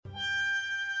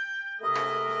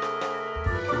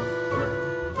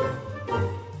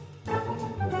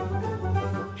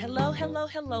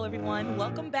hello, everyone.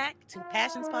 Welcome back to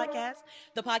Passions Podcast,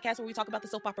 the podcast where we talk about the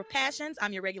soap opera Passions.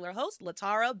 I'm your regular host,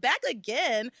 Latara, back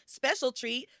again, special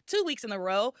treat, 2 weeks in a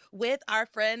row with our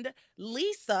friend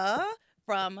Lisa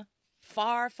from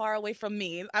far, far away from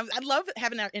me. I love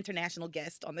having our international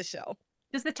guest on the show.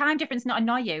 Does the time difference not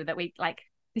annoy you that we like?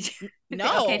 Is it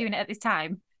No, okay doing it at this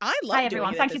time? I love Hi doing everyone,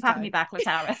 it at thank you this for having time. me back,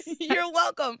 Latara. You're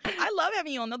welcome. I love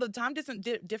having you on. No, the time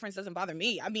difference doesn't bother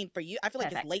me. I mean, for you, I feel like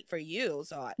it's Perfect. late for you.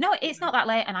 So, No, it's not that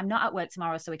late, and I'm not at work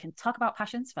tomorrow, so we can talk about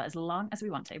passions for as long as we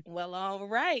want to. well, all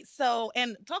right. So,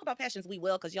 and talk about passions, we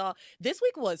will, because y'all, this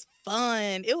week was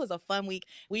fun. It was a fun week.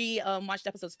 We watched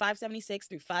episodes 576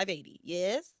 through 580.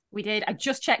 Yes. We did. I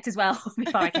just checked as well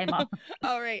before I came on.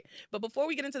 All right. But before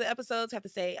we get into the episodes, I have to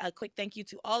say a quick thank you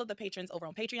to all of the patrons over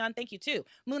on Patreon. Thank you to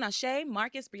Muna Shea,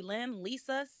 Marcus, Brelin,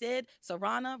 Lisa, Sid,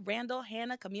 Sarana, Randall,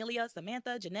 Hannah, Camelia,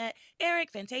 Samantha, Jeanette,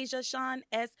 Eric, Fantasia, Sean,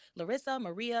 S, Larissa,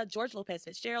 Maria, George Lopez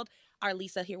Fitzgerald, our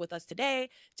Lisa here with us today,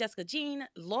 Jessica Jean,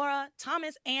 Laura,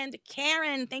 Thomas, and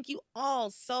Karen. Thank you all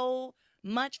so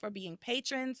much for being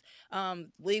patrons.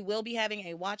 We will be having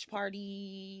a watch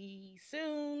party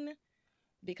soon,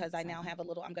 because I now have I'm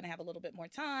going to have a little bit more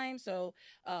time. So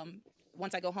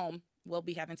once I go home, we'll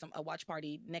be having a watch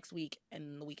party next week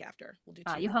and the week after. We'll do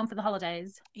 2. You home for the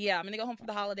holidays? Yeah, I'm going to go home for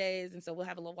the holidays. And so we'll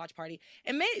have a little watch party.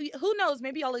 And maybe, who knows,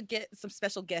 maybe I'll get some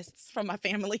special guests from my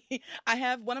family. I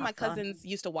have one of my cousins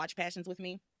used to watch Passions with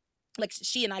me. Like,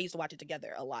 she and I used to watch it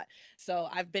together a lot. So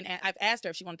I've asked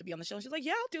her if she wanted to be on the show. And she's like,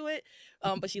 yeah, I'll do it.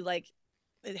 But she's like,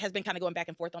 it has been kind of going back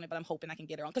and forth on it, but I'm hoping I can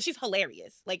get her on because she's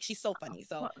hilarious. Like, she's so funny.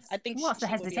 So I think what's the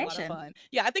she would be a lot of fun.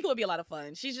 Yeah, I think it would be a lot of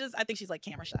fun. I think she's like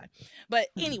camera shy. But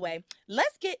anyway,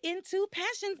 let's get into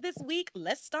Passions this week.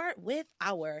 Let's start with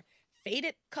our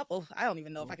fated couple. I don't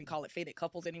even know if I can call it fated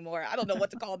couples anymore. I don't know what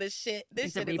to call this shit.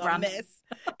 This shit is a mess.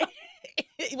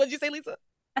 What'd you say, Lisa?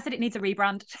 I said it needs a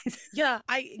rebrand. Yeah,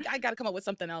 I got to come up with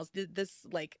something else. This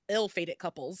like ill-fated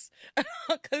couples,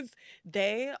 because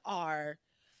they are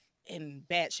in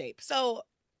bad shape. So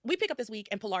we pick up this week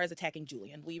and Pilar is attacking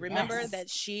Julian. We remember that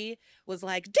she was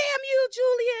like, damn you,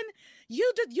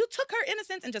 Julian, you took her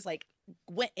innocence, and just like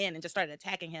went in and just started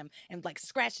attacking him and like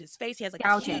scratched his face. He has like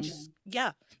gouging.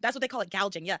 Yeah, that's what they call it,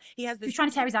 gouging. Yeah, he has this. He's trying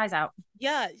to tear his eyes out.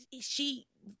 Yeah,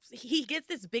 he gets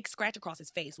this big scratch across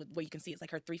his face where you can see it's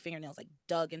like her 3 fingernails like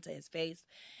dug into his face.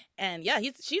 And yeah,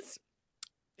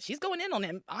 she's going in on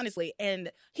him, honestly,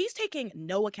 and he's taking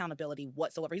no accountability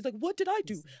whatsoever. He's like, what did I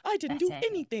do? I didn't do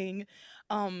anything.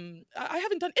 I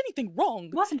haven't done anything wrong.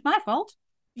 It wasn't my fault.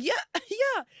 Yeah. And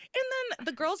then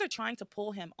the girls are trying to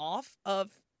pull him off of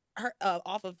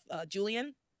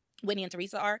Julian. Winnie and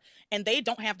Teresa are, and they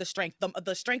don't have the strength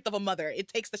of a mother. It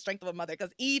takes the strength of a mother,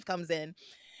 because Eve comes in,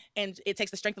 and it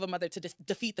takes the strength of a mother to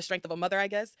defeat the strength of a mother, I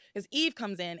guess, because Eve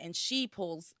comes in and she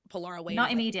pulls Pilar away.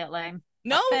 Not immediately.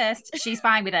 No, at first she's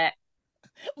fine with it.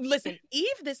 Listen,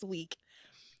 Eve this week,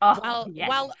 while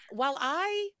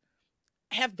I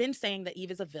have been saying that Eve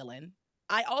is a villain,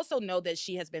 I also know that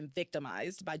she has been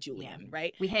victimized by Julian,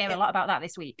 right? We hear a lot about that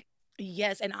this week.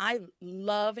 Yes, and I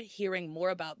love hearing more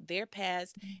about their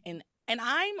past, and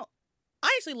I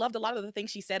actually loved a lot of the things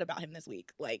she said about him this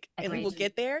week. Like, agreed. And we'll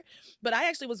get there, but I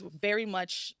actually was very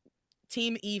much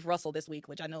Team Eve Russell this week,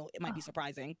 which I know it might be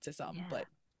surprising to some,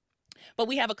 but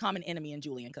we have a common enemy in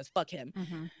Julian, because fuck him.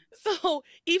 Mm-hmm. So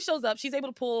Eve shows up. She's able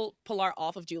to pull Pilar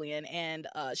off of Julian, and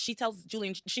she tells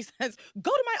Julian, she says,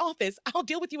 go to my office. I'll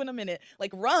deal with you in a minute.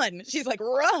 Like, run. She's like,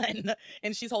 run.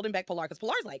 And she's holding back Pilar, because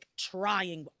Pilar's like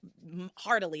trying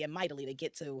heartily and mightily to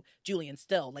get to Julian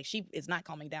still. Like, she is not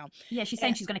calming down. Yeah, she's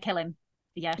saying she's going to kill him.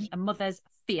 Yeah, a mother's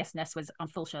fierceness was on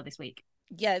full show this week.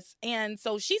 Yes, and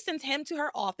so she sends him to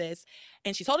her office,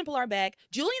 and she's holding Pilar back.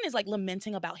 Julian is like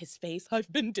lamenting about his face.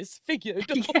 I've been disfigured.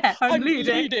 Yeah, I'm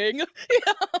bleeding.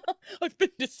 Yeah, I've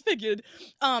been disfigured.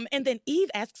 And then Eve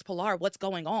asks Pilar what's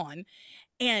going on,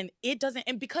 and it doesn't.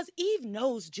 And because Eve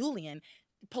knows Julian,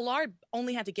 Pilar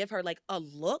only had to give her like a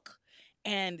look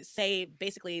and say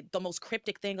basically the most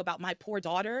cryptic thing about my poor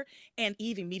daughter, and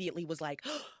Eve immediately was like,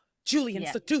 Julian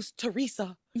seduced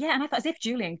Teresa. Yeah, and I thought, as if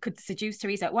Julian could seduce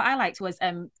Teresa. What I liked was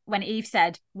when Eve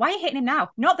said, why are you hitting him now?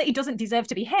 Not that he doesn't deserve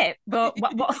to be hit, but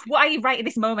what are you right at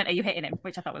this moment are you hitting him?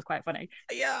 Which I thought was quite funny.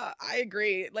 Yeah, I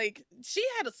agree. Like, she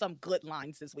had some good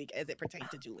lines this week as it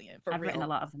pertained to Julian. I've written a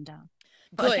lot of them down.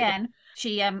 But again,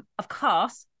 she, of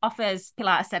course, offers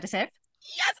Pilar a sedative.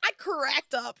 Yes, I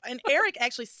cracked up. And Eric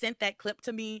actually sent that clip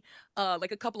to me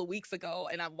like a couple of weeks ago,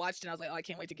 and I watched it and I was like, oh, I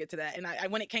can't wait to get to that. And I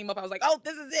when it came up, I was like, oh,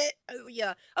 this is it. I was like,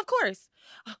 yeah, of course.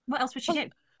 What else would she do?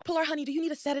 Pilar, honey, do you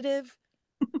need a sedative?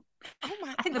 Oh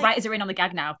my! I think the writers are in on the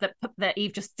gag now that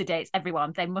Eve just sedates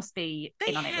everyone. They must be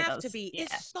in on it with us. They have to be. Yeah.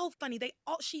 It's so funny.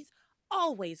 She's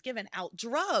always giving out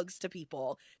drugs to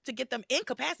people to get them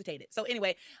incapacitated. So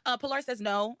anyway, Pilar says,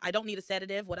 no, I don't need a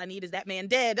sedative. What I need is that man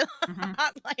dead. Mhm.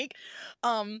 Like,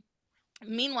 um,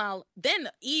 meanwhile, then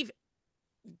Eve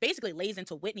basically lays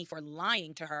into Whitney for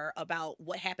lying to her about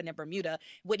what happened in Bermuda.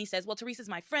 Whitney says, well, Teresa's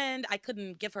my friend. I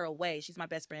couldn't give her away. She's my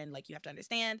best friend. Like, you have to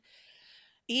understand.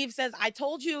 Eve says, I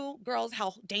told you, girls,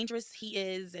 how dangerous he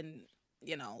is. And,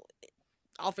 you know,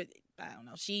 Alfred, I don't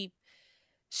know.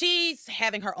 She's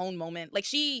having her own moment.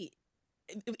 Like, Eve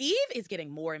is getting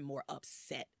more and more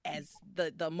upset as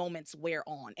the moments wear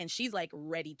on. And she's like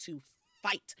ready to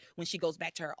fight when she goes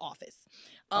back to her office.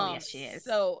 Oh, yes, she is.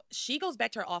 So she goes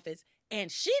back to her office and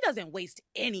she doesn't waste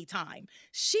any time.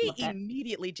 She Love it.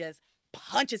 immediately just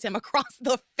punches him across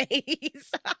the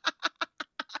face.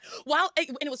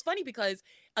 And it was funny because,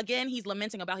 again, he's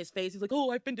lamenting about his face. He's like,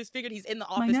 oh, I've been disfigured. He's in the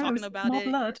My office nose, talking about more it.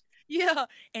 blood. Yeah.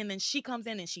 And then she comes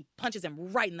in and she punches him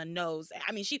right in the nose.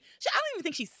 I mean, she I don't even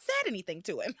think she said anything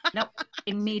to him. Nope.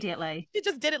 Immediately. She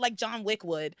just did it like John Wick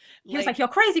would. He was like, your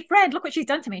crazy friend, look what she's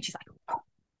done to me. And she's like,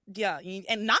 yeah,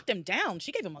 and knocked him down.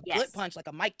 She gave him a Yes. good punch, like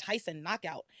a Mike Tyson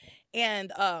knockout.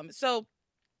 And so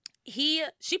she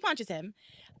punches him.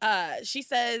 She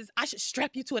says, I should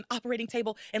strap you to an operating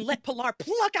table and let Pilar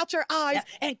pluck out your eyes Yep.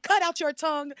 and cut out your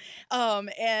tongue.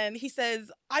 And he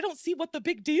says, I don't see what the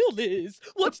big deal is.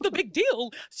 What's the big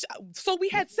deal? So we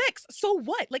had sex. So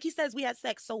what? Like, he says, we had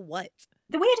sex. So what?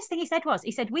 the weirdest thing he said was,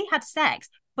 he said, we had sex,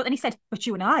 but then he said, but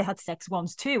you and I had sex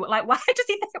once too. Like, why does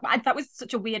he think that was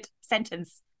such a weird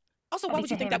sentence? Also, I why mean, would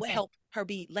to you think hear that him would say. help her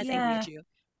be less Yeah. angry at you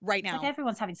right It's now? like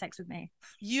everyone's having sex with me.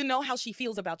 You know how she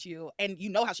feels about you, and you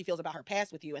know how she feels about her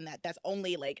past with you, and that's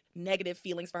only like negative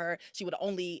feelings for her. She would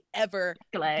only ever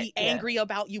be angry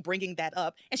about you bringing that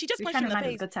up, and she just He was punched trying him to in the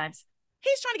remind her of face. good times.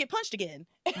 He's trying to get punched again.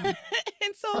 Mm.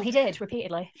 And so Well, he did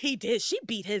repeatedly. he did. She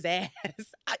beat his ass.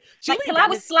 Like, Julian Pilar got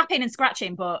was his- slapping and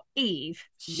scratching, but Eve,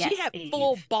 she yes, had Eve.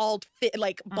 full balled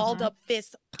Mhm. up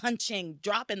fist punching,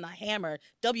 dropping the hammer,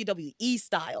 WWE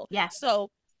style. Yeah.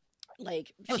 So like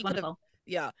It was she could have, wonderful.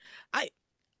 yeah.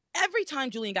 Every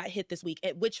time Julian got hit this week,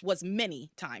 which was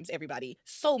many times, everybody,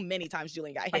 so many times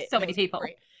Julian got By hit. so and it many was people.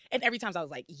 great. And every time I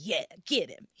was like, yeah, get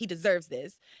him. He deserves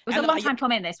this. It was And a long time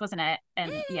coming, this, wasn't it?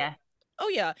 And yeah. Oh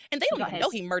yeah, and they He don't got even know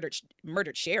his. he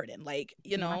murdered Sheridan. Like,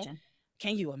 you Can you know, imagine?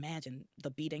 can you imagine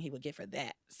the beating he would get for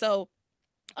that? So,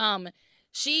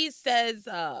 she says,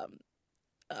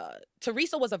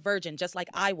 Teresa was a virgin just like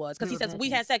I was, because We he were says we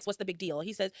virgins. had sex. What's the big deal?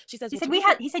 She says, He well, said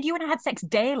Teresa- he said you and I had sex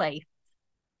daily.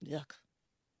 Look,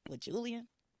 with Julian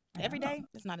I every know. day.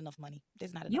 There's not enough money.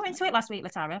 There's not enough. You went into money. it last week,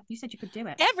 Latara. You said you could do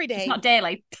it. Every day. It's not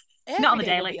daily. Every not on the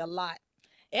day would daily. be a lot.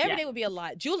 Every Yeah. day would be a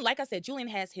lot. Julian, like I said, Julian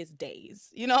has his days,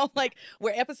 you know, like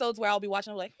where episodes where I'll be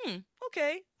watching, I'm like,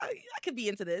 okay, I could be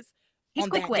into this. He's on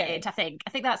that quick-witted, day. I think. I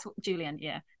think that's Julian,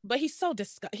 yeah. But he's so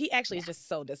he actually is Yeah. just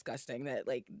so disgusting that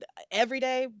like every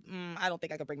day, I don't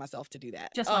think I could bring myself to do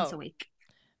that. Just once a week.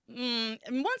 And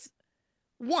once.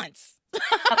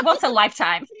 Once a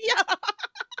lifetime. Yeah.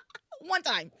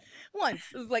 Once.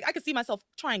 It was like I could see myself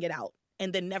trying it out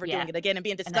and then never Yeah. doing it again and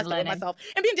being then disgusted with learning. myself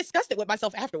and being disgusted with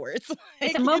myself afterwards.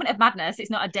 It's a moment of madness.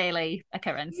 It's not a daily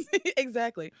occurrence.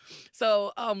 Exactly.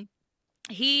 So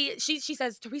she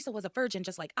says Teresa was a virgin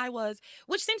just like I was,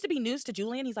 which seems to be news to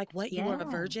Julian. He's like, what, you were a Yeah.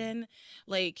 virgin?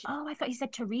 Like, Oh, I thought he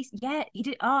said Teresa. Yeah, he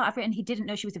did. Oh, I've written he didn't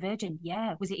know she was a virgin.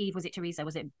 Yeah. Was it Eve? Was it Teresa?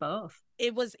 Was it both?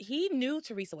 he knew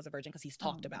Teresa was a virgin because he's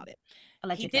talked Oh. about it.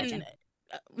 Alleged He didn't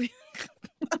virgin.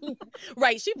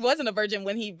 right, she wasn't a virgin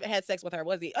when he had sex with her,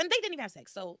 was he? And they didn't even have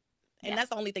sex, so and Yeah. that's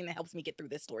the only thing that helps me get through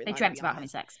this story. They dreamt about having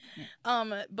sex.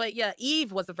 Yeah. But yeah,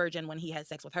 Eve was a virgin when he had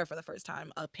sex with her for the first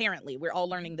time. Apparently, we're all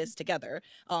learning this together.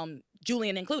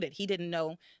 Julian included. He didn't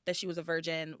know that she was a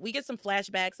virgin. We get some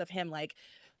flashbacks of him like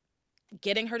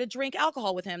getting her to drink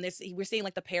alcohol with him. We're seeing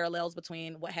like the parallels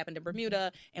between what happened in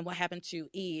Bermuda and what happened to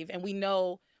Eve. And we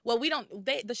know, well, we don't.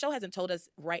 The show hasn't told us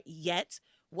right yet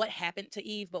what happened to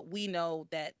Eve, but we know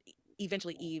that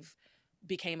eventually Eve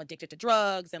became addicted to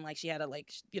drugs and like she had a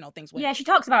like things went. Yeah, she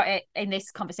talks about it in this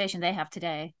conversation they have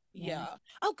today. Yeah.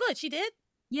 Oh, good. She did.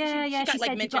 Yeah, She yeah. got, She like,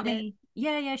 said you got mentioned it. me.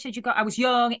 Yeah. She said I was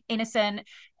young, innocent.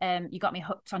 You got me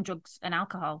hooked on drugs and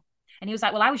alcohol. And he was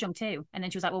like, well, I was young too. And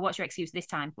then she was like, well, what's your excuse this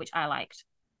time? Which I liked.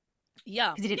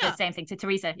 Yeah. Because he did yeah. the same thing to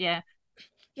Teresa. Yeah.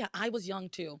 Yeah, I was young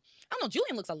too. I don't know.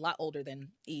 Julian looks a lot older than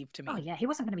Eve to me. Oh yeah, he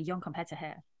wasn't going to be young compared to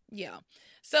her. Yeah.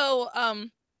 So,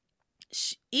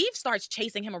 Eve starts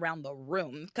chasing him around the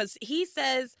room because he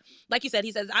says, like you said,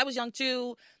 he says, I was young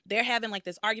too. They're having like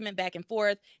this argument back and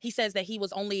forth. He says that he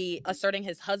was only asserting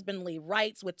his husbandly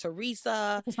rights with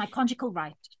Teresa. It's my conjugal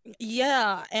right.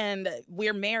 Yeah. And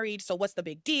we're married. So what's the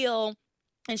big deal?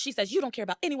 And she says, you don't care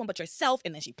about anyone but yourself.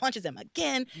 And then she punches him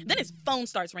again. Then his phone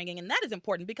starts ringing. And that is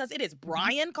important because it is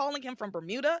Brian calling him from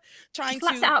Bermuda, She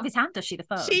slaps it out of his hand, does she, the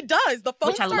phone? She does. The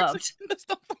phone Which I loved. The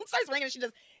phone starts ringing and she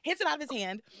just hits it out of his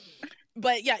hand.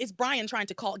 But yeah, it's Brian trying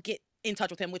to get in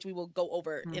touch with him, which we will go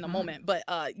over in a moment. But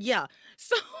yeah.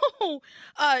 So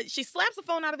she slaps the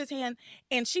phone out of his hand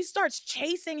and she starts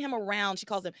chasing him around. She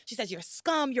calls him, she says, you're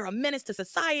scum, you're a menace to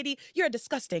society, you're a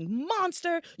disgusting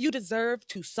monster, you deserve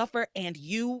to suffer and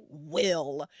you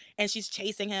will. And she's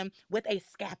chasing him with a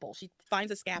scalpel. She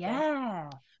finds a scalpel. Yeah.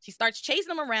 She starts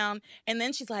chasing him around and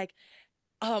then she's like,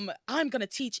 I'm gonna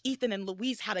teach Ethan and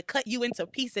Louise how to cut you into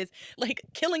pieces. Like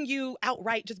killing you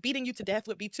outright, just beating you to death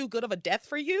would be too good of a death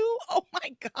for you. Oh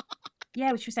my God.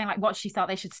 Yeah, which was saying like what she thought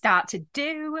they should start to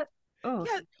do. Oh.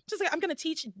 Yeah, just like I'm gonna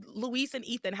teach Louise and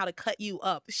Ethan how to cut you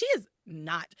up. She is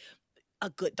not a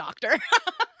good doctor.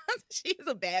 She's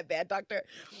a bad doctor,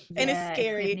 and it's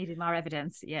scary. It needed more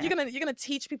evidence. Yeah, you're gonna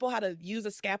teach people how to use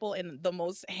a scalpel in the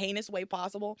most heinous way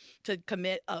possible to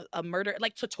commit a murder,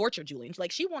 like to torture Julian.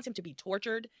 Like she wants him to be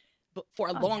tortured for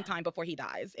a long time before he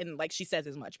dies, and like she says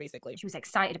as much basically. She was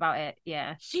excited about it.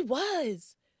 Yeah, she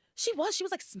was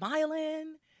like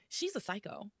smiling. She's a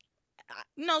psycho.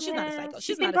 No, she's not a psycho.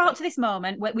 She's been brought to this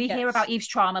moment where we hear about Eve's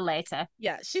trauma later.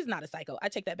 Yeah, she's not a psycho. I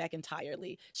take that back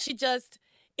entirely.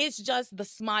 It's just the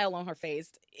smile on her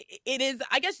face. It is,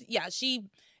 I guess, yeah, she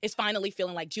is finally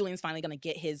feeling like Julian's finally going to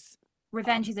get his...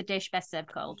 Revenge is a dish best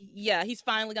served cold. Yeah, he's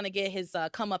finally going to get his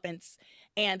comeuppance.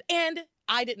 And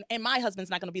my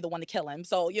husband's not going to be the one to kill him.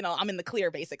 So, you know, I'm in the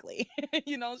clear, basically.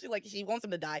 You know, she wants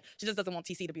him to die. She just doesn't want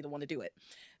TC to be the one to do it.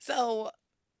 So,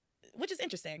 which is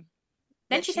interesting.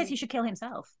 Then she says he should kill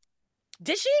himself.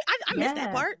 Did she? I missed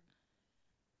that part.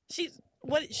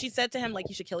 What she said to him, like,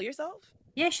 you should kill yourself?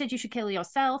 Yeah, she said you should kill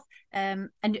yourself. And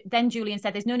then Julian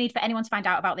said, there's no need for anyone to find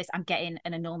out about this. I'm getting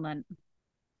an annulment.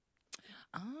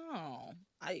 Oh.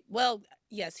 Well,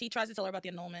 yes, he tries to tell her about the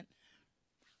annulment.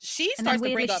 She starts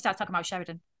talking about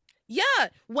Sheridan. Yeah,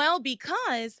 well,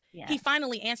 because he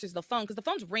finally answers the phone, because the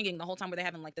phone's ringing the whole time where they're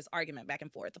having like this argument back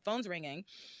and forth. The phone's ringing.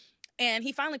 And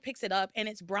he finally picks it up, and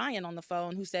it's Brian on the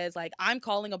phone who says, like, I'm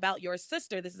calling about your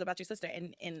sister. This is about your sister.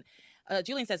 And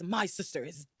Julian says, my sister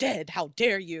is dead. How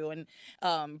dare you?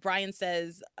 And Brian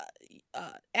says,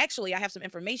 actually, I have some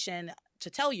information to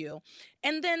tell you.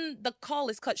 And then the call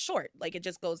is cut short. Like, it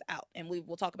just goes out. And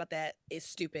we'll talk about that. It's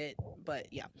stupid, but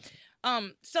yeah.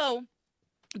 So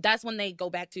that's when they go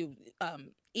back to...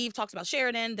 Eve talks about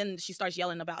Sheridan, then she starts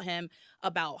yelling about him,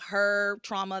 about her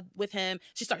trauma with him.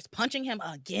 She starts punching him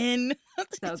again.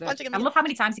 Punching him. I love how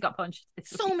many times he got punched.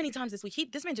 So many times this week.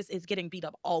 This man just is getting beat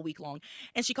up all week long.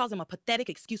 And she calls him a pathetic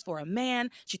excuse for a man.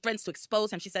 She threatens to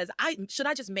expose him. She says, should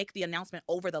I just make the announcement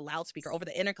over the loudspeaker, over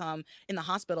the intercom in the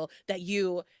hospital that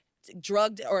you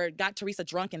drugged or got Teresa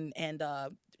drunk and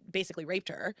basically raped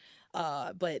her?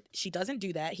 But she doesn't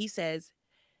do that. He says...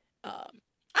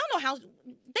 I don't know how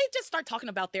they just start talking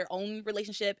about their own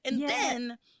relationship. And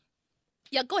then,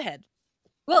 go ahead.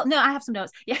 Well, no, I have some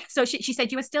notes. Yeah. So she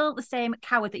said, you are still the same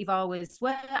coward that you've always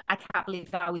were. I can't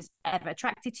believe that I was ever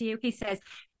attracted to you. He says,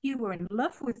 you were in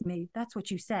love with me. That's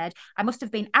what you said. I must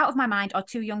have been out of my mind or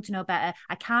too young to know better.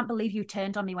 I can't believe you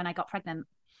turned on me when I got pregnant.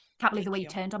 Can't believe the way you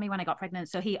turned on me when I got pregnant.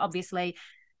 So he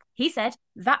said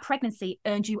that pregnancy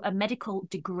earned you a medical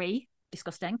degree.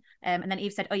 Disgusting. And then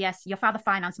Eve said, oh yes, your father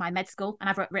financed my med school. And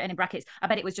I've written in brackets, I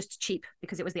bet it was just cheap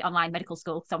because it was the online medical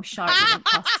school, so I'm sure it didn't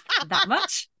cost that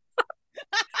much.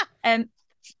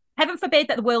 Heaven forbid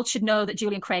that the world should know that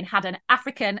Julian Crane had an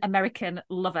African American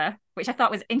lover, which I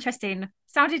thought was interesting.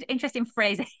 Sounded interesting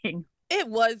phrasing. It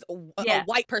was a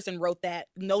white person wrote that.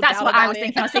 That's what I was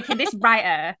thinking. I was thinking this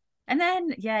writer. And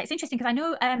then, it's interesting because I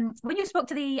know when you spoke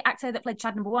to the actor that played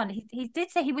Chad number 1, he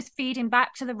did say he was feeding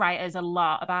back to the writers a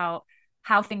lot about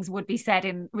how things would be said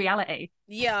in reality.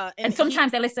 Yeah. And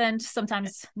sometimes they listened,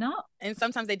 sometimes not. And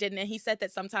sometimes they didn't. And he said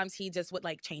that sometimes he just would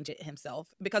like change it himself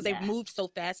because they moved so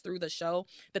fast through the show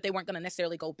that they weren't going to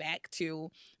necessarily go back to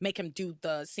make him do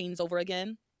the scenes over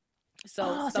again.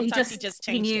 So sometimes he just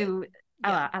changed it.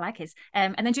 Oh, I like his.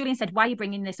 And then Julian said, why are you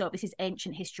bringing this up? This is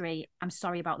ancient history. I'm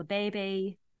sorry about the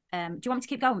baby. Do you want me to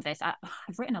keep going with this?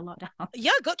 I've written a lot down.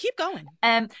 Yeah, keep going.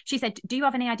 She said, do you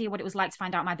have any idea what it was like to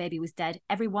find out my baby was dead?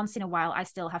 Every once in a while, I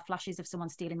still have flashes of someone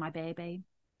stealing my baby.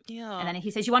 Yeah. And then he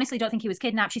says, you honestly don't think he was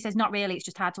kidnapped? She says, not really. It's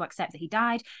just hard to accept that he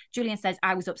died. Julian says,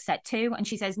 I was upset too. And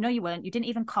she says, no, you weren't. You didn't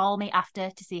even call me after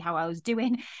to see how I was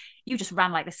doing. You just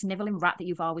ran like the sniveling rat that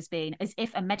you've always been, as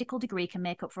if a medical degree can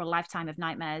make up for a lifetime of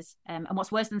nightmares. And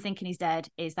what's worse than thinking he's dead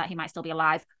is that he might still be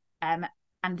alive. And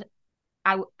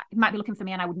he might be looking for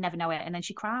me and I would never know it. And then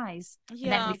she cries. And then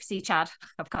Yeah. we see Chad,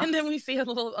 of course. And then we see a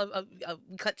little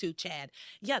cut to Chad.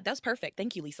 Yeah, that's perfect.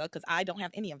 Thank you, Lisa, because I don't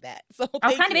have any of that. So I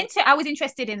was thank kind of you. I was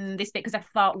interested in this bit because I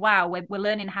thought, wow, we're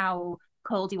learning how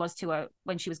cold he was to her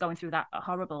when she was going through that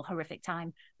horrific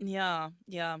time. Yeah,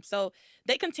 yeah. So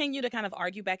they continue to kind of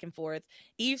argue back and forth.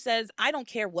 Eve says, I don't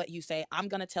care what you say. I'm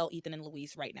going to tell Ethan and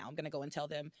Louise right now. I'm going to go and tell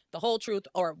them the whole truth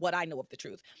or what I know of the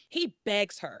truth. He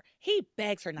begs her. He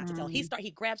begs her not to tell.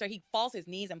 He grabs her. He falls his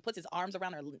knees and puts his arms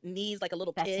around her knees like a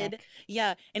little kid.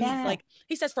 Yeah. And he's like,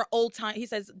 he says, for old time, he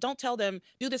says, don't tell them,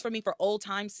 do this for me for old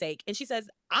time's sake. And she says,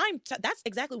 that's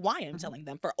exactly why I'm telling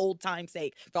them, for old time's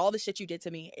sake, for all the shit you did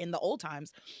to me in the old times.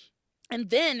 And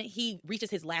then he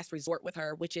reaches his last resort with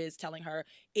her, which is telling her,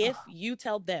 if you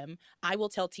tell them, I will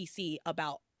tell TC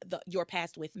about your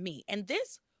past with me. And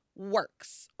this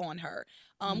works on her,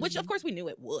 which of course we knew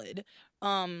it would.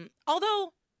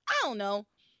 Although, I don't know.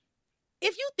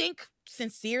 If you think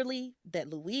sincerely that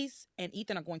Louise and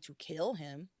Ethan are going to kill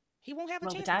him, he won't have a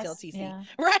chance to tell TC. Yeah.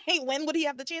 Right? When would he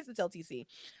have the chance to tell TC?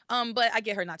 But I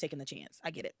get her not taking the chance.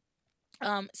 I get it.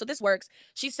 So this works.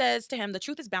 She says to him, the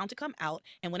truth is bound to come out,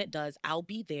 and when it does, I'll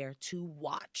be there to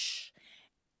watch.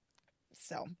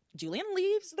 So Julian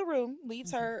leaves the room,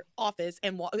 leaves her office,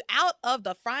 and out of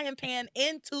the frying pan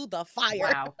into the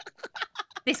fire. Wow.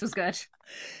 This was good.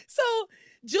 So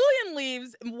Julian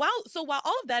leaves. While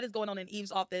all of that is going on in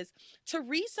Eve's office,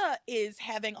 Teresa is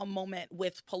having a moment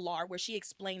with Pilar where she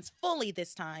explains fully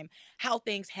this time how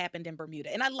things happened in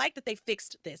Bermuda. And I like that they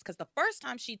fixed this, because the first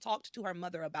time she talked to her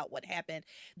mother about what happened,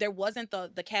 there wasn't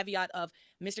the caveat of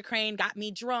Mr. Crane got me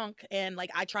drunk and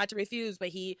like I tried to refuse, but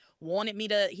he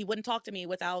wouldn't talk to me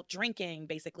without drinking,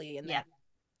 basically. And yeah.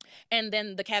 And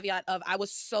then the caveat of I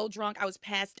was so drunk, I was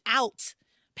passed out.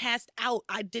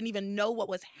 I didn't even know what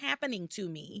was happening to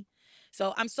me.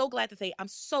 So I'm so glad that they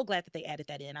added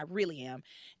that in. I really am.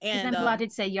 And then Pilar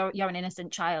did say you're an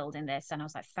innocent child in this, and I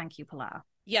was like, thank you, Pilar.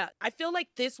 Yeah, I feel like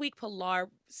this week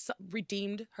Pilar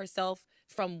redeemed herself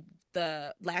from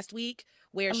the last week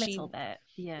where a little bit.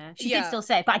 Yeah, she did still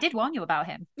say, but I did warn you about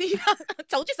him. Yeah,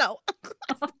 told you so.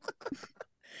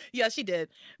 Yeah, she did.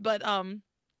 But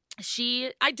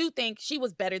I do think she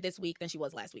was better this week than she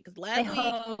was last week. Because last week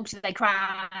hugged, they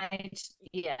cried.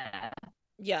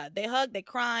 Yeah, they hugged, they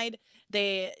cried.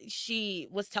 She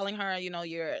was telling her,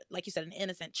 you're, like you said, an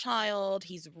innocent child.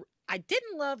 I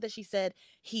didn't love that she said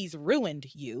he's ruined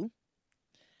you.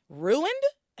 Ruined?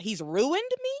 He's ruined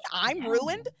me? I'm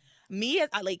ruined? Me,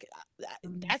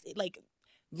 that's like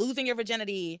losing your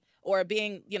virginity or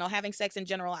being, having sex in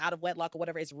general out of wedlock or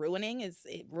whatever is ruining.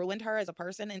 It ruined her as a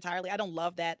person entirely. I don't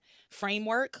love that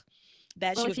framework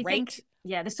that she was raped.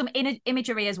 There's some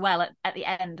imagery as well at the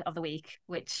end of the week,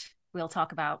 which we'll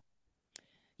talk about.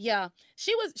 Yeah,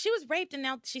 she was raped and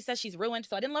now she says she's ruined.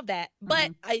 So I didn't love that. But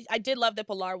I did love that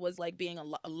Pilar was like being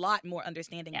a lot more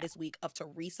understanding this week of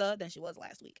Teresa than she was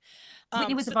last week.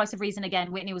 Whitney was the voice of reason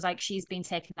again. Whitney was like, she's been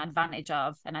taken advantage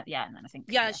of. And then I think.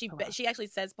 Yeah, she actually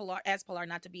says asked Pilar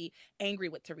not to be angry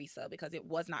with Teresa because it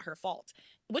was not her fault,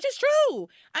 which is true.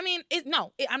 I mean,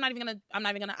 I'm not even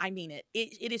gonna, I mean it.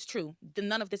 It is true.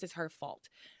 None of this is her fault.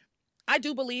 I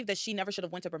do believe that she never should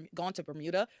have gone to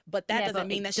Bermuda, but that doesn't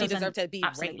mean that she deserved to be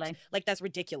raped. Like, that's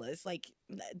ridiculous. Like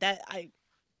that, I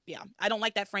don't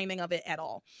like that framing of it at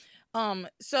all.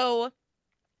 So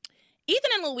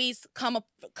Ethan and Louise come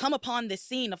upon this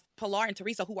scene of Pilar and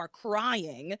Teresa, who are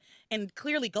crying and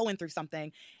clearly going through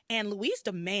something. And Louise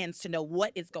demands to know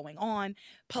what is going on.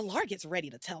 Pilar gets ready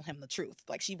to tell him the truth.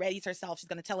 Like, she readies herself. She's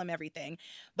going to tell him everything.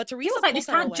 But Teresa was like, this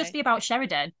can't just be about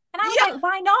Sheridan. And I was like,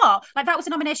 why not? Like, that was a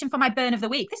nomination for my burn of the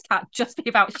week. This can't just be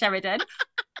about Sheridan.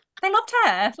 They loved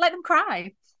her. Let them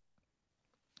cry.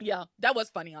 Yeah, that was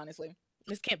funny, honestly.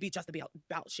 This can't be just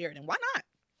about Sheridan. Why not?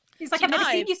 He's like, I've never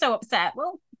seen you so upset.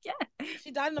 Well, yeah.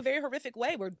 She died in a very horrific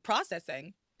way. We're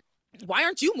processing. Why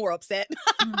aren't you more upset?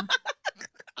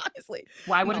 Honestly.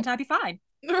 Why wouldn't I be fine?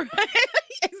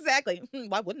 Exactly.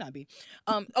 Why wouldn't I be?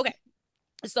 Okay.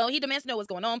 So he demands to know what's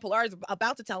going on. Pilar is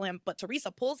about to tell him, but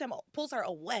Teresa pulls her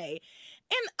away.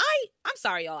 And I'm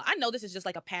sorry, y'all. I know this is just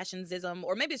like a passions-ism,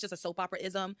 or maybe it's just a soap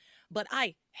opera-ism, but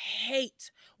I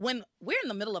hate when we're in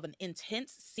the middle of an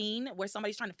intense scene where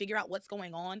somebody's trying to figure out what's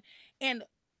going on, and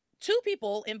two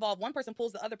people involved, one person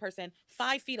pulls the other person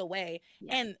 5 feet away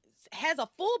and has a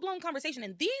full-blown conversation,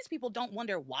 and these people don't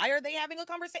wonder why are they having a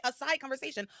side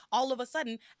conversation all of a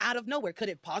sudden out of nowhere. Could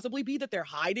it possibly be that they're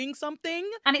hiding something?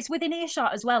 And it's within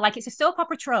earshot as well. Like, it's a soap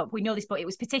opera trope. We know this, but it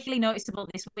was particularly noticeable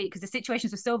this week because the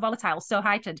situations were so volatile, so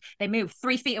heightened. They move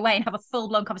 3 feet away and have a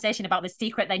full-blown conversation about the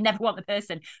secret they never want the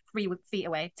person 3 feet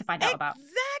away to find out about.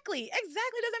 Exactly.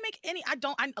 Doesn't make any.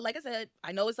 Like I said,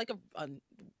 I know it's like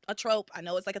a trope. I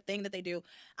know it's like a thing that they do.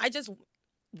 I just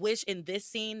wish in this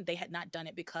scene they had not done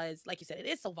it because, like you said, it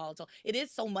is so volatile. It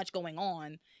is so much going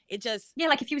on. It just, yeah,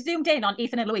 like if you zoomed in on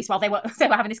Ethan and Louise while they were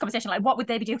having this conversation, like what would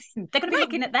they be doing? They're going to be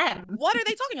looking at them. What are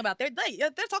they talking about? They're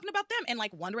talking about them and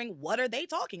like wondering what are they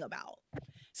talking about.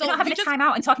 So they're not having a time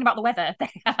out and talking about the weather.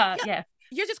 Yeah.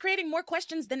 You're just creating more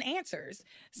questions than answers.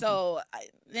 So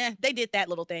they did that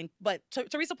little thing. But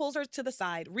Teresa pulls her to the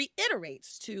side,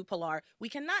 reiterates to Pilar, we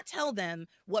cannot tell them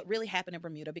what really happened in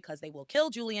Bermuda because they will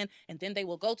kill Julian and then they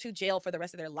will go to jail for the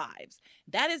rest of their lives.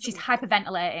 She's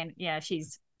hyperventilating. Yeah,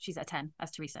 she's at 10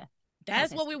 as Teresa.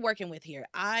 That's what we're working with here.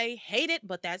 I hate it,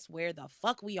 but that's where the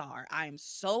fuck we are. I am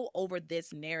so over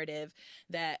this narrative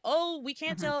that, we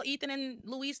can't tell Ethan and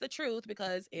Louise the truth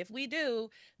because if we do,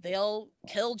 they'll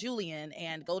kill Julian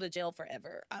and go to jail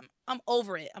forever. I'm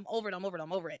over it. I'm over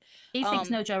it. Eve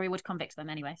thinks no jury would convict them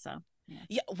anyway, so.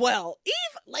 Yeah, well,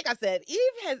 Eve, like I said, Eve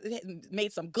has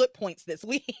made some good points this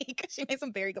week. She made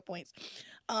some very good points.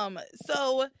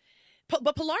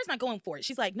 But Pilar's not going for it.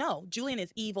 She's like, no, Julian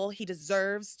is evil. He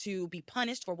deserves to be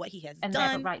punished for what he has done. And they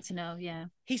have a right to know, yeah.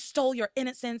 He stole your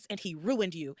innocence and he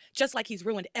ruined you, just like he's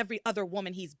ruined every other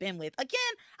woman he's been with. Again,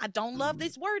 I don't love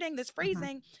this wording, this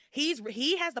phrasing.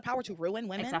 He has the power to ruin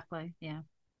women. Exactly, yeah.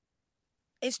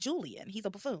 It's Julian. He's a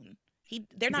buffoon.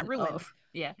 They're not ruined.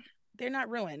 Yeah. They're not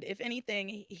ruined. If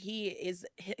anything, he is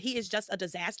just a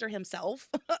disaster himself,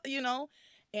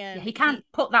 And he can't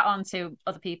put that on to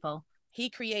other people. He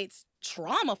creates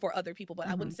trauma for other people, but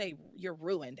I wouldn't say you're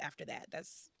ruined after that.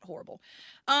 That's horrible.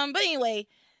 But anyway,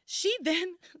 she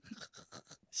then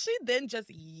just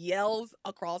yells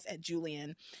across at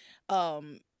Julian.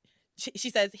 She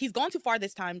says he's gone too far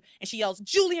this time, and she yells,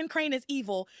 "Julian Crane is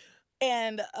evil."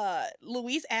 And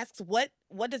Louise asks, "What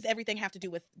does everything have to do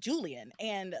with Julian?"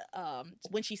 And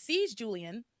when she sees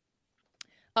Julian.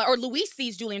 Or Louise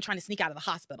sees Julian trying to sneak out of the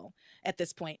hospital at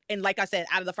this point. And like I said,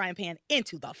 out of the frying pan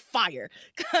into the fire.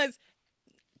 Because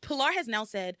Pilar has now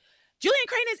said, Julian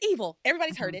Crane is evil.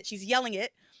 Everybody's heard it. She's yelling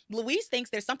it. Louise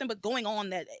thinks there's something going on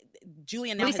that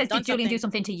Julian now has done something. Did Julian do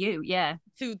something to you? Yeah.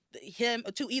 To him,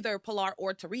 to either Pilar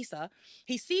or Teresa.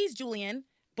 He sees Julian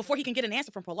before he can get an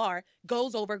answer from Pilar,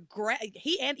 goes over,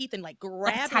 he and Ethan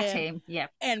grab him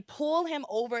and pull him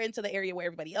over into the area where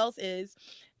everybody else is.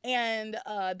 And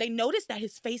they notice that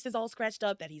his face is all scratched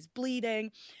up, that he's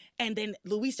bleeding. And then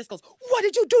Louise just goes, "What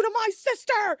did you do to my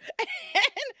sister?"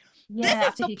 And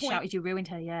after he shouted, "You ruined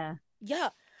her." Yeah. Yeah.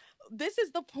 This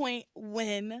is the point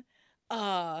when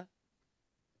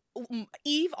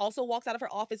Eve also walks out of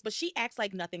her office, but she acts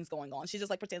like nothing's going on. She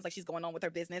just pretends like she's going on with her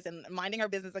business and minding her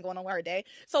business and going on with her day.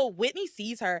 So Whitney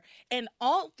sees her, and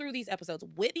all through these episodes,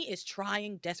 Whitney is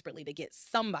trying desperately to get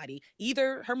somebody,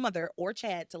 either her mother or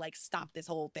Chad, to stop this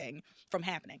whole thing from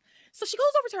happening. So she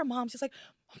goes over to her mom. She's like,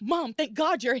 "Mom, thank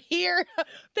God you're here.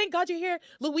 Thank God you're here.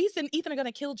 Louise and Ethan are going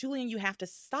to kill Julian. You have to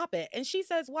stop it." And she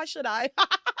says, "Why should I?"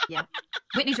 Yeah.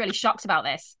 Whitney's really shocked about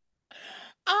this.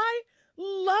 I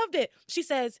loved it. She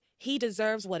says he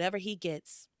deserves whatever he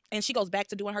gets, and she goes back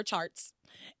to doing her charts.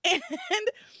 And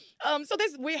so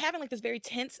we're having this very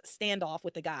tense standoff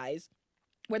with the guys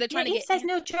where they're trying to get. He says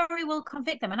no jury will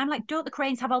convict them, and I'm like, don't the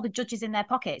Cranes have all the judges in their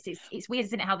pockets? It's weird,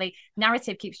 isn't it? How the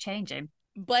narrative keeps changing.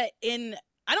 But I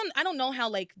don't know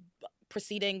how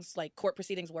proceedings, court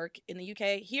proceedings, work in the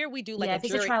UK. Here we do a jury.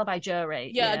 It's a trial by jury.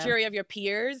 Yeah, a jury of your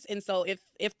peers. And so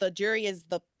if the jury is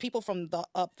the people from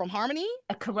Harmony,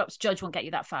 a corrupt judge won't get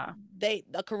you that far.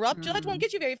 A corrupt judge won't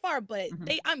get you very far, but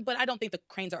but I don't think the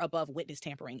Cranes are above witness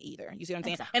tampering either. You see what I'm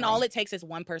saying? Exactly. And all it takes is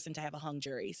one person to have a hung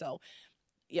jury. So,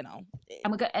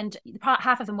 and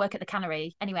half of them work at the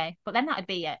cannery anyway. But then that'd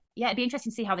be it. Yeah, it'd be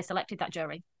interesting to see how they selected that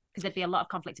jury because there'd be a lot of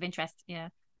conflict of interest. Yeah.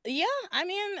 Yeah, I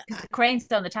mean, the Cranes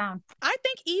own the town. I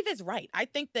think Eve is right. I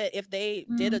think that if they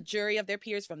did a jury of their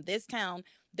peers from this town,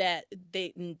 that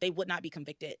they would not be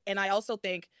convicted. And I also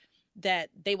think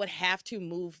that they would have to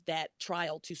move that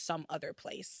trial to some other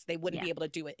place. They wouldn't be able to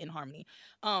do it in Harmony.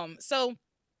 So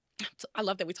I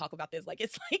love that we talk about this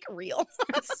it's real.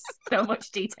 So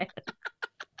much detail.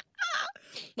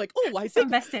 I think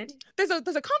invested. There's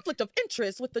a conflict of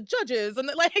interest with the judges,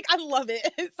 and I love it.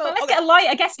 So let's get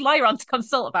a guest lawyer on to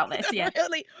consult about this. Yeah,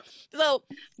 really. So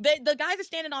the guys are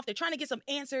standing off. They're trying to get some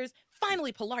answers.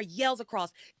 Finally, Pilar yells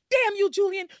across, "Damn you,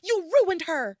 Julian! You ruined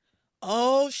her!"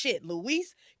 oh shit.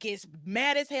 Luis gets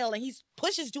mad as hell and he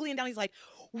pushes Julian down. He's like,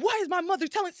 why is my mother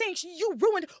saying you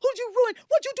ruined? Who'd you ruin?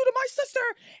 What'd you do to my sister?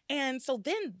 And so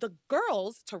then the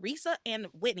girls, Teresa and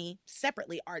Whitney,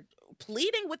 separately are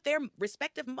pleading with their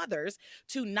respective mothers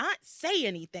to not say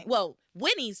anything. Well,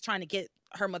 Whitney's trying to get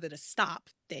her mother to stop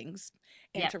things,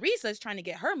 and Teresa's trying to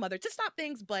get her mother to stop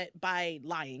things, but by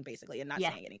lying basically and not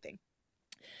saying anything.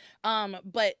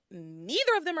 But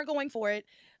neither of them are going for it.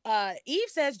 Eve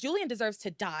says Julian deserves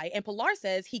to die, and Pilar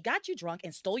says he got you drunk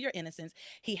and stole your innocence.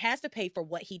 He has to pay for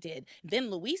what he did. Then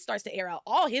Luis starts to air out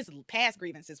all his past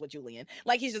grievances with Julian.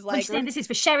 Like he's just like, this is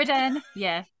for Sheridan.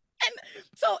 Yeah. And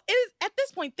so it is at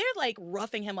this point, they're like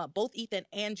roughing him up, both Ethan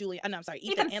and Julian. No, I'm sorry,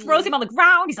 Ethan and throws him on the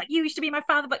ground. He's like, you used to be my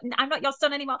father, but I'm not your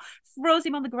son anymore. Throws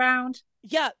him on the ground.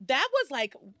 Yeah, that was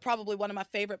like probably one of my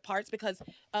favorite parts because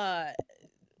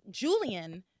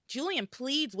Julian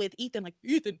pleads with Ethan, like,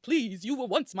 Ethan, please, you were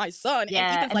once my son.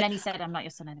 Yeah, and then he said, I'm not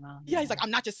your son anymore. Yeah, he's like, I'm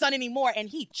not your son anymore. And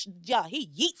he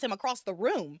yeets him across the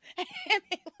room. And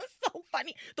it was so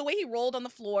funny. The way he rolled on the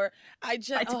floor, I just...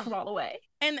 tried to crawl away.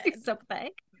 And it's so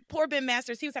big. Poor Ben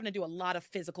Masters, he was having to do a lot of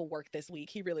physical work this week.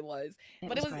 He really was.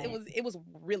 But it was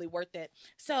really worth it.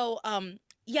 So,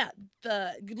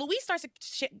 Luis starts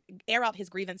to air out his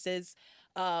grievances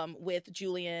with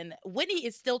Julian. Whitney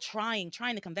is still trying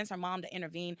to convince her mom to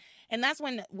intervene. And that's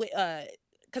when,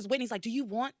 because Whitney's like, do you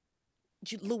want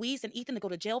Luis and Ethan to go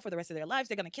to jail for the rest of their lives?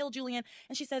 They're going to kill Julian.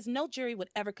 And she says, no jury would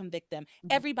ever convict them.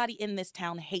 Everybody in this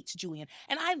town hates Julian.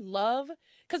 And I love,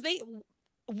 because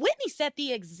Whitney said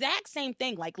the exact same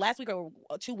thing like last week or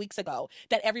 2 weeks ago,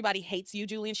 that everybody hates you,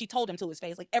 Julian. She told him to his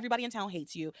face, like, everybody in town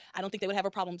hates you. I don't think they would have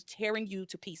a problem tearing you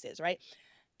to pieces, right?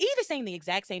 Eve is saying the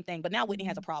exact same thing, but now Whitney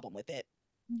has a problem with it,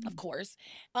 of course.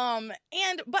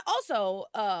 But also,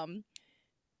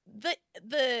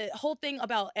 the whole thing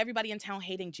about everybody in town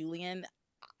hating Julian,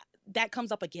 that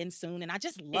comes up again soon, and I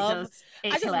just love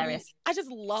it's hilarious. I just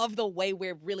love the way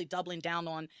we're really doubling down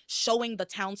on showing the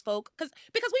townsfolk, because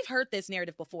we've heard this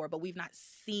narrative before, but we've not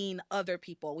seen other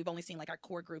people. We've only seen like our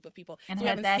core group of people, and so we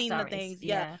haven't seen stories. The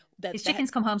things. His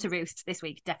chickens come home to roost this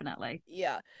week, definitely.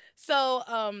 Yeah. So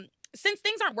since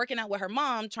things aren't working out with her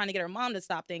mom, trying to get her mom to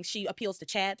stop things, she appeals to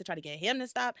Chad to try to get him to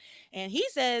stop. And he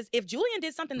says if Julian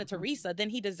did something to Teresa, then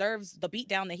he deserves the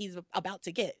beatdown that he's about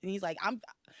to get. And he's like,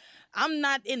 I'm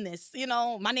not in this,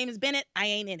 my name is Bennett, I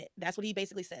ain't in it. That's what he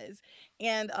basically says.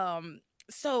 And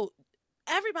so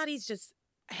everybody's just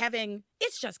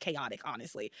it's just chaotic,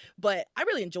 honestly. But I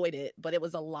really enjoyed it. But it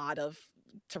was a lot of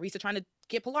Teresa trying to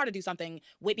get Pilar to do something,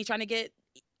 Whitney trying to get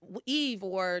Eve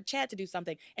or Chad to do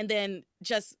something, and then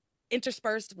just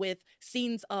interspersed with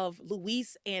scenes of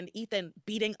Luis and Ethan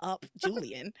beating up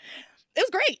Julian. It was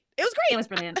great. It was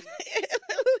brilliant.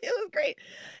 It was great.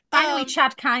 Finally,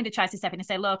 Chad kind of tries to step in and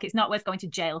say, look, it's not worth going to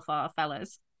jail for,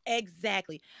 fellas.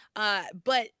 Exactly.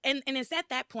 But it's at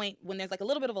that point when there's like a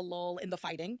little bit of a lull in the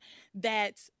fighting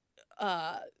that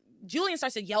Julian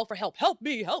starts to yell for help. Help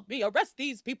me, arrest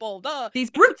these people. These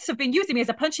brutes have been using me as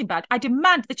a punching bag. I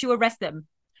demand that you arrest them.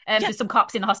 There's some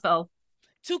cops in the hospital.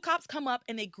 2 cops come up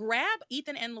and they grab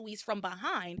Ethan and Luis from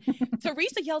behind.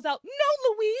 Teresa yells out, no,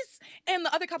 Luis. And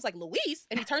the other cop's like, Luis?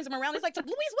 And he turns him around. He's like, Luis,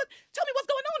 tell me what's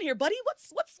going on here, buddy.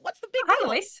 What's the big deal? Hi,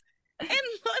 Luis. And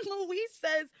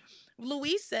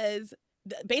Luis says,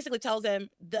 basically tells him,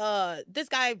 this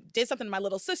guy did something to my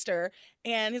little sister.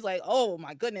 And he's like, oh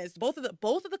my goodness. Both of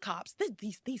the cops,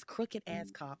 these crooked ass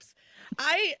cops.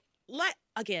 I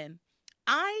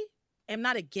am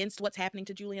not against what's happening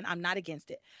to Julian. I'm not against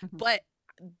it. But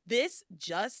this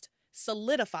just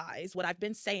solidifies what I've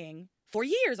been saying for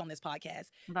years on this podcast.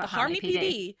 The Harmony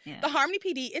PD. The Harmony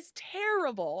PD is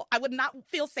terrible. I would not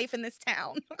feel safe in this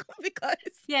town because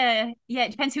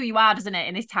it depends who you are, doesn't it,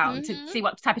 in this town, to see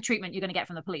what type of treatment you're going to get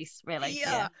from the police, really.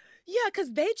 Yeah,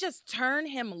 because they just turn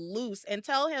him loose and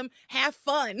tell him, have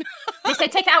fun. They say,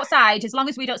 take it outside. As long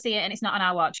as we don't see it and it's not on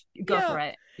our watch, go for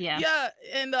it. Yeah.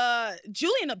 And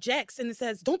Julian objects and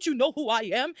says, don't you know who I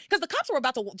am? Because the cops were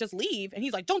about to just leave. And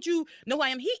he's like, don't you know who I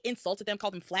am? He insulted them,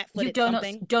 called them flat-footed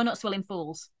something. Donut swilling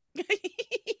fools. That's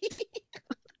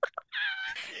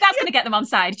going to get them on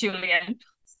side, Julian.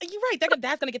 You're right.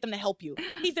 That's going to get them to help you.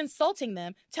 He's insulting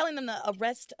them, telling them to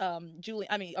arrest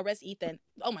arrest Ethan.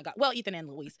 Oh my God. Well, Ethan and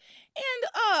Luis.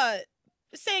 And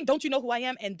saying, don't you know who I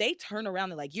am? And they turn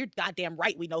around and like, you're goddamn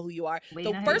right. We know who you are.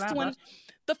 The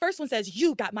first one says,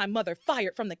 you got my mother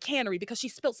fired from the cannery because she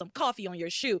spilled some coffee on your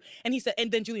shoe. And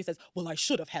then Julian says, well, I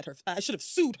should have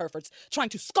sued her for trying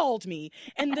to scald me.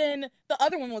 And then the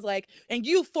other one was like, and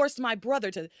you forced my brother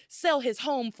to sell his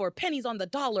home for pennies on the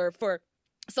dollar for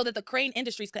so that the Crane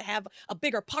Industries could have a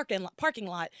bigger parking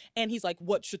lot. And he's like,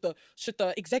 what, should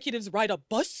the executives ride a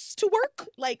bus to work?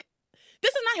 Like,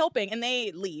 this is not helping. And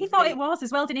they leave. He thought it was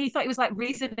as well, didn't he? He thought he was like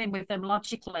reasoning with them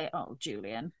logically. Oh,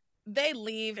 Julian. They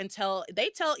leave until they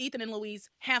tell Ethan and Louise,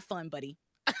 have fun, buddy.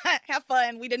 Have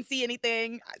fun. We didn't see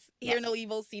anything. Hear no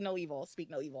evil, see no evil,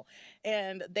 speak no evil.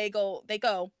 And they go.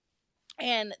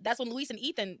 And that's when Louise and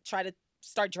Ethan try to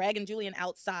start dragging Julian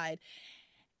outside.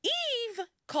 Eve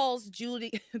calls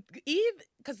Eve,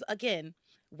 because again,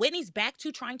 Whitney's back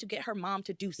to trying to get her mom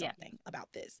to do something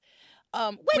about this.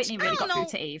 Which Whitney really got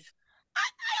through to Eve.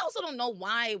 I also don't know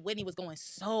why Whitney was going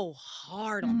so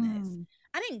hard on this.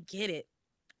 I didn't get it.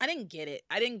 I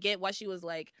didn't get why she was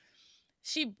like,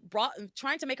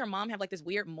 trying to make her mom have like this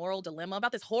weird moral dilemma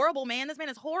about this horrible man. This man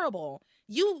is horrible.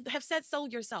 You have said so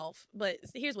yourself. But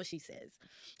here's what she says.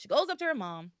 She goes up to her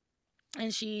mom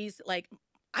and she's like,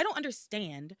 I don't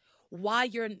understand why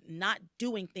you're not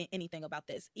doing anything about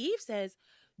this. Eve says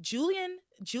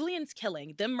Julian's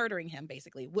killing, them murdering him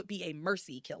basically, would be a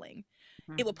mercy killing.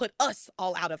 It would put us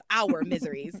all out of our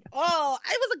miseries. Oh,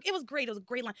 it was great. It was a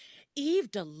great line. Eve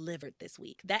delivered this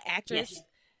week. That actress, yes.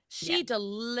 She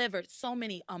delivered so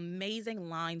many amazing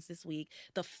lines this week.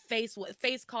 The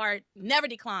face card never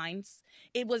declines.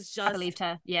 It was just, I believed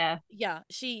her. Yeah.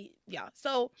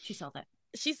 So she sold it.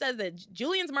 She says that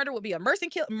Julian's murder would be a mercy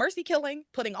killing,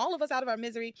 putting all of us out of our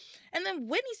misery. And then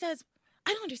Whitney says,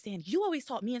 I don't understand. You always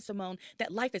taught me and Simone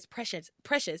that life is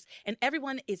precious, and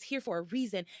everyone is here for a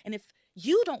reason. And if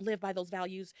you don't live by those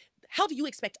values, how do you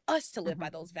expect us to live by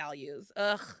those values?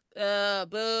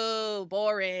 Boo,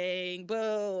 boring,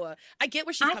 boo. I get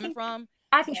where she's coming from.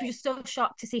 I think she was just so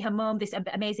shocked to see her mom, this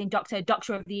amazing doctor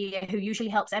of the year who usually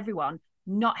helps everyone,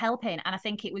 not helping. And I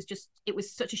think it was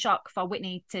such a shock for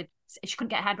Whitney she couldn't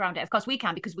get her head around it. Of course we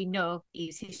can, because we know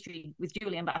Eve's history with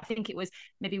Julian, but I think it was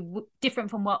maybe different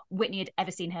from what Whitney had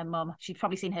ever seen her mum. She'd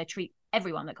probably seen her treat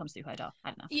everyone that comes through her door.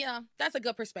 I don't know. Yeah, that's a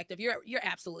good perspective. You're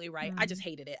absolutely right. I just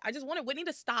hated it. I just wanted Whitney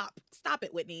to stop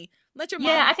it, Whitney. Let your mom.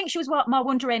 Yeah, I think she was more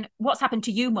wondering what's happened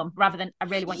to you, mum, rather than I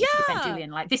really want you to defend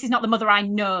Julian. Like, this is not the mother I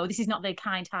know. This is not the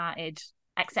kind-hearted.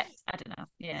 Except, I don't know.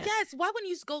 Yeah. Yes. Why wouldn't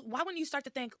you start to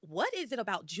think, what is it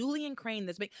about Julian Crane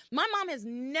that's big? My mom has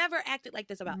never acted like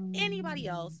this about anybody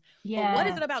else. Yeah. But what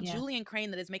is it about Julian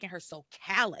Crane that is making her so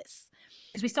callous?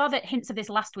 Because we saw the hints of this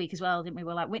last week as well, didn't we?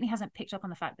 We're like, Whitney hasn't picked up on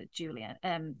the fact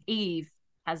that Eve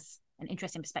has an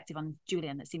interesting perspective on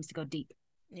Julian that seems to go deep.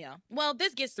 Yeah. Well,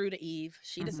 this gets through to Eve.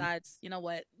 She decides, you know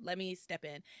what? Let me step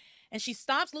in. And she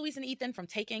stops Louise and Ethan from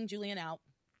taking Julian out.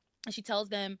 And she tells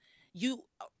them,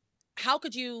 how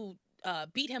could you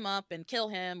beat him up and kill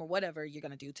him or whatever you're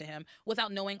going to do to him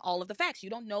without knowing all of the facts? You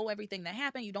don't know everything that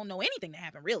happened. You don't know anything that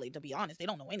happened, really, to be honest. They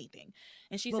don't know anything.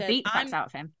 And she says, beat the facts out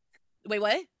of him. Wait,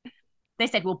 what? They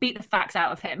said, we'll beat the facts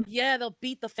out of him. Yeah, they'll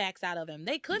beat the facts out of him.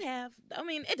 They could have. I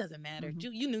mean, it doesn't matter.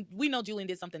 We know Julian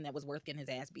did something that was worth getting his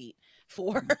ass beat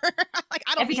for. Like,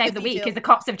 I don't every day of the week, because the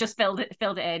cops have just filled it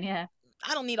in. Yeah.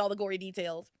 I don't need all the gory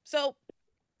details. So,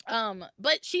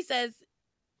 but she says,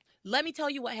 let me tell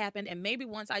you what happened, and maybe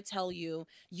once I tell you,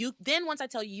 you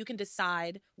can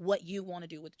decide what you want to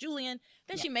do with Julian.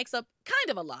 Then she makes up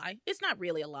kind of a lie. It's not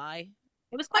really a lie.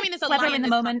 It was quite it's a lie in the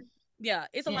moment.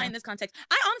 It's a lie in this context.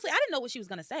 I didn't know what she was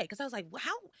going to say, because I was like,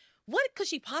 what could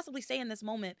she possibly say in this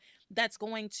moment that's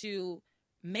going to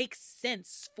make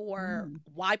sense for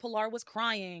why Pilar was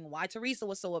crying, why Teresa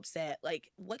was so upset?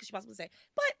 Like, what could she possibly say?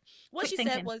 But what she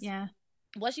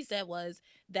said was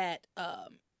that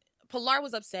Pilar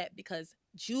was upset because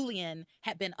Julian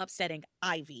had been upsetting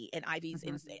Ivy, and Ivy's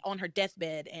on her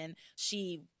deathbed, and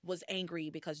she was angry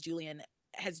because Julian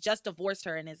has just divorced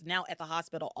her and is now at the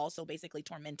hospital, also basically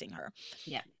tormenting her.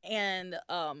 Yeah. And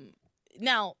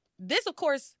now this, of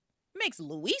course, makes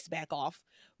Louise back off,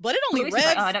 but it only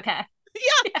revs. I don't care.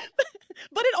 Yeah.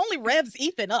 But it only revs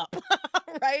Ethan up,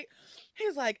 right?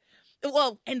 He's like,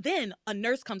 well, and then a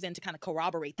nurse comes in to kind of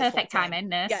corroborate this. Perfect timing,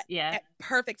 nurse. Yeah.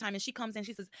 Perfect timing. She comes in,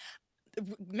 she says,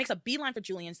 makes a beeline for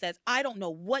Julian, says, I don't know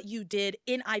what you did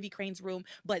in Ivy Crane's room,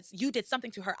 but you did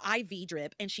something to her IV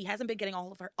drip, and she hasn't been getting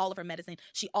all of her medicine.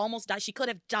 She almost died. She could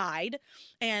have died.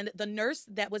 And the nurse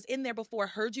that was in there before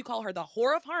heard you call her the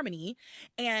whore of Harmony,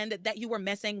 and that you were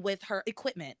messing with her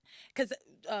equipment. Because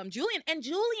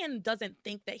Julian doesn't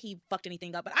think that he fucked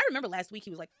anything up. But I remember last week he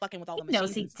was like fucking with all the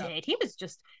machines. He did. He was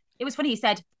just, it was funny. He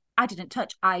said, I didn't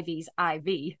touch Ivy's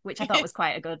IV, which I thought was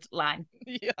quite a good line.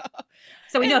 Yeah.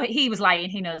 So we know he was lying.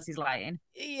 He knows he's lying.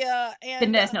 Yeah. And the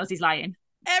nurse knows he's lying.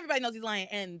 Everybody knows he's lying.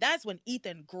 And that's when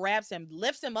Ethan grabs him,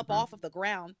 lifts him up off of the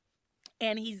ground,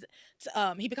 And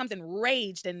he becomes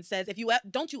enraged and says, if you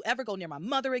don't you ever go near my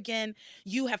mother again.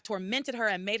 You have tormented her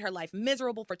and made her life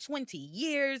miserable for 20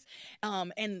 years.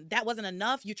 And that wasn't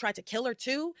enough. You tried to kill her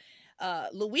too.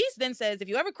 Luis then says, if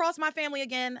you ever cross my family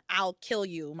again, I'll kill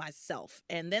you myself.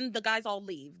 And then the guys all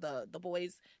leave. The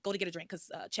boys go to get a drink because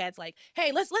Chad's like,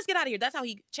 hey, let's get out of here. That's how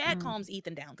Chad calms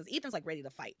Ethan down, because Ethan's like ready to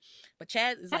fight. But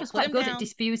Chad is like, was put quite him good down. at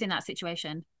diffusing that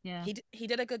situation. Yeah. He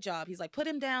did a good job. He's like, put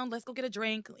him down. Let's go get a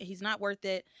drink. He's not worth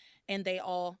it. And they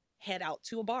all head out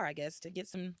to a bar, I guess, to get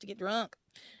drunk.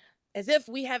 As if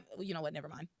we have, you know what? Never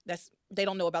mind. They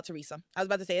don't know about Teresa. I was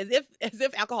about to say, as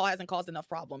if alcohol hasn't caused enough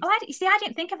problems. Oh, I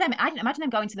didn't think of them. I didn't imagine them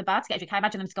going to the bar to get a drink. I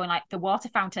imagine them just going like the water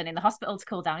fountain in the hospital to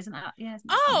cool down. Isn't that? Yeah. Isn't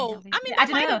that I mean, that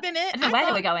might have been it. I don't know where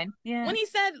they were going. Yeah. When he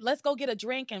said, "Let's go get a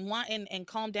drink and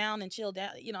calm down and chill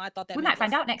down," you know, I thought that we might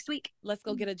find out next week. Let's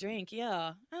go get a drink.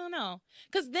 Yeah, I don't know,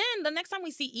 because then the next time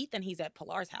we see Ethan, he's at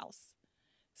Pilar's house,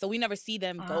 so we never see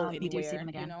them go anywhere. We do see them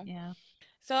again. You know? Yeah.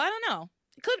 So I don't know.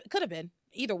 It could have been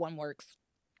either one works.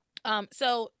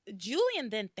 So Julian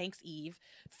then thanks Eve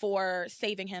for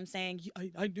saving him, saying,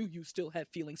 I knew you still had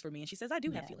feelings for me. And she says, I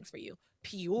do have feelings for you.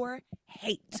 Pure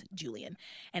hate, Julian.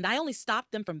 And I only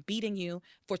stopped them from beating you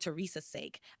for Teresa's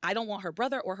sake. I don't want her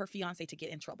brother or her fiance to get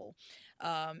in trouble.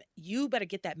 You better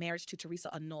get that marriage to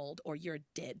Teresa annulled or you're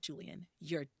dead, Julian.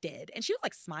 You're dead. And she was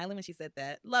like smiling when she said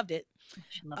that. Loved it.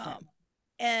 She loved it.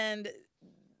 And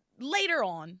later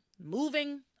on,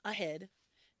 moving ahead,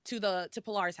 to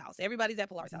Pilar's house. Everybody's at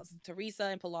Pilar's house. Teresa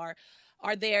and Pilar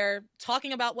are there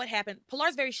talking about what happened.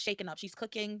 Pilar's very shaken up. She's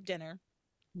cooking dinner.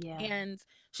 Yeah. And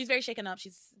she's very shaken up.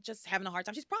 She's just having a hard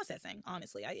time. She's processing,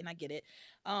 honestly. I get it.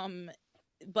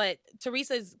 But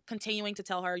Teresa is continuing to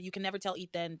tell her, you can never tell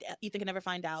Ethan. Ethan can never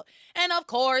find out. And of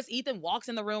course, Ethan walks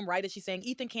in the room right as she's saying,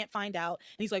 Ethan can't find out.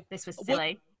 And he's like, this was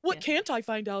silly. What can't I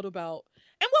find out about?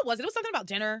 And what was it? It was something about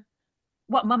dinner.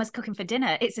 What Mama's cooking for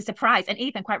dinner. It's a surprise. And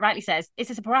Ethan quite rightly says, it's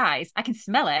a surprise. I can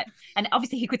smell it. And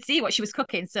obviously he could see what she was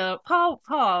cooking. So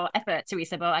poor effort,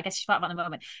 Teresa, but I guess she thought about the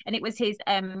moment. And it was his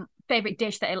favourite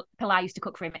dish that Pilar used to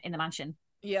cook for him in the mansion.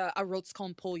 Yeah, arroz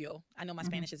con pollo. I know my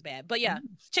Spanish is bad, but yeah,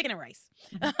 chicken and rice.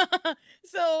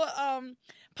 So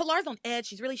Pilar's on edge.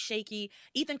 She's really shaky.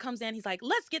 Ethan comes in. He's like,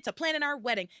 let's get to planning our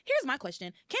wedding. Here's my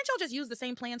question. Can't y'all just use the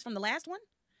same plans from the last one?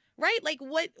 Right? Like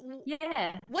what?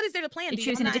 Yeah. What is there to plan? You're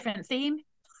choosing a different theme.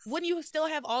 Wouldn't you still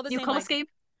have all the new same color scheme?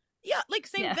 Yeah, like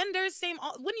same vendors,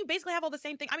 wouldn't you basically have all the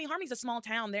same thing? I mean, Harmony's a small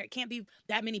town. There can't be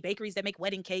that many bakeries that make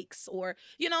wedding cakes or,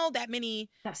 that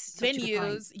many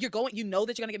venues. You're that you're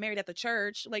going to get married at the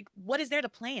church. Like, what is there to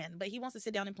plan? But he wants to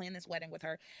sit down and plan this wedding with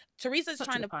her. Teresa's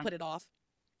trying to put it off.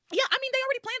 Yeah, I mean, they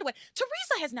already planned a wedding.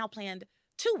 Teresa has now planned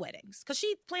 2 weddings because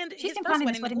she planned his first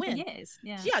wedding to Gwen. For years.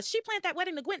 Yeah, she planned that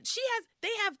wedding to Gwen. They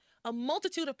have a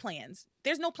multitude of plans.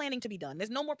 There's no planning to be done. There's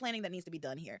no more planning that needs to be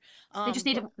done here. They just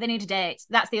need a date.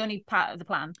 That's the only part of the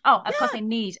plan. Oh, of course they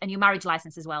need a new marriage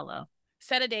license as well, though.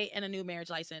 Set a date and a new marriage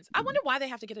license. I wonder why they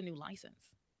have to get a new license.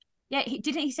 Yeah,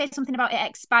 didn't he say something about it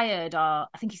expired? Or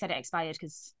I think he said it expired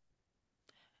because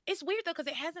it's weird though because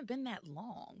it hasn't been that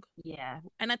long. Yeah,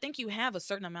 and I think you have a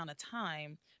certain amount of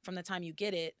time from the time you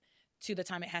get it to the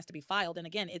time it has to be filed. And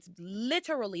again, it's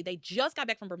literally they just got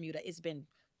back from Bermuda. It's been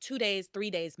 2 days, 3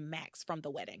 days max from the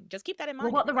wedding. Just keep that in mind.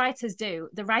 Well, what the writers do,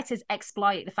 the writers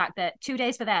exploit the fact that 2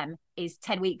 days for them is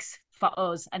 10 weeks for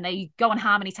us. And they go on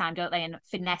Harmony time, don't they? And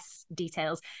finesse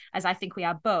details, as I think we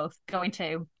are both going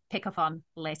to pick up on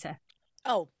later.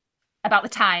 Oh. About the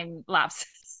time lapse.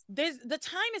 The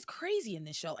time is crazy in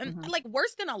this show. And like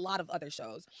worse than a lot of other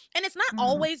shows. And it's not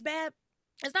always bad.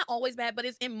 It's not always bad, but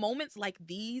it's in moments like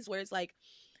these where it's like,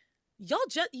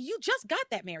 you just got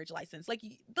that marriage license. Like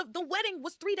the wedding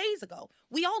was 3 days ago.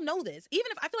 We all know this. I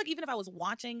feel like even if I was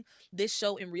watching this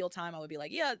show in real time, I would be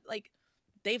like, yeah, like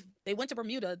they went to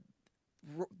Bermuda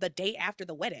the day after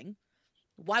the wedding.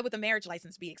 Why would the marriage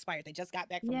license be expired? They just got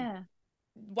back from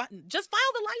just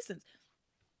file the license.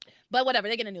 But whatever,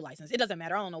 they get a new license. It doesn't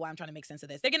matter. I don't know why I'm trying to make sense of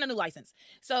this. They're getting a new license.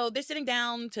 So they're sitting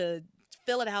down to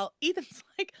fill it out. Ethan's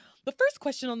like, the first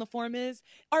question on the form is,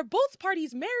 are both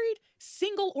parties married,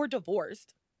 single, or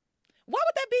divorced? Why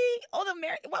would that be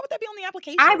on the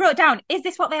application? I wrote down, is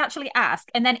this what they actually ask?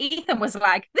 And then Ethan was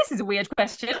like, this is a weird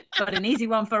question, but an easy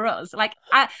one for us. Like,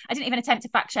 I didn't even attempt to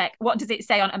fact check. What does it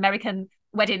say on American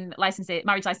wedding licenses,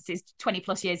 marriage licenses 20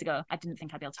 plus years ago? I didn't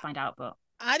think I'd be able to find out, but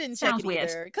I didn't check it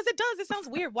either. Because it sounds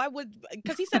weird.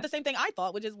 Because he said the same thing I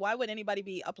thought, which is why would anybody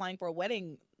be applying for a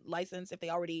wedding license if they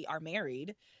already are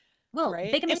married? Well,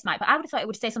 bigamist might, but I would have thought it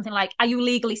would say something like, are you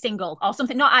legally single? Or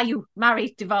something, not are you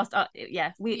married, divorced?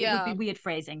 It would be weird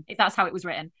phrasing if that's how it was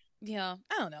written. Yeah,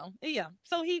 I don't know. Yeah,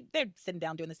 so they're sitting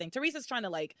down doing this thing. Teresa's trying to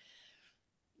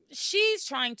she's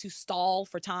trying to stall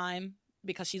for time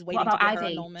because she's What waiting to about get her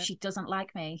Ivy? annulment. She doesn't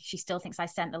like me. She still thinks I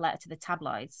sent the letter to the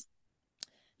tabloids.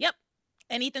 Yep.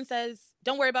 And Ethan says,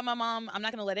 "Don't worry about my mom. I'm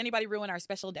not going to let anybody ruin our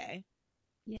special day."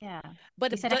 Yeah.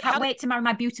 But He said, I can't wait to marry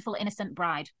my beautiful, innocent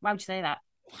bride. Why would you say that?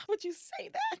 Why would you say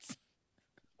that?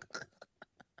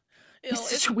 It's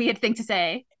such a weird thing to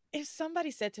say. If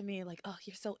somebody said to me, like, "Oh,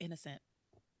 you're so innocent,"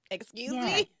 excuse Yeah.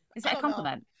 me? Is that a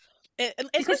compliment?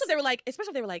 Especially if they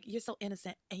were like, "You're so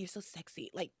innocent and you're so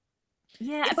sexy." Like,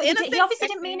 yeah, is but innocent he obviously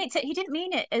sexy? didn't mean it. He didn't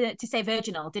mean it to say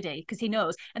virginal, did he? Because he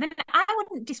knows. And then I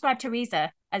wouldn't describe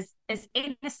Teresa as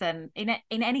innocent in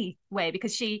any way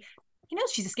because he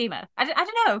knows she's a schemer. I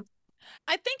don't know.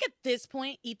 I think at this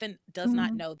point, Ethan does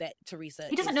not know that Teresa.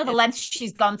 He doesn't know the lengths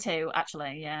she's gone to.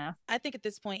 Actually, yeah. I think at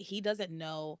this point, he doesn't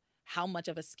know how much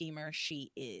of a schemer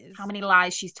she is. How many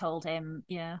lies she's told him.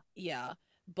 Yeah. Yeah.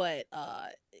 But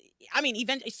I mean,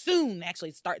 eventually, soon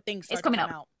actually, things start it's coming to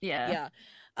come up. out. Yeah.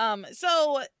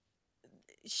 So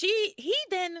he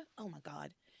then, oh my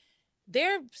God,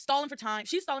 they're stalling for time.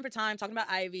 She's stalling for time, talking about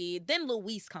Ivy. Then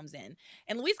Luis comes in,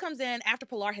 and Luis comes in after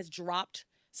Pilar has dropped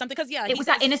something because it was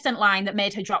that innocent line that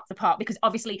made her drop the pot because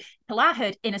obviously Pilar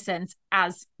heard innocent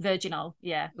as virginal,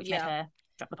 which made her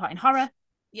drop the pot in horror.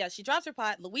 Yeah, she drops her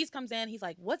pot. Luis comes in. He's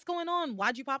like, "What's going on?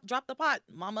 Why'd you drop the pot,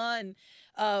 Mama?" And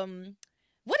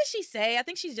what did she say? I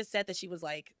think she just said that she was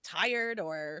like tired,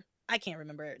 or I can't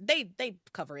remember. They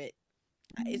cover it.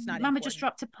 It's not. Mama important. just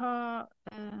dropped a pot.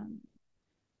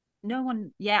 No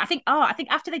one. Yeah, I think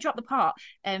after they drop the pot,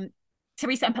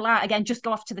 Teresa and Pilar again just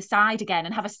go off to the side again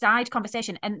and have a side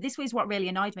conversation. And this was what really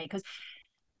annoyed me because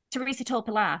Teresa told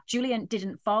Pilar, Julian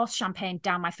didn't force champagne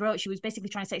down my throat. She was basically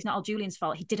trying to say it's not all Julian's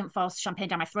fault. He didn't force champagne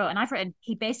down my throat. And I've written,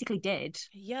 he basically did.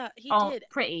 Yeah, he did.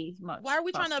 Pretty much. Why are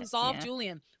we trying to absolve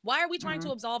Julian? Why are we trying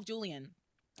to absolve Julian?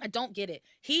 I don't get it.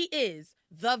 He is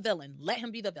the villain. Let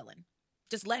him be the villain.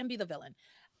 Just let him be the villain.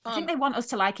 I think they want us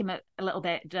to like him a little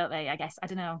bit, don't they? I guess. I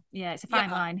don't know. Yeah, it's a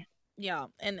fine line. Yeah,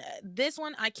 and this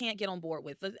one I can't get on board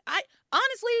with.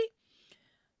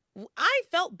 I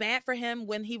felt bad for him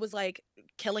when he was like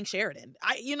killing Sheridan.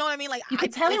 You know what I mean? Like you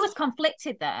could tell he was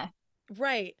conflicted there,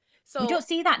 right? So we don't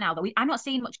see that now. Though I'm not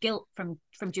seeing much guilt from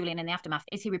Julian in the aftermath.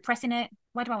 Is he repressing it?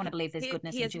 Why do I want to believe there's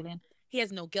goodness in Julian? He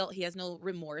has no guilt. He has no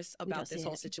remorse about this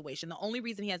whole situation. The only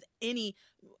reason he has any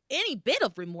bit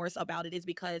of remorse about it is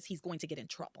because he's going to get in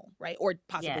trouble, right? Or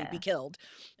possibly be killed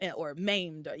or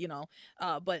maimed,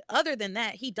 but other than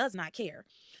that, he does not care.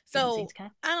 So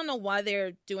I don't know why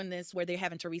they're doing this where they're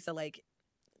having Teresa like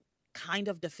kind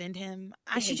of defend him.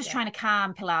 Is she just trying to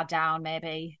calm Pilar down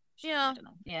maybe? Yeah. I don't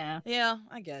know. Yeah,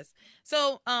 I guess.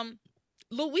 So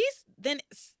Luis then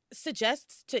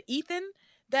suggests to Ethan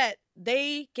that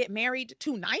they get married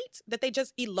tonight, that they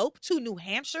just elope to New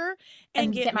Hampshire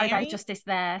and get married by the justice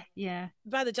there. Yeah.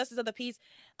 By the justice of the peace.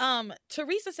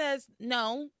 Teresa says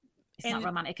no. It's not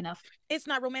romantic enough. It's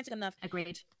not romantic enough.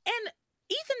 Agreed. And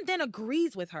Ethan then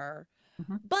agrees with her.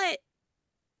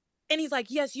 And he's like,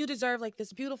 yes, you deserve like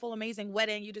this beautiful, amazing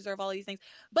wedding. You deserve all these things.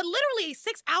 But literally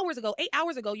 8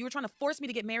 hours ago, you were trying to force me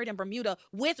to get married in Bermuda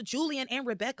with Julian and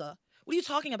Rebecca. What are you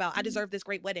talking about? I deserve this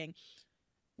great wedding.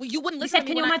 Well, you wouldn't listen to me.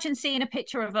 Can you imagine seeing a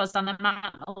picture of us on the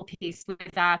mantelpiece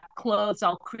with our clothes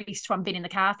all creased from being in the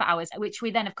car for hours, which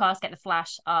we then, of course, get the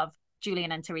flash of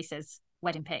Julian and Teresa's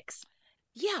wedding pics.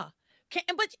 Yeah.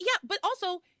 But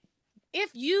also,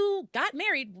 if you got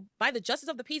married by the justice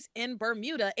of the peace in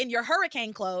Bermuda in your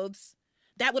hurricane clothes,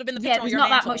 that would have been the picture on your mantle.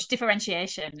 There's not that much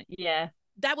differentiation. Yeah.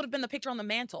 That would have been the picture on the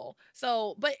mantle.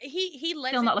 So, but he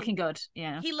lets still not looking good.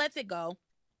 Yeah. He lets it go,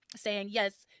 saying,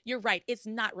 yes, you're right. It's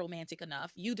not romantic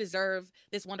enough. You deserve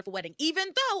this wonderful wedding. Even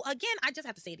though, again, I just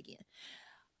have to say it again.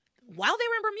 While they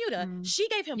were in Bermuda, she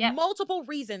gave him multiple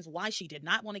reasons why she did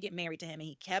not want to get married to him. And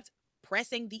he kept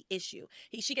pressing the issue.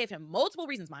 She gave him multiple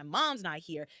reasons. My mom's not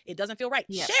here. It doesn't feel right.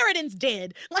 Sheridan's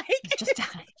dead. Like, just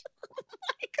died.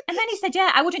 And then he said,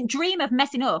 I wouldn't dream of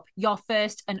messing up your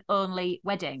first and only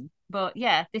wedding. But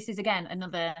this is again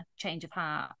another change of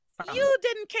heart. You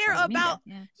didn't care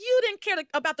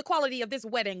about the quality of this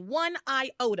wedding one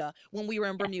iota when we were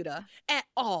in Bermuda at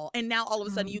all, and now all of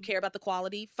a sudden you care about the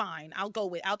quality. Fine, I'll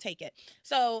take it.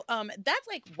 So that's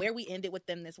like where we ended with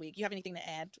them this week. You have anything to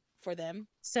add for them?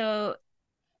 So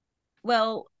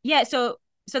they're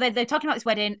talking about this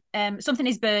wedding. Something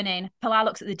is burning. Pilar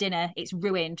looks at the dinner. It's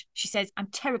ruined. She says, I'm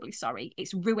terribly sorry.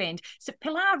 It's ruined. So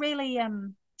Pilar really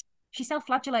she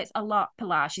self-flagellates a lot,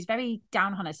 Pilar. She's very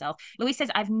down on herself. Luis says,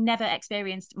 I've never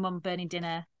experienced mum burning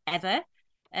dinner ever.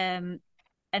 And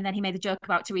then he made the joke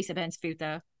about Teresa burns food,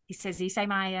 though. He says, you say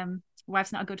my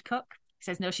wife's not a good cook? He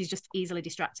says, no, she's just easily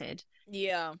distracted.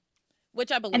 Yeah, which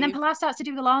I believe. And then Pilar starts to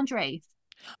do the laundry.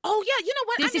 Oh yeah, you know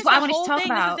what? I This is missed what the I wanted to whole talk thing.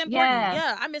 This is about. important. Yeah.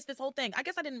 Yeah, I missed this whole thing. I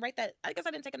guess I didn't write that. I guess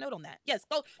I didn't take a note on that. Yes,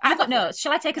 go. You I've go got for it. notes.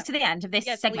 Shall I take us Yeah. to the end of this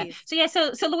Yes, segment? please. So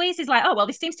yeah, so Louise is like, oh well,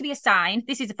 this seems to be a sign.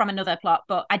 This is from another plot,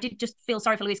 but I did just feel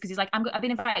sorry for Louise because he's like, I've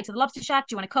been invited to the Lobster Shack.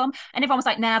 Do you want to come? And everyone was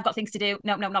like, nah, I've got things to do.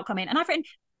 No, no, not coming. And I've written,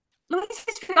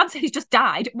 Louise's fiance has just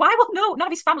died. Why will none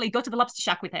of his family go to the Lobster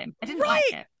Shack with him? I didn't like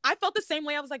Right. it. I felt the same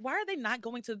way. I was like, why are they not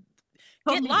going to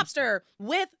get Totally. lobster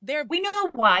with their? We know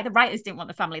why the writers didn't want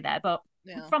the family there, but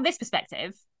Yeah. from this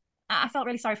perspective, I felt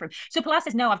really sorry for him. So Pilar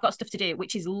says, no, I've got stuff to do,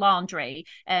 which is laundry.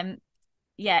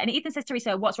 Yeah, and Ethan says,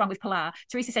 Teresa, what's wrong with Pilar?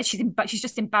 Teresa says she's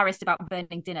just embarrassed about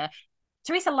burning dinner.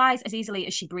 Teresa lies as easily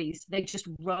as she breathes. They just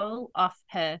roll off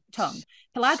her tongue.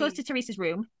 Pilar goes to Teresa's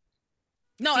room.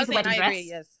 No, sees a wedding I dress. agree.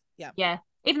 Yes. Yeah. Yeah.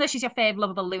 Even though she's your fave,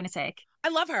 lovable lunatic. I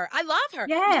love her. I love her.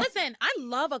 Yeah. Listen, I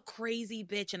love a crazy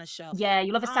bitch in a show. Yeah,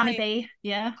 you love a Sammy B.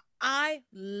 Yeah. I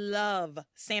love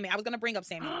Sammy. I was going to bring up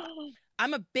Sammy.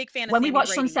 I'm a big fan of when Sammy we watch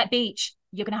Brady. Sunset Beach,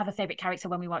 you're gonna have a favorite character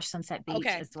when we watch Sunset Beach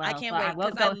as well. I can't but wait.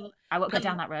 I won't go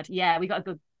down that road. Yeah, we got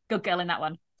a good girl in that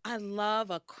one. I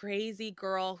love a crazy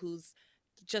girl who's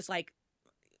just like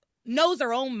knows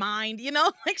her own mind, you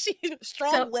know, like she's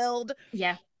strong-willed.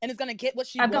 Yeah, and is gonna get what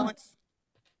she wants.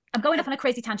 I'm going off on a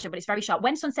crazy tangent, but it's very short.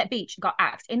 When Sunset Beach got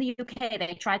axed in the UK,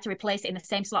 they tried to replace it in the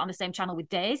same slot on the same channel with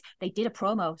Days. They did a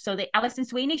promo. So Alison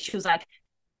Sweeney, she was like,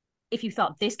 if you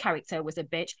thought this character was a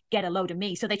bitch, get a load of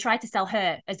me. So they tried to sell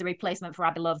her as the replacement for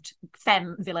our beloved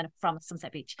femme villain from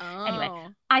Sunset Beach. Oh. Anyway,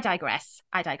 I digress.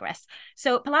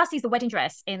 So Pilar sees the wedding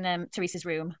dress in Teresa's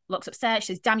room, looks upset. She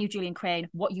says, damn you, Julian Crane,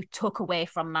 what you took away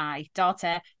from my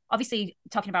daughter. Obviously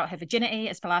talking about her virginity,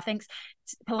 as Pilar thinks.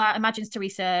 Pilar imagines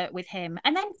Teresa with him.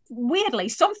 And then weirdly,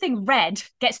 something red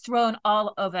gets thrown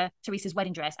all over Teresa's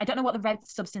wedding dress. I don't know what the red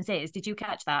substance is. Did you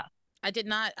catch that? I did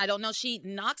not. I don't know. She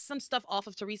knocks some stuff off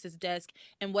of Teresa's desk,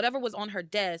 and whatever was on her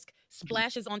desk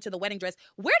splashes onto the wedding dress.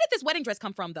 Where did this wedding dress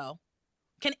come from, though?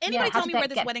 Can anybody tell me where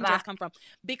this wedding dress come from?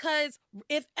 Because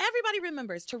if everybody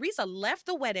remembers, Teresa left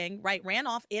the wedding, right, ran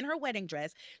off in her wedding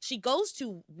dress. She goes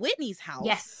to Whitney's house,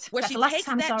 yes, where she takes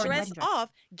that dress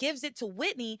off, gives it to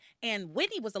Whitney, and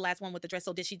Whitney was the last one with the dress.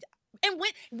 So did she? And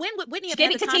when would Whitney have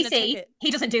had the time to take it? He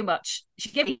doesn't do much.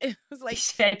 She gave it was like,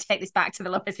 take this back to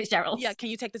the Lopez Fitzgeralds. Yeah, can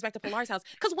you take this back to Pilar's house?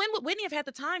 Because when would Whitney have had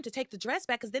the time to take the dress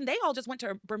back? Because then they all just went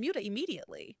to Bermuda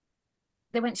immediately.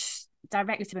 They went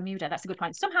directly to Bermuda. That's a good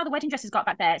point. Somehow the wedding dress has got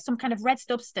back there. Some kind of red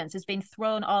substance has been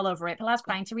thrown all over it. Pilar's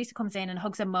crying. Teresa comes in and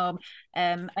hugs her mum.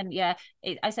 And yeah,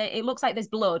 it looks like there's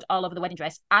blood all over the wedding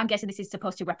dress. I'm guessing this is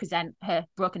supposed to represent her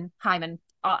broken hymen.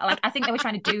 I think they were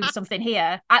trying to do something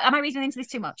here. Am I reading into this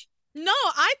too much? No,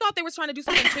 I thought they were trying to do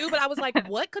something too, but I was like,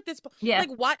 what could this? Yeah.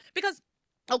 Like what? Because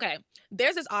okay,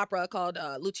 there's this opera called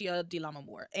Lucia di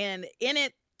Lammermoor, and in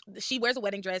it, she wears a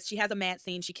wedding dress. She has a mad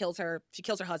scene. She kills her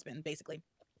husband, basically.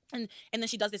 And then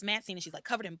she does this mad scene, and she's like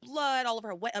covered in blood all over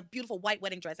her a beautiful white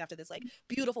wedding dress after this like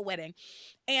beautiful wedding.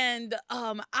 And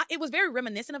it was very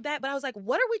reminiscent of that, but I was like,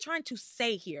 what are we trying to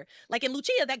say here? Like in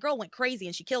Lucia, that girl went crazy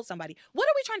and she killed somebody. What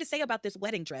are we trying to say about this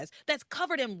wedding dress that's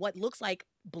covered in what looks like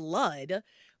blood?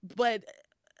 But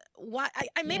why?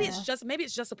 Maybe it's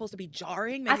just supposed to be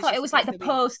jarring. Maybe I thought it was like the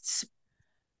posts.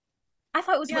 I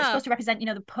thought it was supposed to represent,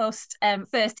 the post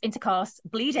first intercourse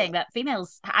bleeding that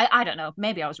females. I don't know.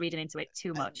 Maybe I was reading into it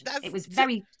too much. It was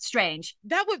very strange.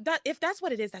 If that's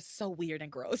what it is, that's so weird and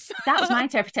gross. That was my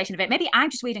interpretation of it. Maybe I'm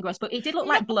just weird and gross, but it did look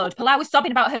like blood. Pilar was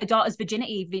sobbing about her daughter's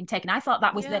virginity being taken. I thought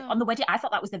that was on the wedding. I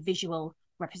thought that was the visual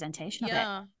representation of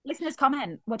it. Listeners,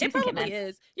 comment. What do you think it meant? It probably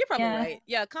is. You're probably right.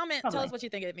 Yeah, comment. Tell us what you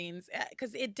think it means.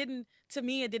 Because it didn't. To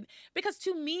me, it didn't. Because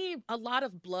to me, a lot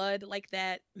of blood like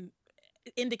that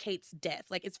indicates death.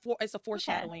 Like it's a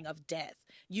foreshadowing of death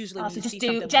usually. So just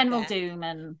do general doom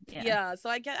and so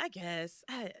I guess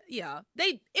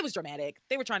it was dramatic.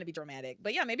 They were trying to be dramatic,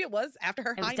 but yeah, maybe it was after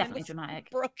her. It was definitely dramatic.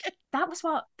 Broken. That was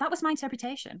my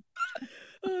interpretation.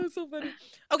 Oh, so funny.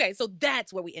 Okay, so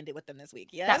that's where we ended with them this week.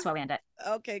 Yeah, that's where we ended.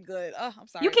 Okay, good. Oh, I'm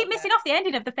sorry. You keep missing off the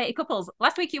ending of the Fated Couples.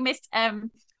 Last week you missed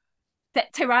Pilar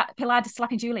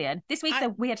slapping Julian. This week the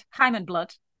weird hymen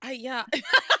blood. Yeah.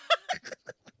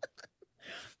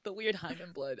 The weird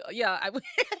hymen blood. Yeah,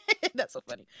 that's so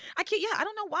funny. I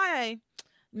don't know why I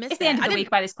missed It's the end of the week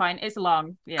by this point. It's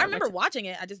long. Yeah, I remember watching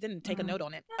it. I just didn't take a note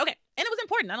on it. Okay, and it was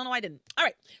important. I don't know why I didn't. All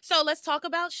right, so let's talk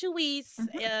about Shuise.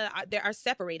 There are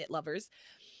separated lovers.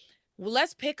 Well,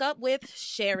 let's pick up with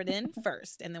Sheridan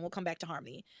first, and then we'll come back to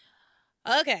Harmony.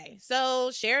 Okay,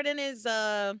 so Sheridan is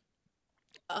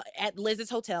at Liz's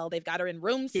hotel. They've got her in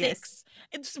room 6.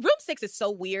 Room 6 is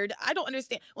so weird. I don't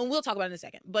understand. Well, we'll talk about it in a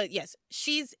second. But yes,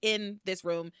 she's in this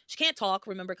room. She can't talk,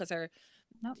 remember, because her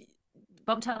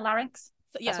bumped her larynx.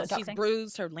 So That's yeah, what Doc she's thinks.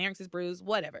 bruised. Her larynx is bruised.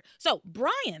 Whatever. So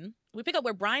Brian, we pick up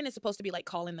where Brian is supposed to be like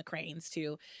calling the Cranes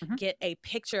to Mhm. get a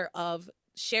picture of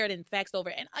Sheridan faxed over.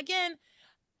 And again,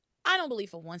 I don't believe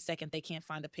for one second they can't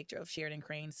find a picture of Sheridan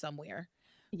Crane somewhere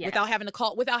Yeah, without having to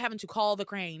call the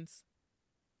Cranes.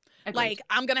 agreed. Like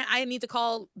I need to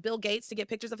call Bill Gates to get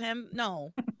pictures of him.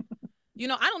 No.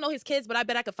 I don't know his kids, but I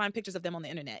bet I could find pictures of them on the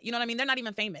internet. You know what I mean? They're not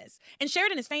even famous. And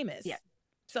Sheridan is famous. Yeah.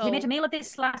 We made a So meal of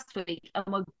this last week,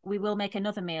 and we will make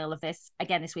another meal of this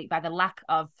again this week by the lack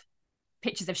of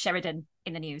pictures of Sheridan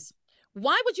in the news.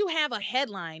 why would you have a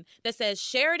headline that says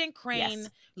Sheridan Crane Yes.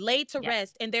 laid to Yeah.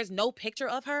 rest and there's no picture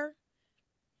of her?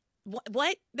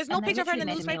 What? There's no And they picture of her in the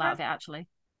literally made a meal out newspaper? of it, actually.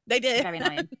 They did. Very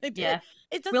annoying. They did. Yeah.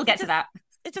 It just We'll it get to just that.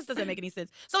 it just doesn't make any sense.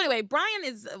 So anyway, Brian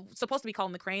is supposed to be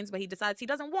calling the Cranes, but he decides he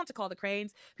doesn't want to call the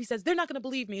Cranes. He says they're not going to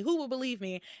believe me. Who will believe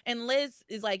me? And Liz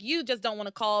is like, you just don't want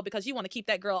to call because you want to keep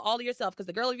that girl all to yourself because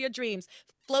the girl of your dreams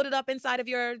floated up inside of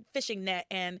your fishing net,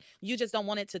 and you just don't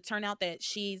want it to turn out that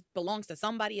she belongs to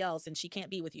somebody else and she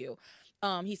can't be with you.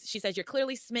 She says you're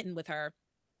clearly smitten with her,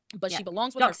 but Yeah. she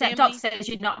belongs with Doc her family. Doc says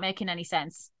you're not making any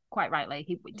sense. Quite rightly,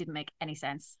 he didn't make any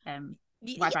sense.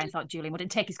 Why Brian thought Julian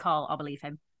wouldn't take his call or believe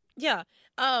him. Yeah.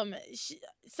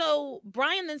 So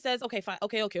Brian then says, okay, fine.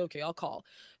 Okay, I'll call.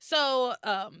 So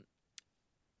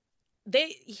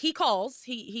he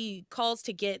calls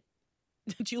to get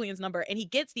Julian's number, and he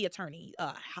gets the attorney.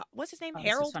 What's his name? Oh,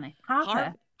 Harold? funny.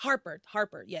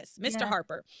 Harper. Yes, Mr. Yeah.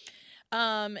 Harper.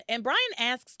 And Brian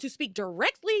asks to speak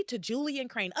directly to Julian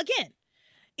Crane. Again,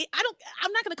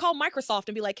 I'm not going to call Microsoft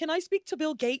and be like, can I speak to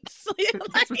Bill Gates?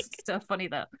 This was so funny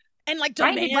though. And like,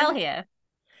 Brian did well here.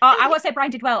 Oh, I won't say Brian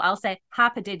did well. I'll say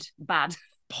Harper did bad.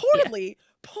 Poorly.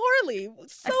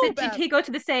 So I said, bad. did he go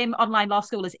to the same online law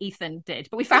school as Ethan did?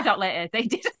 But we found out later they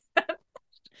did.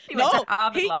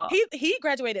 He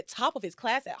graduated top of his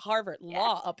class at Harvard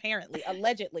Law, apparently,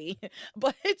 allegedly.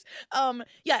 But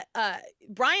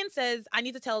Brian says, I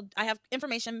have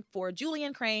information for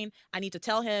Julian Crane. I need to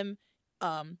tell him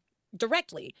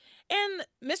directly. And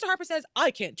Mr. Harper says,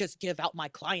 I can't just give out my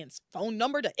client's phone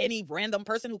number to any random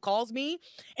person who calls me,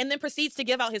 and then proceeds to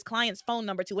give out his client's phone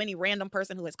number to any random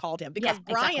person who has called him. Because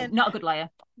Brian, exactly. Not a good lawyer.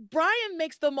 Brian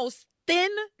makes the most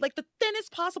the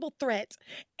thinnest possible threat.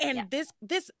 And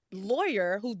this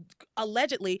lawyer who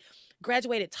allegedly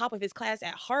graduated top of his class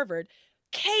at Harvard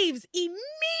caves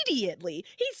immediately.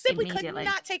 He simply could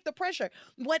not take the pressure.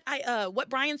 What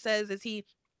Brian says is he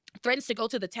threatens to go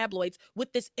to the tabloids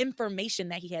with this information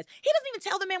that he has. He doesn't even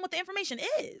tell the man what the information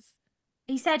is.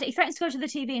 He said he threatens to go to the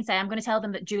TV and say, I'm going to tell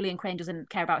them that Julian Crane doesn't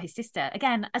care about his sister.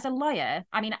 Again, as a lawyer,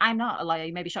 I mean, I'm not a lawyer.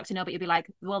 You may be shocked to know, but you'd be like,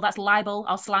 well, that's libel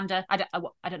or slander. I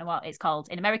don't know what it's called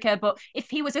in America, but if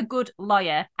he was a good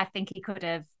lawyer, I think he could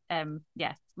have,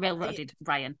 railroaded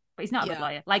Brian. But he's not a good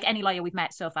lawyer, like any lawyer we've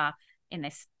met so far in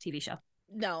this TV show.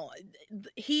 No,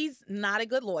 he's not a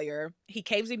good lawyer. He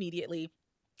caves immediately.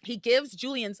 He gives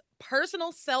Julian's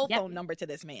personal cell phone number to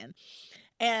this man.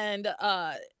 And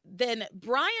then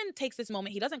Brian takes this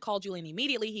moment. He doesn't call Julian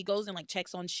immediately. He goes and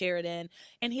checks on Sheridan,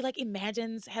 and he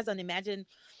has an imagined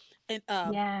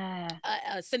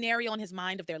a scenario in his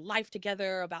mind of their life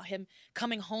together, about him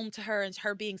coming home to her and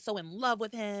her being so in love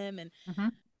with him. And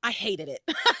I hated it.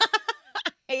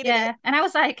 And I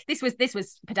was like, this was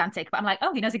pedantic, but I'm like,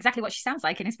 oh, he knows exactly what she sounds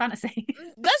like in his fantasy.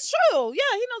 That's true.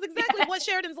 Yeah, he knows exactly what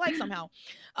Sheridan's like somehow.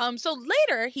 So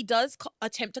later he does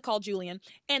attempt to call Julian,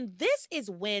 and this is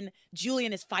when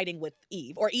Julian is fighting with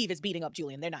Eve, or Eve is beating up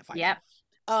Julian. They're not fighting.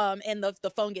 And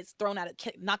the phone gets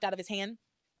knocked out of his hand.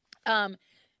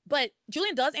 But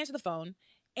Julian does answer the phone,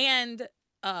 and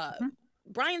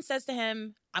Brian says to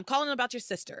him, I'm calling about your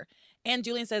sister. And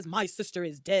Julian says, my sister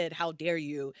is dead. How dare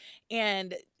you?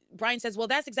 And Brian says, well,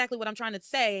 that's exactly what I'm trying to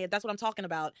say. That's what I'm talking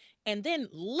about. And then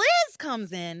Liz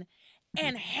comes in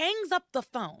and hangs up the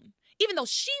phone, even though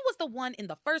she was the one in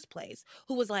the first place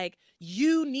who was like,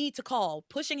 you need to call,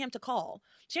 pushing him to call.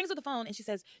 She hangs up the phone and she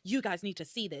says, you guys need to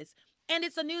see this. And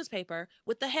it's a newspaper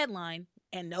with the headline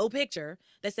and no picture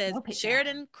that says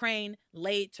Sheridan Crane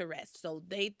laid to rest. So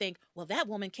they think, well, that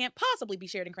woman can't possibly be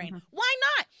Sheridan Crane. Why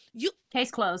not?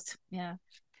 Case closed. Yeah.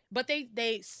 But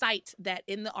they cite that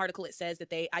in the article it says that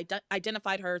they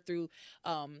identified her through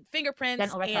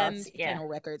fingerprints and dental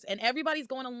records. And everybody's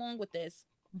going along with this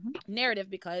narrative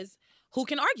because who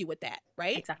can argue with that,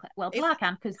 right? Exactly. Well, Pilar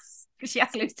can, because she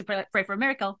has to lose to pray for a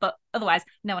miracle, but otherwise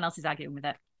no one else is arguing with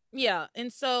it. Yeah.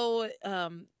 And so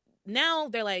now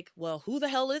they're like, well, who the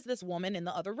hell is this woman in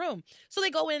the other room? So they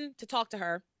go in to talk to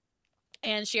her,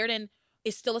 and Sheridan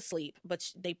is still asleep, but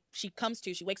she comes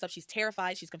to, she wakes up, she's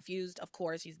terrified, she's confused, of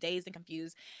course, she's dazed and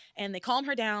confused, and they calm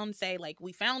her down, say, like,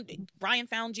 Brian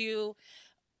found you,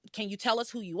 can you tell us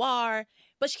who you are?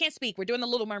 But she can't speak. We're doing the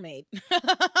Little Mermaid.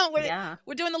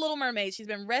 We're doing the Little Mermaid. She's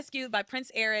been rescued by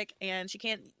Prince Eric, and she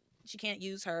can't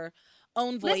use her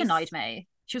own voice. Liz annoyed me.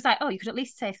 She was like, "Oh, you could at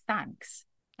least say thanks."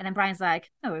 And then Brian's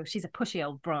like, "Oh, she's a pushy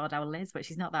old broad, our Liz, but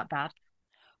she's not that bad."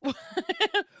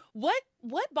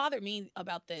 What bothered me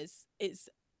about this is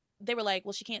they were like,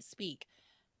 well, she can't speak.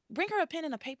 Bring her a pen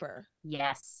and a paper.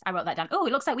 Yes, I wrote that down. Oh,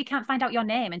 it looks like we can't find out your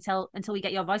name until we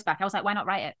get your voice back. I was like, why not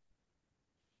write it?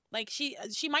 Like she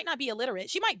might not be illiterate.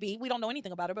 She might be. We don't know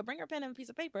anything about her, but bring her a pen and a piece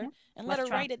of paper and let her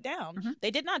write it down. Mm-hmm.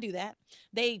 They did not do that.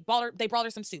 They brought her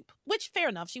some soup, which fair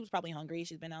enough. She was probably hungry.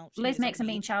 She's been out. Liz makes a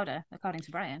mean chowder, according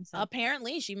to Brian. So.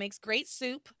 Apparently, she makes great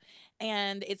soup,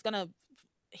 and it's gonna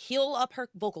heal up her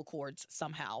vocal cords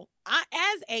somehow.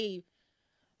 As a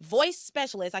voice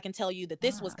specialist, I can tell you that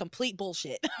this was complete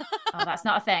bullshit. Oh, that's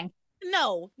not a thing.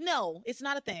 No, it's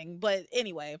not a thing. But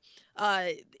anyway,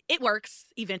 it works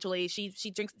eventually. She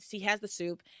has the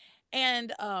soup,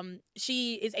 and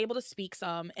she is able to speak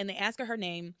some, and they ask her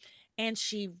name, and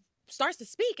she starts to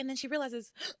speak, and then she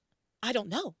realizes, I don't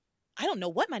know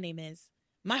what my name is.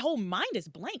 My whole mind is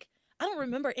blank. I don't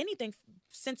remember anything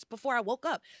since before I woke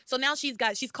up. So now she's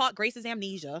caught Grace's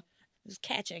amnesia. It's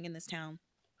catching in this town.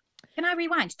 Can I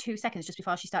rewind 2 seconds just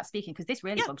before she starts speaking? Because this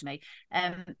really bugged me.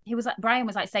 Brian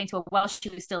was like saying to her while she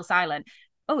was still silent,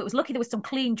 "Oh, it was lucky there was some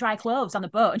clean, dry clothes on the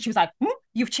boat." And she was like,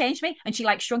 "You've changed me?" And she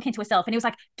like shrunk into herself. And he was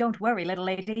like, "Don't worry, little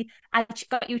lady. I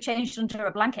got you changed under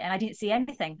a blanket and I didn't see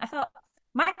anything." I thought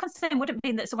my concern wouldn't have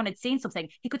been that someone had seen something.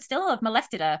 He could still have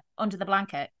molested her under the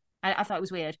blanket. I thought it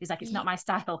was weird. He's like, "It's not my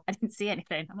style. I didn't see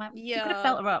anything." I'm like, you could have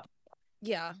felt her up.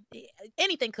 Yeah,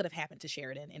 anything could have happened to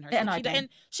Sheridan in her sleep. And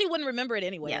she wouldn't remember it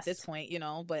anyway at this point,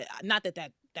 but not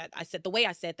that I said, the way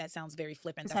I said that sounds very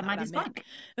flippant. That's not what I meant.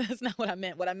 That's not what I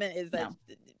meant. What I meant is that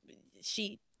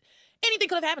anything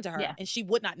could have happened to her and she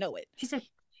would not know it.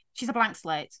 She's a blank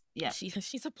slate. Yeah.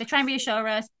 They try and reassure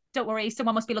us, don't worry,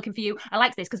 someone must be looking for you. I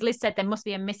like this because Liz said there must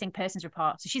be a missing persons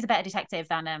report. So she's a better detective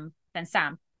than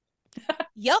Sam.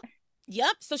 Yep.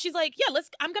 So she's like,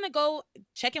 I'm going to go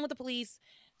check in with the police,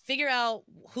 figure out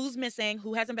who's missing,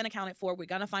 who hasn't been accounted for. We're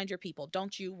going to find your people.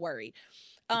 Don't you worry.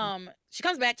 She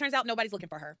comes back. Turns out nobody's looking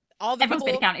for her. Everyone's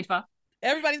been accounted for.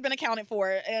 Everybody's been accounted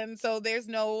for. And so there's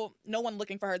no one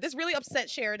looking for her. This really upset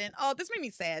Sheridan. Oh, this made me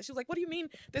sad. She was like, what do you mean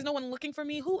there's no one looking for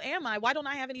me? Who am I? Why don't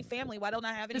I have any family? Why don't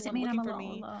I have anyone looking for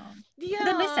me? Yeah. But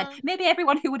then listen, maybe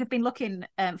everyone who would have been looking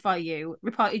for you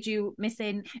reported you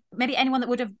missing. Maybe anyone that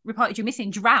would have reported you missing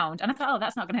drowned. And I thought, oh,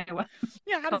 that's not going to work.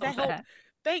 Yeah, how does that help?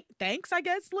 Thanks, I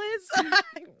guess, Liz.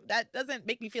 That doesn't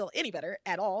make me feel any better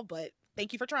at all, but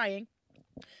thank you for trying.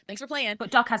 Thanks for playing.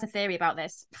 But Doc has a theory about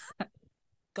this.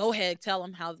 Go ahead, tell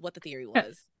him what the theory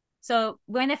was. So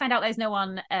when they find out there's no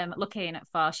one looking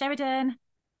for Sheridan,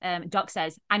 Doc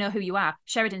says, "I know who you are."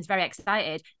 Sheridan's very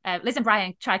excited. Liz and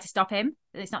Brian try to stop him.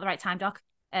 It's not the right time, Doc.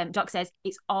 Doc says,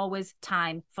 "It's always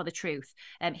time for the truth."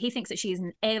 He thinks that she is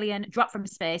an alien dropped from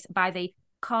space by the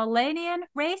Corlanian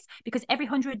race, because every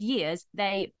 100 years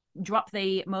they drop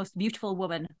the most beautiful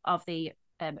woman of the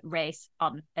race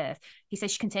on Earth. He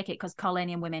says she can take it because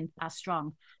Corlanian women are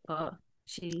strong, but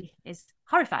she is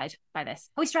horrified by this.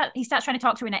 Oh, he starts trying to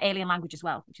talk to her in an alien language as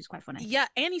well, which is quite funny. Yeah,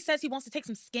 and he says he wants to take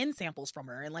some skin samples from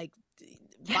her and like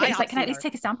he's like, can I at least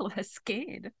take a sample of her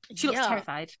skin? She looks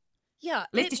terrified. Yeah,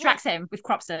 Liz distracts him with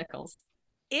crop circles.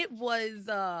 It was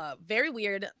very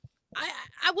weird.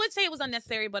 I would say it was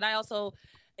unnecessary, but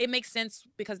it makes sense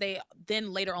because they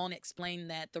then later on explain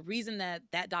that the reason that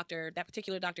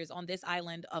particular doctor is on this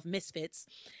island of misfits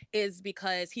is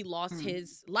because he lost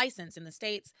his license in the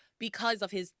States because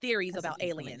of his theories about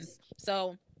aliens.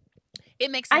 So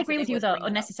it makes sense. I agree with you though,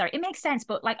 unnecessary. It makes sense,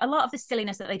 but like a lot of the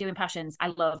silliness that they do in Passions, I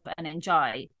love and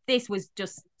enjoy. This was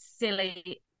just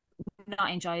silly,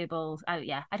 not enjoyable.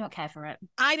 I don't care for it.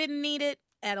 I didn't need it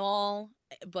at all,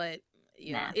 but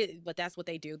but that's what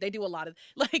they do. They do a lot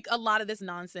of this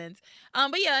nonsense.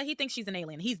 But yeah, he thinks she's an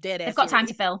alien. He's dead. They've got time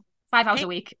to fill. 5 hours a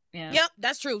week. Yeah. Yep,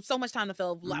 that's true. So much time to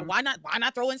fill. Mm-hmm. Why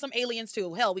not throw in some aliens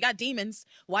too? Hell, we got demons.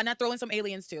 Why not throw in some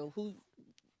aliens too?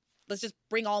 Let's just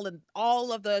bring all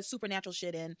of the supernatural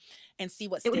shit in and see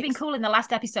what sticks. It would have been cool in the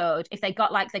last episode if they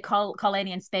got like the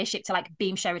Corlanian spaceship to like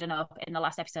beam Sheridan up in the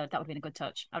last episode. That would have been a good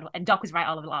touch. And Doc was right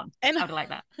all along. And I would have liked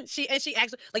that. She actually,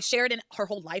 like, Sheridan, her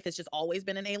whole life has just always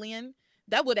been an alien.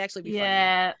 That would actually be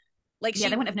funny. Like, they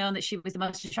wouldn't have known that she was the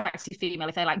most attractive female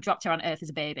if they like dropped her on Earth as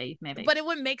a baby, maybe. But it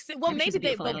wouldn't make sense. Well, maybe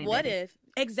they. But what if?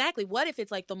 Exactly. What if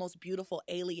it's like the most beautiful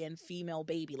alien female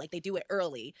baby? Like they do it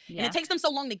early, and it takes them so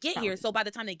long to get here. So by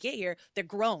the time they get here, they're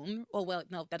grown. Oh well,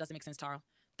 no, that doesn't make sense, Tara.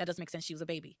 That doesn't make sense. She was a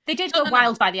baby. They did go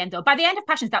wild by the end, though. By the end of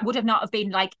Passions, that would have not have been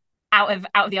like out of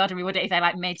the ordinary, would it, if they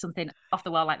like made something off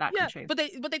the wall like that come true? But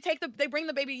they bring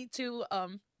the baby to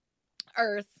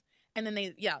Earth, and then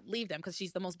they leave them because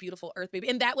she's the most beautiful Earth baby,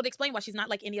 and that would explain why she's not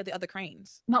like any of the other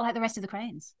cranes. Not like the rest of the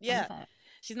cranes. Yeah,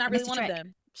 she's not really one of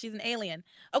them. She's an alien.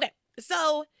 Okay,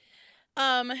 so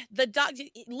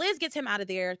Liz gets him out of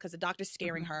there because the doctor's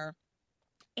scaring her,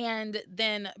 and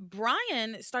then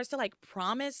Brian starts to like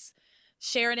promise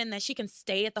Sheridan that she can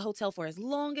stay at the hotel for as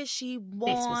long as she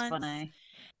wants. This was funny.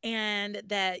 And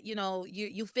that, you know,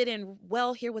 you fit in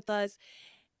well here with us,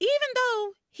 even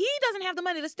though he doesn't have the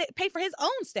money to pay for his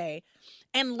own stay.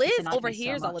 And Liz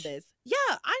overhears all of this. Yeah,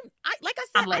 I like I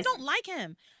said, I don't like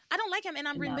him. And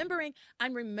I'm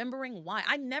remembering why.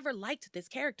 I never liked this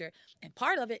character. And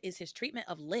part of it is his treatment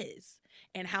of Liz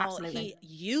and how he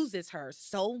uses her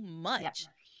so much.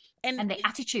 Yep. And the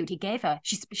attitude he gave her.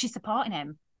 She's supporting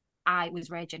him. I was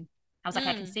raging. I was like,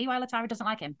 I can see why Latara doesn't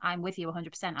like him. I'm with you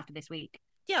 100% after this week.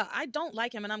 Yeah, I don't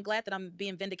like him, and I'm glad that I'm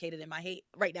being vindicated in my hate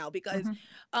right now because,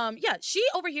 she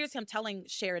overhears him telling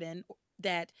Sheridan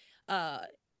that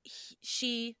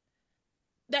she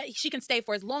can stay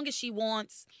for as long as she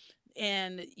wants,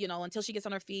 and you know, until she gets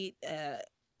on her feet.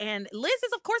 And Liz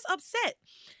is of course upset,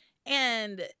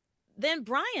 and then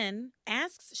Brian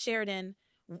asks Sheridan,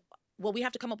 well, we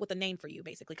have to come up with a name for you,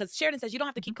 basically, because Sheridan says you don't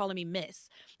have to keep calling me Miss.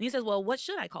 And he says, well, what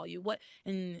should I call you? What?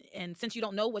 And since you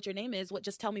don't know what your name is,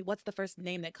 just tell me what's the first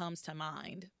name that comes to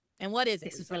mind, and what is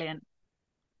it? This is brilliant.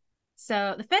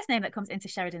 So the first name that comes into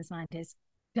Sheridan's mind is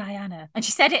Diana, and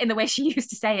she said it in the way she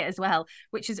used to say it as well,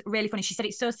 which is really funny. She said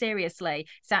it so seriously.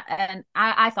 So, and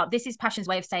I thought this is Passion's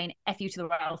way of saying "F you" to the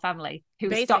royal family,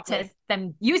 who stopped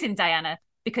them using Diana.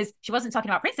 Because she wasn't talking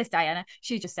about Princess Diana.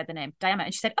 She just said the name, Diana.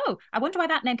 And she said, oh, I wonder why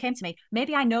that name came to me.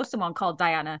 Maybe I know someone called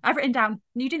Diana. I've written down,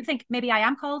 you didn't think maybe I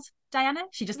am called Diana?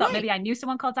 She just thought maybe I knew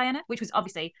someone called Diana, which was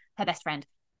obviously her best friend,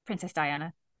 Princess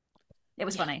Diana. It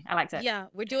was funny. I liked it. Yeah,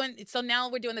 now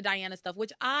we're doing the Diana stuff,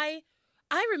 which I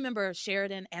remember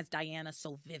Sheridan as Diana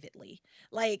so vividly.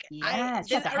 Like, she had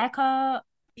the haircut.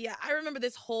 Yeah, I remember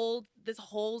this whole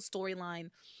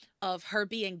storyline of her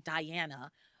being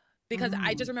Diana. Because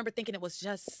I just remember thinking it was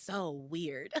just so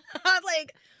weird.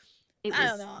 Like, it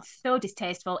was so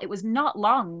distasteful. It was not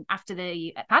long after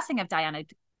the passing of Diana,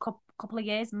 couple of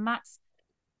years max.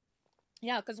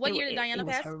 Yeah, because what year did Diana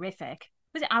pass? It was horrific.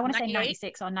 Was it? I want to say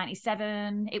 96 or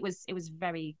 97. It was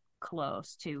very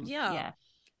close to. Yeah.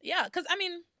 Because I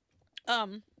mean,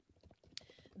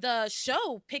 the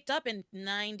show picked up in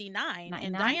 99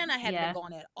 and Diana hadn't been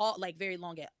gone at all, like very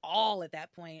long at all at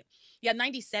that point. Yeah,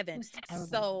 97.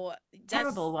 So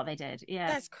terrible what they did. Yeah,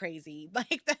 that's crazy.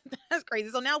 Like that's crazy.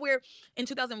 So now we're in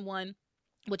 2001,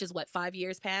 which is what, 5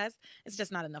 years past. It's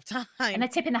just not enough time. And they're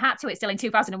tipping the hat to it still in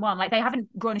 2001. Like, they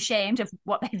haven't grown ashamed of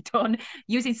what they've done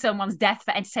using someone's death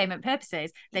for entertainment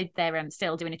purposes. They're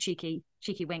still doing a cheeky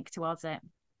wink towards it.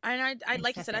 And I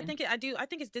like you said, I think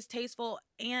it's distasteful,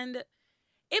 and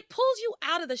it pulls you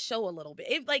out of the show a little bit.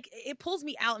 It pulls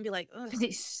me out and be like, because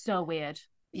it's so weird.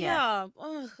 Yeah.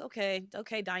 Okay,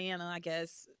 Diana, I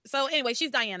guess. So anyway,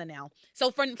 she's Diana now. So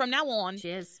from now on, she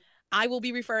is. I will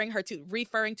be referring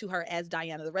to her as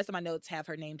Diana. The rest of my notes have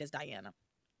her named as Diana.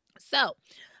 So,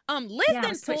 Liz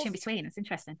then switching between. It's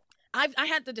interesting. I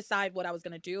had to decide what I was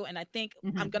gonna do, and I think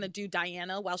I'm gonna do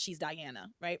Diana while she's Diana,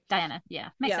 right? Diana, yeah,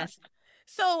 makes sense.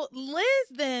 So Liz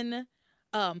then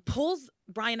pulls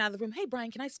Brian out of the room. Hey,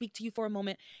 Brian, can I speak to you for a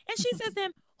moment? And she says to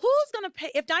him, who's going to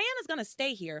pay? If Diana's going to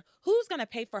stay here, who's going to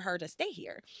pay for her to stay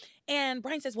here? And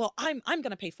Brian says, well, I'm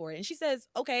going to pay for it. And she says,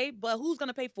 okay, but who's going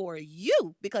to pay for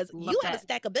you? Because you have a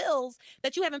stack of bills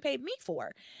that you haven't paid me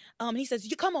for. He says,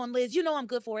 you come on, Liz, you know I'm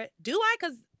good for it. Do I?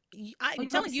 Because I'm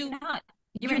telling you,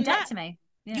 you're in debt to me.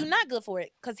 Yeah. You're not good for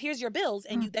it because here's your bills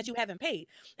and that you haven't paid.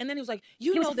 And then he was like,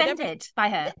 he was offended by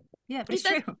her. Yeah, but it's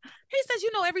true. He says,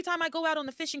 every time I go out on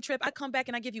the fishing trip, I come back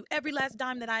and I give you every last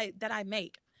dime that I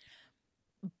make.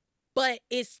 But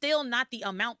it's still not the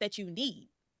amount that you need.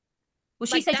 Well,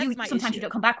 she said sometimes you don't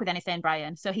come back with anything,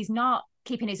 Brian. So he's not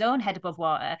keeping his own head above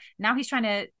water. Now he's trying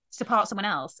to support someone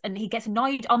else, and he gets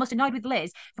almost annoyed with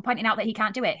Liz for pointing out that he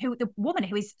can't do it. The woman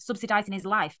who is subsidizing his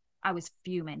life. I was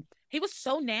fuming. He was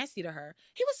so nasty to her.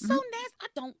 He was so nasty. I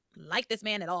don't like this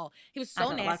man at all. He was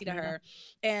so nasty to her.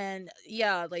 And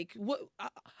yeah, like, what?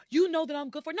 You know that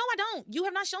I'm good for it. No, I don't. You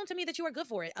have not shown to me that you are good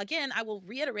for it. Again, I will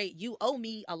reiterate, you owe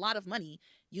me a lot of money.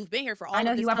 You've been here for all of this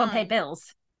time. I know you have unpaid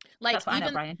bills. Like, that's what I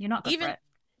know, Brian. You're not good for it.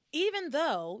 Even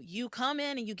though you come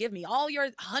in and you give me all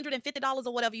your $150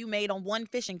 or whatever you made on one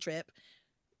fishing trip,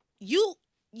 you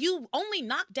only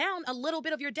knock down a little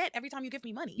bit of your debt every time you give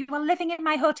me money. You were living in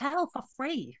my hotel for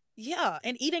free. Yeah,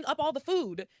 and eating up all the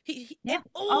food.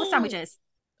 All the sandwiches.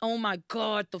 Oh my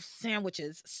God, the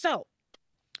sandwiches. So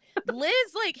Liz,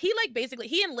 like, basically,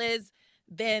 he and Liz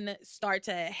then start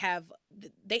to have,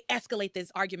 they escalate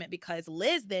this argument because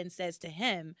Liz then says to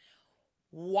him,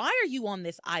 why are you on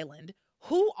this island?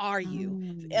 Who are you?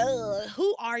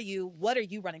 Who are you? What are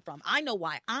you running from? I know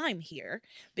why I'm here,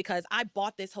 because I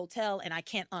bought this hotel and I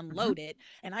can't unload it.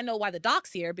 And I know why the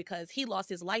doc's here, because he lost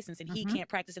his license and he can't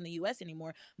practice in the US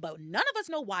anymore. But none of us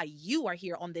know why you are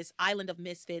here on this island of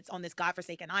misfits, on this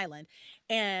godforsaken island.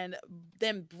 And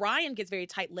then Brian gets very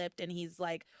tight-lipped and he's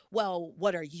like, well,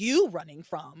 what are you running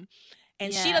from?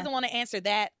 And she doesn't want to answer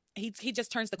that. He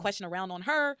just turns the question around on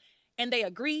her, and they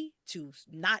agree to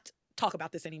not talk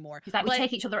about this anymore. He's like, we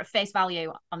take each other at face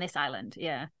value on this island.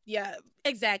 Yeah,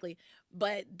 exactly.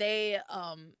 But they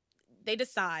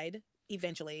decide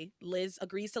eventually. Liz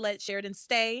agrees to let Sheridan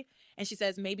stay, and she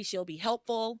says maybe she'll be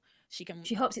helpful. She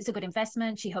hopes it's a good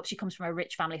investment. She hopes she comes from a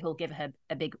rich family who'll give her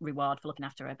a big reward for looking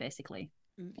after her, basically.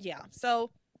 Yeah. So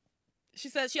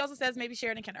she also says maybe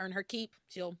Sheridan can earn her keep.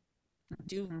 She'll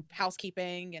do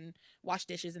housekeeping and wash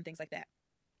dishes and things like that.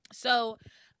 So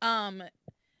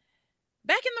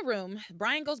back in the room,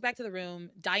 Brian goes back to the room.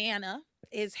 Diana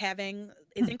is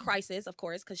in crisis, of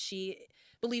course, because she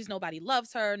believes nobody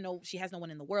loves her. No, she has no one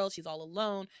in the world. She's all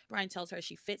alone. Brian tells her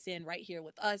she fits in right here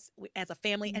with us as a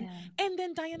family. And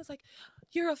then Diana's like,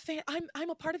 you're a fan. I'm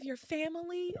a part of your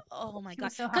family. Oh my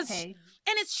God. So happy.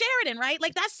 And it's Sheridan, right?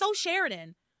 Like, that's so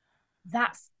Sheridan.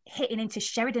 That's hitting into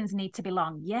Sheridan's need to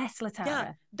belong. Yes, Latara.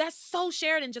 Yeah, that's so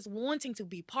Sheridan, just wanting to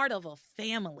be part of a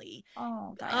family.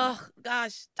 Oh, Diana. Oh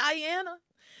gosh, Diana.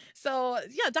 So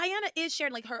yeah, Diana is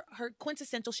Sheridan. Like, her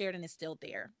quintessential Sheridan is still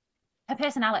there. Her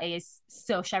personality is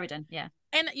so Sheridan. Yeah.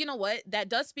 And you know what? That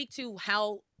does speak to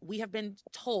how we have been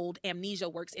told amnesia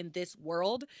works in this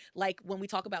world. Like, when we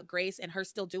talk about Grace and her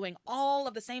still doing all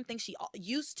of the same things she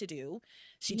used to do,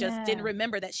 she just didn't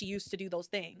remember that she used to do those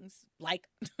things, like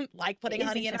putting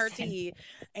honey in her tea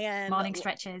and morning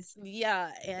stretches.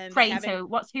 Yeah, and praying to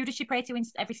who does she pray to in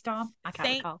every storm? I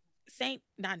can't recall.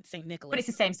 Not Saint Nicholas, but it's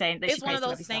the same saint. It's one of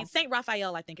those saints, Saint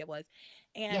Raphael, I think it was.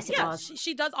 And yes, it was.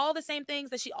 She does all the same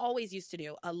things that she always used to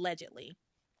do, allegedly.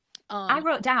 I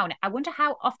wrote down, I wonder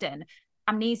how often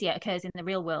amnesia occurs in the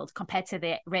real world compared to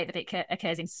the rate that it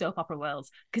occurs in soap opera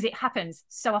worlds, because it happens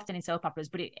so often in soap operas,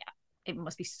 but it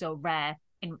must be so rare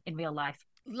in real life.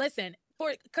 Listen,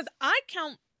 because I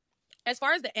count, as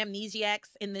far as the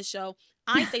amnesiacs in this show,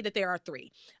 I say that there are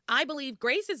 3. I believe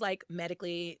Grace is like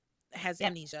medically has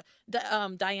amnesia.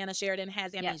 Diana Sheridan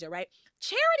has amnesia, right?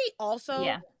 Charity also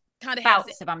kind of has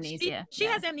bouts of amnesia. She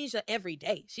has amnesia every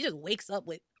day. She just wakes up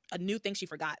with a new thing she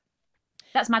forgot.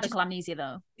 That's magical amnesia,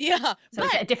 though. Yeah. So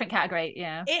it's a different category.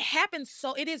 Yeah. It happens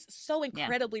it is so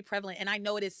incredibly prevalent. And I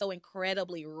know it is so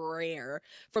incredibly rare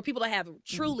for people to have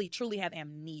truly have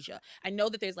amnesia. I know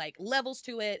that there's like levels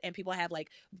to it, and people have like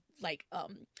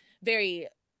very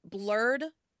blurred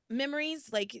memories.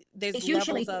 Like, it's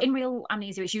usually in real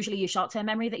amnesia, it's usually your short-term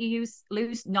memory that you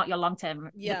lose, not your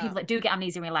long-term. The people that do get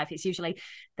amnesia in real life, it's usually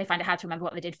they find it hard to remember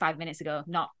what they did 5 minutes ago,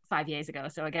 not 5 years ago.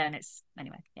 So again, it's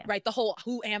right, the whole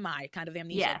who am I kind of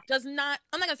amnesia does not,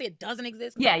 I'm not gonna say it doesn't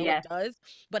exist, it does,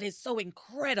 but it's so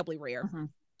incredibly rare.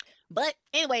 But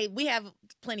anyway, we have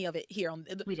plenty of it here.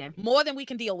 We do. More than we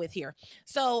can deal with here.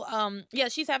 So,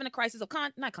 she's having a crisis of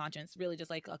not conscience, really just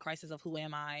like a crisis of who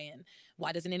am I, and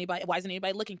why isn't anybody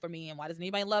looking for me, and why doesn't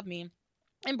anybody love me?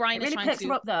 And Brian is trying to... It really picks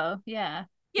her up, though. Yeah.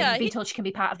 Yeah. Being told she can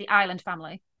be part of the island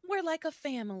family. We're like a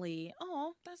family.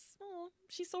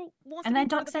 She so wants and to then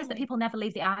Doc says that people never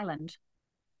leave the island.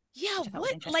 Yeah,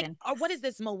 what is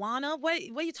this, Moana? What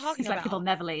are you talking about? Like people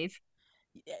never leave.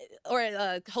 Or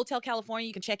Hotel California,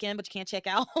 you can check in but you can't check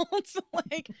out. So,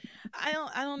 like, I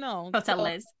don't know. Hotel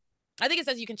Liz. I think it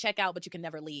says you can check out but you can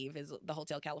never leave is the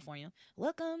Hotel California.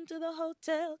 Welcome to the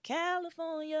Hotel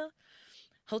California.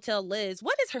 Hotel Liz.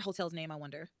 What is her hotel's name, I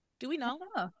wonder? Do we know?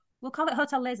 We'll call it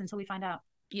Hotel Liz until we find out.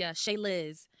 Yeah, Chez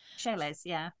Liz. Chez Liz,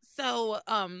 yeah. So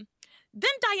then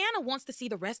Diana wants to see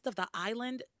the rest of the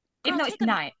island. Even though it's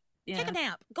night. Yeah. Take a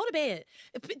nap. Go to bed.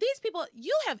 These people,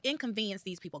 you have inconvenienced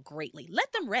these people greatly.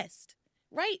 Let them rest,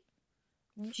 right?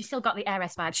 She's still got the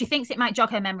heiress vibe. She thinks it might jog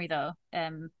her memory, though.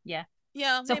 Yeah.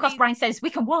 Yeah. So, of course, Brian says,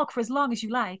 we can walk for as long as you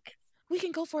like. We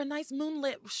can go for a nice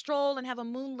moonlit stroll and have a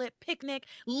moonlit picnic.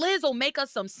 Liz will make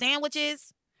us some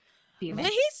sandwiches. When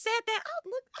he said that,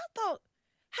 I thought,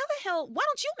 how the hell, why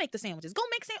don't you make the sandwiches? Go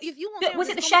make sandwiches. If you want sandwiches, was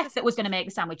it the chef that was going to make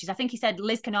the sandwiches? I think he said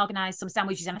Liz can organise some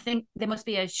sandwiches, and I think there must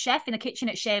be a chef in the kitchen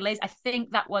at Chez Liz. I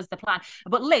think that was the plan.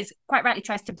 But Liz quite rightly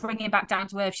tries to bring him back down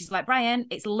to earth. She's like, Brian,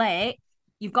 it's late.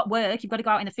 you've got work, you've got to go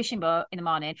out in the fishing boat in the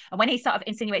morning. And when he sort of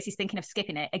insinuates he's thinking of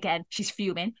skipping it, again, she's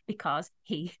fuming because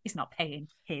he is not paying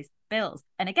his bills.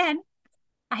 And again,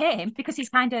 I hate him because he's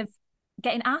kind of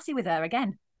getting arsey with her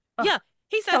again. Oh, yeah,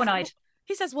 he says, so annoyed.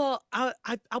 He says, well,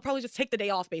 I'll probably just take the day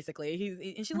off,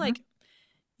 basically. And she's like,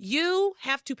 you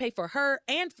have to pay for her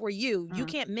and for you. You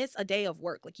can't miss a day of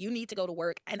work. Like, you need to go to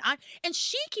work. And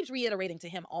she keeps reiterating to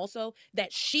him also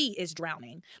that she is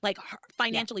drowning. Like,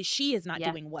 financially, she is not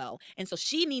doing well. And so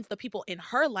she needs the people in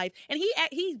her life. And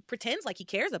he pretends like he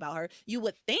cares about her. You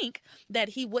would think that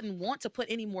he wouldn't want to put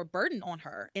any more burden on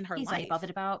her in her life. He's not bothered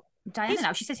about Diana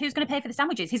now. She says, who's going to pay for the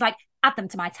sandwiches? He's like, add them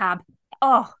to my tab.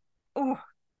 Oh.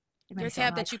 Your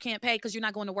tab that you can't pay because you're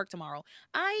not going to work tomorrow.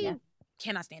 I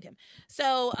cannot stand him.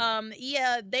 So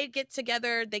they get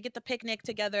together, they get the picnic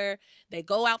together, they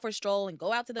go out for a stroll and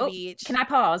go out to the beach. Can I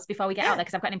pause before we get out there,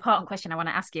 because I've got an important question I want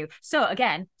to ask you. So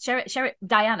again,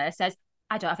 Diana says,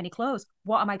 I don't have any clothes,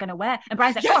 what am I going to wear? And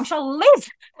Brian's like, I'm sure Liz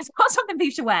has got something for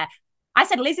you to wear. I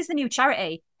said Liz is the new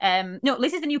Charity. No,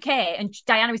 Liz is the new Kate and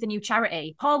Diana is the new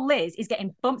Charity. Poor Liz is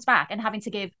getting bumped back and having to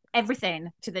give everything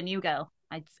to the new girl.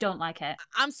 I don't like it.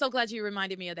 I'm so glad you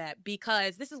reminded me of that,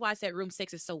 because this is why I said room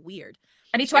 6 is so weird.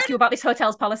 I need to ask you about this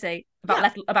hotel's policy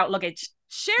about luggage.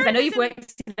 Sheridan's I know you've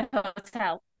worked in the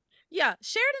hotel. Yeah,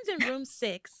 Sheridan's in room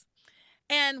 6.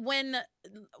 And when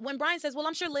Brian says, well,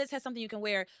 I'm sure Liz has something you can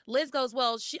wear, Liz goes,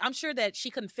 well, I'm sure that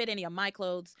she couldn't fit any of my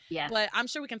clothes, but I'm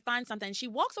sure we can find something. And she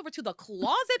walks over to the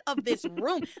closet of this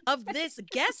room, of this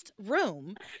guest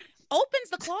room, opens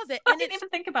the closet. I didn't even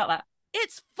think about that.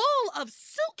 It's full of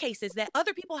suitcases that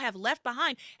other people have left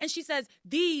behind. And she says,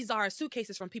 these are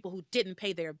suitcases from people who didn't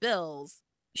pay their bills.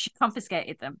 She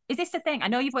confiscated them. Is this a thing? I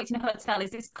know you've worked in a hotel.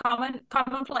 Is this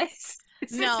commonplace?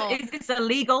 Is this a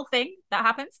legal thing that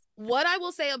happens? What I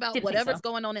will say about whatever's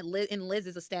going on in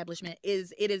Liz's establishment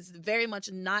is it is very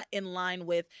much not in line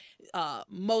with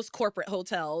most corporate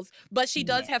hotels, but she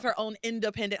does have her own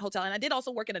independent hotel. And I did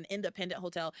also work at an independent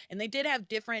hotel, and they did have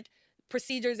different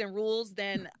procedures and rules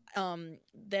than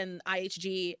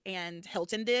IHG and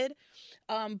Hilton did.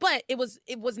 But it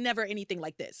was never anything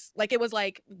like this. Like, it was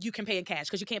like, you can pay in cash,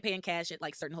 because you can't pay in cash at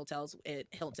like certain hotels at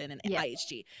Hilton and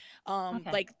IHG.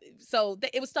 Like, so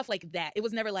it was stuff like that. It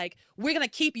was never like, we're going to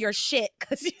keep your shit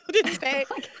because you didn't pay.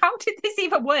 Like, how did this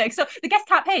even work? So the guest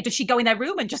can't pay. Does she go in their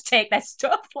room and just take their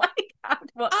stuff? Like,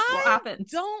 what happens?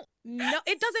 Don't know.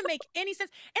 It doesn't make any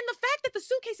sense. And the fact that the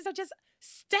suitcases are just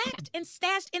stacked and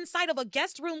stashed inside of a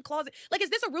guest room closet. Like, is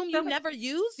this a room you never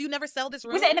use? You never sell this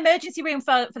room? Was it an emergency room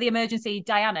for the emergency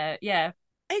Diana? Yeah.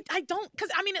 I don't, because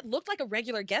I mean, it looked like a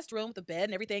regular guest room with a bed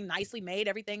and everything nicely made.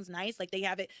 Everything's nice. Like, they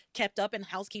have it kept up in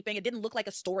housekeeping. It didn't look like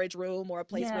a storage room or a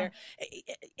place where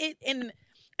and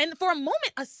for a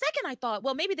moment, a second, I thought,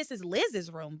 well, maybe this is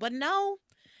Liz's room, but no,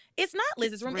 it's not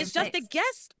Liz's room. It's just a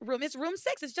guest room. It's room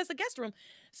 6. It's just a guest room.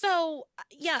 So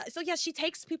she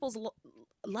takes people's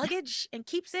luggage and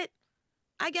keeps it,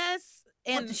 I guess.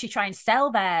 And what, does she try and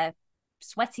sell their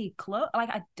sweaty clothes? Like,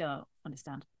 I don't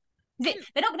understand. They're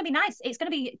not going to be nice. It's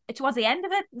going to be towards the end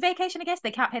of a vacation, I guess. They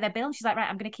can't pay their bill, and she's like, right,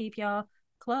 I'm going to keep your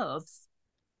clothes.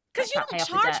 Because you don't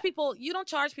charge people. You don't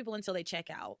charge people until they check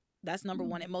out. That's number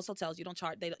one. At most hotels, you don't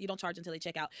charge. You don't charge until they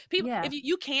check out. People, if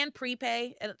you can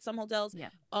prepay at some hotels,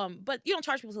 but you don't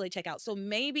charge people until they check out. So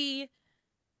maybe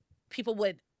people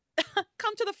would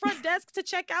come to the front desk to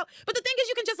check out. But the thing is,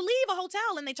 you can just leave a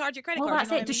hotel and they charge your credit card. Well,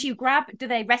 that's it. Do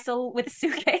they wrestle with the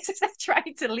suitcase as they're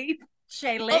trying to leave?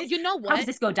 Oh, you know what? How does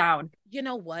this go down? You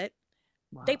know what?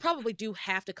 Wow. They probably do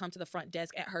have to come to the front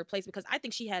desk at her place, because I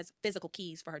think she has physical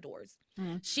keys for her doors.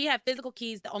 She had physical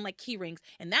keys on like key rings,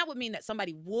 and that would mean that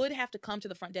somebody would have to come to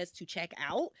the front desk to check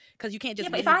out, because you can't just.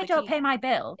 Yeah, but if I don't pay my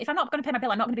bill, if I'm not going to pay my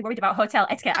bill, I'm not going to be worried about hotel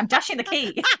etiquette. I'm dashing the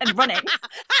key and running.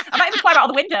 I might even climb out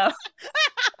of the window.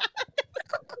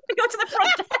 Go to the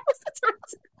front desk.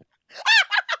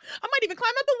 I might even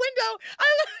climb out the window.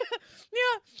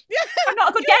 I'm not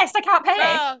a good guest. I can't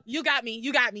pay. You got me.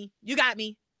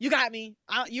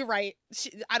 You're right.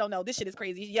 I don't know. This shit is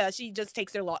crazy. Yeah, she just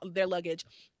takes their luggage.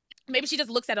 Maybe she just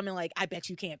looks at them and like, I bet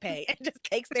you can't pay, and just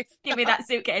takes their stuff. Give me that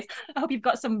suitcase. I hope you've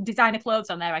got some designer clothes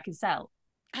on there I can sell.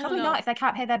 Probably not if they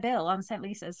can't pay their bill on St.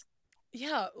 Lisa's.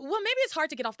 Yeah. Well, maybe it's hard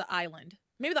to get off the island.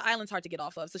 Maybe the island's hard to get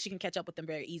off of, so she can catch up with them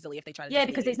very easily if they try to. Yeah,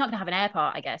 because it's not going to have an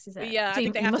airport, I guess, is it? Yeah, so I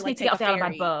think they have to, like, get off the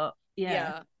island by boat.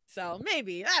 Yeah. So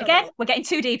maybe. Again, we're getting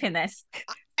too deep in this.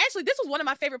 Actually, this was one of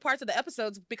my favorite parts of the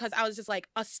episodes, because I was just like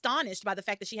astonished by the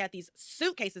fact that she had these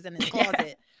suitcases in this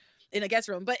closet in a guest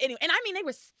room. But anyway, and I mean, they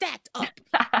were stacked up.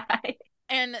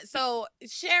 And so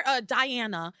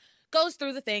Diana goes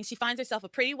through the thing. She finds herself a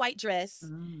pretty white dress,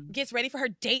 gets ready for her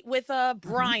date with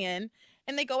Brian.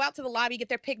 and they go out to the lobby, get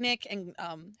their picnic, and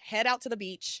head out to the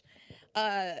beach,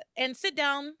 and sit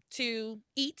down to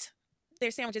eat their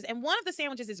sandwiches. And one of the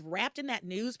sandwiches is wrapped in that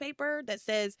newspaper that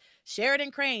says Sheridan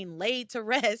Crane laid to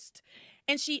rest.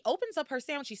 And she opens up her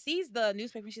sandwich. She sees the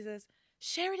newspaper and she says,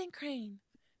 Sheridan Crane.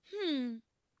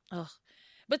 Ugh.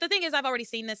 But the thing is, I've already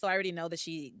seen this, so I already know that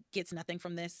she gets nothing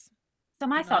from this. So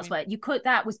my thoughts were,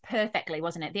 that was perfectly,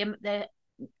 wasn't it? Can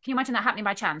you imagine that happening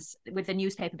by chance with the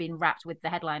newspaper being wrapped with the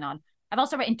headline on? I've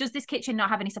also written, does this kitchen not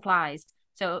have any supplies?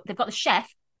 So they've got the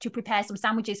chef to prepare some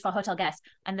sandwiches for hotel guests,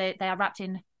 and they are wrapped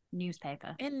in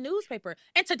newspaper. In newspaper.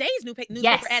 And today's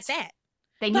newspaper at that.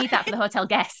 They need that for the hotel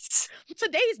guests.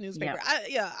 Today's newspaper.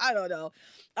 Yep. I don't know.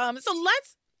 So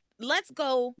let's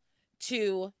go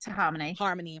to Harmony.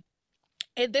 Harmony.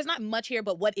 There's not much here,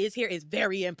 but what is here is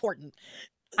very important.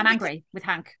 I'm angry with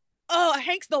Hank. Oh,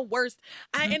 Hank's the worst.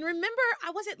 And remember,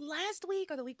 was it last week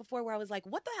or the week before where I was like,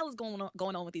 what the hell is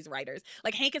going on with these writers?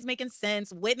 Like, Hank is making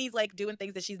sense. Whitney's like doing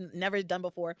things that she's never done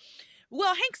before.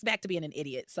 Well, Hank's back to being an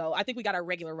idiot. So I think we got our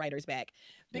regular writers back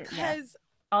because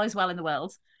all is well in the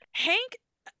world. Hank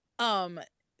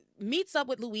meets up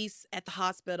with Luis at the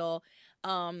hospital.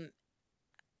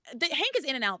 Hank is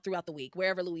in and out throughout the week.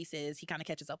 Wherever Luis is, he kind of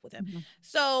catches up with him.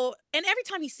 So, and every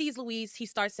time he sees Luis, he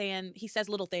says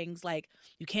little things like,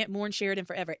 you can't mourn Sheridan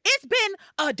forever. It's been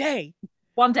a day.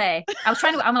 One day.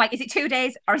 I'm like, is it 2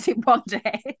 days or is it one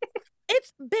day?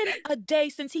 It's been a day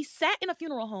since he sat in a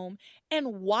funeral home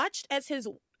and watched as his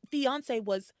fiance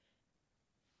was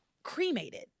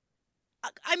cremated.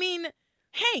 I mean,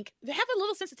 Hank, have a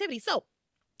little sensitivity. So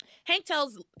Hank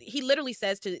he literally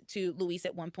says to Luis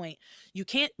at one point, you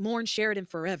can't mourn Sheridan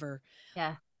forever.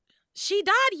 Yeah. She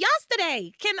died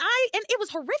yesterday. And it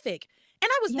was horrific. And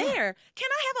I was there. Can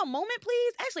I have a moment,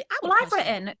 please? Actually, I've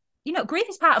written, grief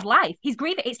is part of life. He's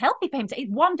grieving. It's healthy for him to,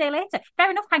 it's 1 day later. Fair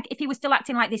enough, Hank, if he was still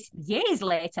acting like this years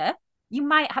later, you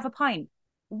might have a point.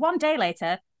 1 day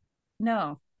later,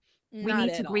 no. We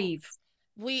need to grieve.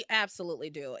 We absolutely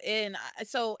do. And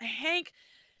so Hank,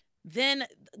 then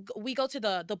we go to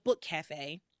the book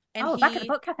cafe. And back at the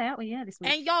book cafe, aren't we? Yeah, this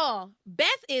week. And y'all, Beth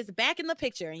is back in the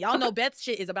picture. And y'all know Beth's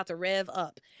shit is about to rev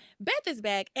up. Beth is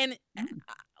back. And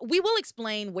we will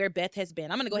explain where Beth has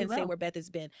been. I'm going to go ahead and say where Beth has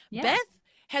been. Yeah. Beth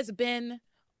has been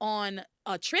on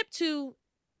a trip to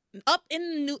up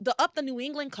the New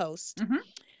England coast.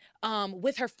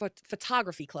 With her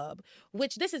photography club,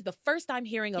 which this is the first time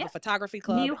hearing of a photography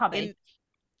club. New hobby.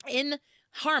 In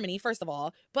Harmony, first of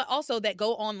all, but also that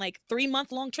go on like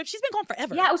 3-month-long trips. She's been gone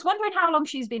forever. Yeah, I was wondering how long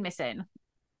she's been missing.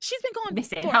 She's been gone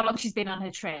missing. How long she's been on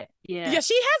her trip? Yeah,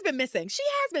 she has been missing.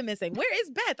 Where is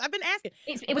Beth? I've been asking.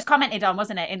 It was commented on,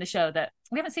 wasn't it, in the show that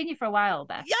we haven't seen you for a while,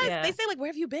 Beth? Yes, they say like, where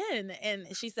have you been?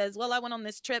 And she says, well, I went on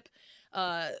this trip,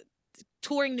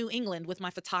 touring New England with my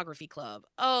photography club.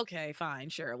 Okay, fine,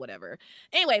 sure, whatever.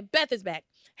 Anyway, Beth is back.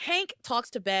 Hank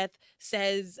talks to Beth,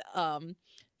 says, I'm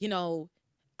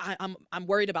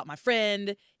worried about my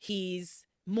friend. He's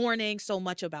mourning so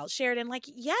much about Sheridan. Like,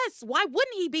 yes, why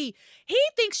wouldn't he be? He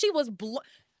thinks she was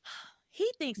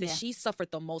he thinks that she suffered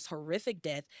the most horrific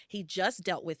death. He just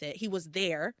dealt with it. He was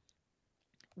there.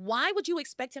 Why would you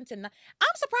expect him to not?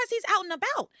 I'm surprised he's out and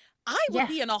about. I would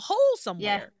be in a hole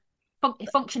somewhere.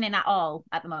 Functioning at all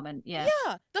at the moment. Yeah.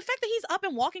 The fact that he's up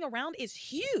and walking around is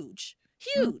huge.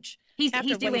 He's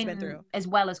doing as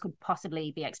well as could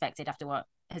possibly be expected after what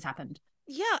has happened.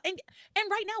 Yeah, and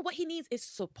right now what he needs is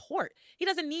support. He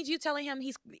doesn't need you telling him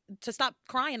to stop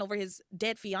crying over his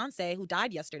dead fiance who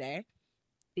died yesterday.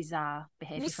 Bizarre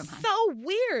behavior from Hank. So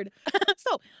weird.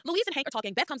 So Luis and Hank are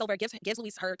talking. Beth comes over, gives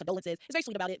Luis her condolences. He's very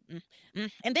sweet about it.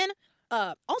 And then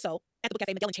also at the book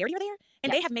cafe, Miguel and Charity are there,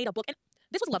 and they have made a book. And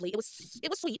this was lovely. It was sweet. It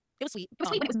was sweet. It was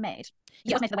sweet when it was made.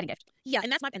 It was made for the wedding gift. Yeah,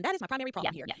 and that is my primary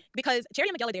problem here. Because Charity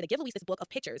and Miguel are there to give Luis this book of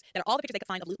pictures that are all the pictures they could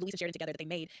find of Luis and Sheridan together that they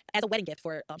made as a wedding gift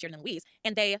for Sheridan and Luis.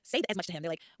 And they say as much to him.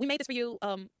 They're like, we made this for you.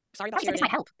 Sorry about Sheridan.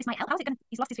 This might help. How's it going to...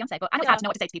 He's lost his fiancé. But I know it's hard to know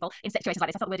what to say to people in situations like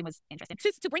this. I thought the wording was interesting.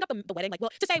 To bring up the wedding, like,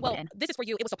 to say, this is for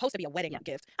you. It was supposed to be a wedding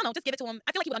gift. I don't know, just give it to him.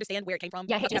 I feel like he would understand where it came from.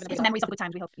 Yeah, it's memories of good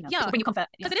times, we hope. Bring you comfort.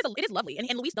 Because it is lovely. And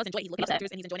Luis does enjoy it. He's looking at the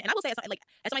pictures and he's enjoying it. And I will say, as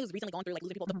somebody who's recently gone through, like,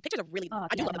 losing people, the pictures are really...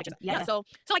 I do love the pictures. So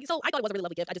I thought it was a really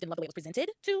lovely gift. I just didn't love the way it was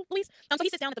presented to Luis. So he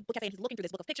sits down at the book cafe and he's looking through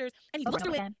this book of pictures. And he looks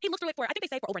through it. He looks through it for, I think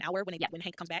they say, for over an hour when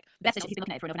Hank comes back. Beth says he's been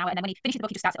looking at it for over an hour. And then when he finishes the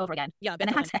book, he just starts it over again. Yeah. And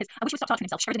then Hank says, I wish he would stop torturing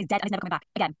himself. Sheridan is dead and he's never coming back.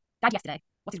 Again. Died yesterday.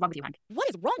 What is wrong with you, Hank? What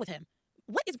is wrong with him?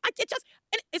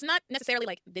 And it's not necessarily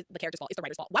like the character's fault. It's the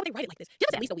writer's fault. Why would they write it like this? Give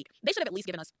us at least a week. They should have at least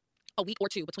given us a week or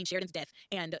two between Sheridan's death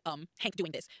and Hank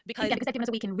doing this. Because they've given us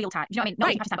a week in real time. Do you know what I mean? Not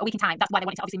even have to time, but a week in time. That's why they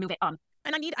wanted to obviously move it on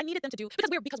And I needed them to do,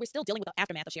 because we're still dealing with the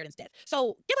aftermath of Sheridan's death.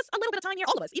 So give us a little bit of time here,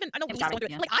 all of us. Even I know Louise is going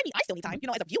through it. Like I still need time.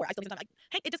 As a viewer, I still need time. Like,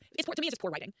 hey, it's poor, to me, it's just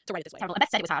poor writing to write it this way. Terrible. And Beth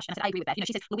said it was harsh, and I said I agree with Beth.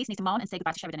 She says Louise needs to mourn and say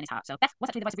goodbye to Sheridan in his heart. So Beth was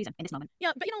actually the voice of reason in this moment.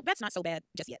 Yeah, but Beth's not so bad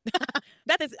just yet.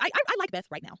 Beth is. I like Beth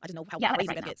right now. I just know how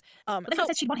crazy Beth is. But then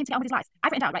says she wanted him to get on with his life.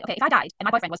 I've written down, right, okay, if I died and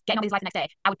my boyfriend was getting on with his life the next day,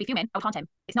 I would be fuming. I would haunt him.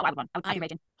 It's not what I would want. I would be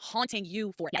raging. Haunting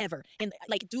you forever. And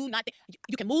like, do not think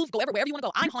you can move, go wherever you want to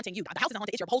go. I'm haunting you. The house isn't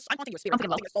haunted. It's your whole. I'm haunting your spirit. I'm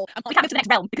haunting your soul. We can't move to the next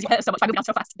realm because you hurt us so much by moving on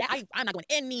so fast. I'm not going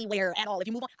anywhere at all. If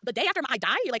you move on, the day after I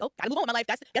die, you're like, oh, gotta move on with my life.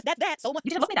 That's that. So much.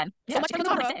 You just love me then. So much for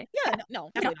Tara. Yeah, no,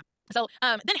 absolutely not. So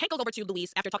then Hank goes over to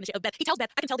Louise after talking to Beth. He tells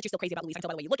Beth, I can tell that you're still crazy about Louise. I can tell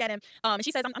by the way you look at him. And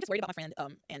she says, I'm just worried about my friend.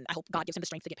 And I hope God gives him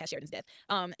the strength to get past Sheridan's death.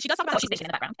 She does talk about how she's in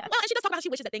the background. Yeah. Well, and she does talk about how she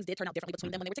wishes that things did turn out differently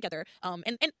between them when they were together.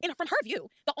 And from her view,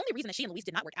 the only reason that she and Louise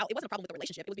did not work out, it wasn't a problem with the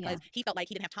relationship. It was because he felt like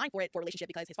he didn't have time for a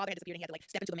relationship because his father had disappeared and he had to like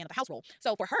step into the man of the house role.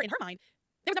 So for her, in her mind,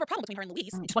 there was never a problem between her and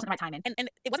Louise. It just wasn't the right timing. And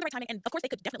it wasn't the right timing. And of course,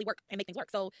 they could definitely work and make things work.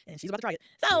 So, and she's about to try it.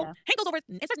 So Hank goes over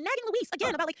and starts nagging Louise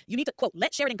again about like, you need to, quote,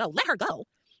 let Sheridan go. Let her go.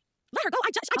 Let her go.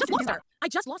 I just lost her. I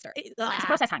just lost her. It's a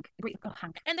process, Hank. Agree. Oh,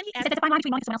 Hank. And then he said there's a fine line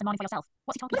between mourning for someone else and mourning for yourself.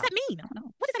 What's he talking about? What does that mean? I don't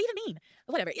know. What does that even mean?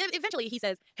 Whatever. Eventually, he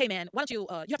says, hey, man, why don't you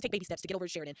have to take baby steps to get over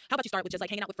to Sheridan. How about you start with just like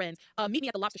hanging out with friends? Meet me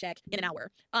at the Lobster Shack in an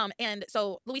hour. And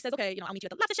so Louise says, okay, I'll meet you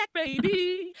at the Lobster Shack,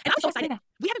 baby. And I was so excited.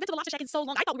 We haven't been to the Lobster Shack in so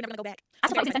long. I thought we were never going to go back. I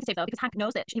thought it was insensitive though, because Hank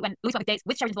knows that Louise went with dates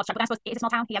with Sheridan's Lobster Shack, but I suppose it's a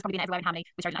small town. He has probably been everywhere in Hamley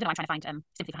with Sheridan. I don't know why I'm trying to find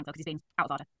sympathy for Hank though, because he's being out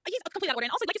of order. He's completely out of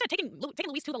order. And also, like you said, taking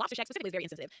Louise to the Lobster Shack specifically is very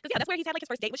insensitive. Because that's where he's had like his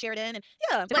first date with Sheridan. And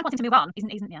so Hank wants him to move on.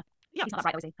 Isn't he's not that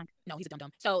right, though, is he, Hank? No, he's a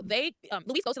dumb. So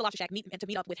Louise goes to the Lobster Shack to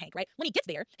meet up with Hank, right? When he gets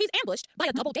there, he's ambushed by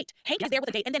a double date. Hank is there with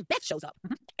a date, and then Beth shows up.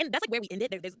 And that's like where we end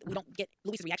it. We don't get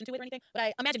Louise's reaction to it or anything, but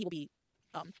I imagine he will be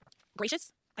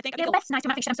gracious. I think. Yeah, Beth's nice to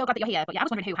him. I'm so glad that you're here. But yeah, I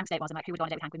was wondering who Hank's date was and like who would go on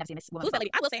a date with Hank. We've never seen this woman. Who's that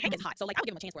lady? I will say Hank is hot, so like I would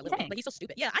give him a chance for a little bit, but he's so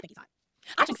stupid. Yeah, I think he's hot.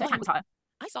 I think Hank was hotter.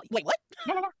 Wait, what?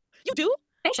 Yeah. You do?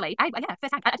 Facially,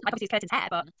 first Hank. I obviously it's Curtin's hair,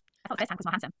 but I thought first Hank was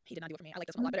more handsome. He did not do it for me. I like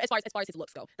this one a lot better. As far as his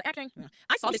looks go, the acting.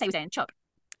 I saw this. Say he was in Chuck.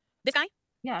 This guy?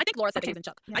 Yeah. I think Laura said that he was in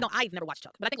Chuck. Yeah. I've never watched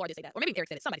Chuck, but I think Laura did say that. Or maybe Eric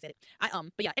said it. Somebody said it.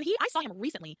 But yeah, and I saw him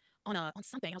recently on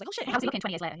something. I was like, oh shit. How's he looking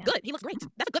 20 years later? Yeah. Good. He looks great.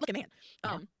 That's a good looking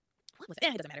man. What was it?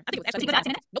 It doesn't matter. I think it was actually good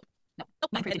acting. Nope.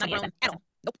 Not grown at all.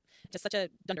 Nope. Just such a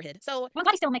dunderhead. So I'm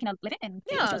glad he's still making a living in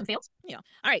the fields. Yeah.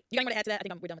 All right. You got anything to add to that? I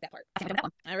think we're done with that part. I think we're done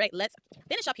with that one. All right. Let's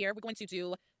finish up here. We're going to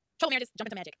do Trouble Marriages, jump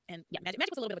into magic. And magic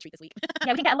was a little bit of a treat this week.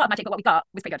 Yeah, we didn't get a lot of magic, but what we got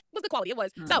was pretty good. It was good quality. It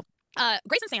was. So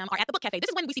Grace and Sam are at the book cafe. This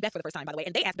is when we see Beth for the first time, by the way.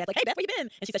 And they ask Beth, like, hey, Beth, where you been?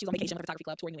 And she said she was on vacation with a photography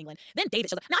club touring New England. Then David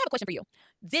shows up. Now, I have a question for you.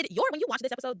 When you watched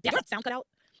this episode, did your sound cut out?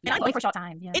 And only for a short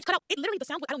time. Yeah. It cut out. It literally, the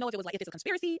sound, I don't know if it was like, if it's a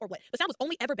conspiracy or what. The sound was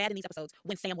only ever bad in these episodes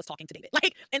when Sam was talking to David.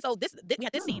 And so we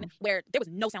had this scene where there was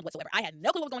no sound whatsoever. I had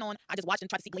no clue what was going on. I just watched and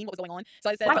tried to glean what was going on.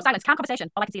 So I said, silence, calm conversation.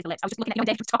 All I could see is the lips. I was just looking at you when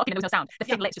David was talking and there was no sound. The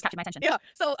thin lips just captured my attention. Yeah.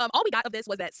 So all we got of this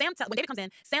was that when David comes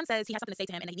in, Sam says he has something to say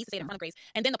to him and he needs to say it in front of Grace.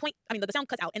 And then the sound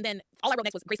cuts out. And then all I wrote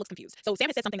next was Grace looks confused. So Sam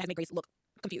had said something that made Grace look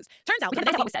confused. Turns out, the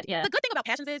good thing about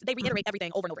Passions is they reiterate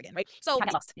everything over and over again, right? So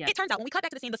it turns out when we cut back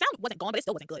to the scene, the sound wasn't gone, but it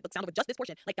still wasn't good. The sound of just this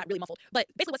portion got really muffled. But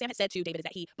basically, what Sam had said to David is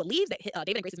that he believes that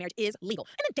David and Grace's marriage is legal.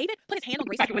 And then David put his hand on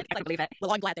Grace's hand. I believe it.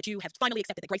 Well, I'm glad that you have finally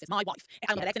accepted that Grace is my wife. I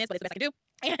don't know what that accent is, but it's the best I can do.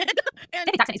 And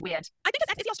David's accent is weird. I think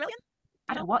is he Australian?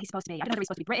 I don't know what he's supposed to be. I don't know if he's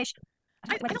supposed to be British.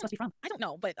 I don't know where he's supposed to be from. I don't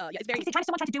know, but it's very.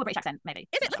 Someone trying to do a British accent, maybe.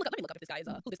 Is it? Let me look up if this guy is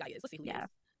who this guy is. Let's see who he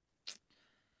is.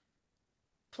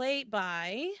 Played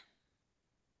by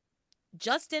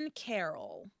Justin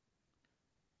Carroll.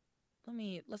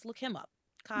 Let's look him up.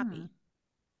 Copy.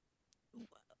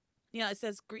 Yeah, it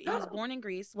says he was born in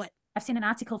Greece. What? I've seen an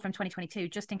article from 2022.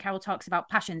 Justin Carroll talks about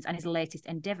Passions and his latest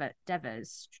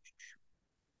endeavors.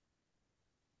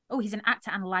 Oh, he's an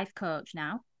actor and life coach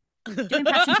now. Doing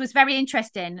Passions was very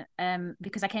interesting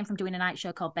because I came from doing a night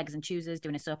show called Beggars and Choosers.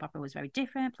 Doing a soap opera was very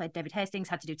different. Played David Hastings,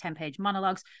 had to do 10-page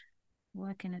monologues.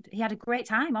 He had a great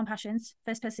time on Passions.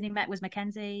 First person he met was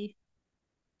Mackenzie.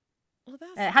 Well,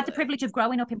 had the privilege of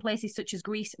growing up in places such as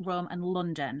Greece, Rome, and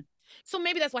London. So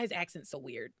maybe that's why his accent's so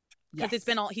weird. Because he's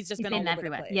been all everywhere. Over the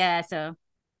place. Yeah, so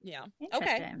yeah.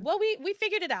 Okay. Well, we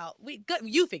figured it out.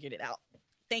 You figured it out.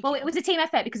 Thank you. Well, it was a team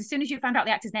effort because as soon as you found out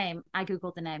the actor's name, I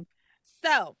googled the name.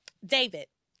 So David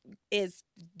is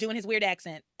doing his weird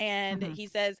accent and he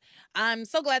says, I'm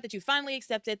so glad that you finally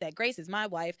accepted that Grace is my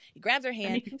wife. He grabs her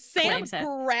hand. Sam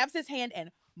grabs his hand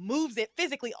and moves it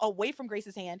physically away from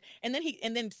Grace's hand. And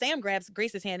then Sam grabs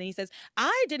Grace's hand and he says,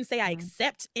 I didn't say I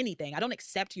accept anything. I don't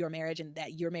accept your marriage and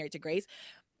that you're married to Grace.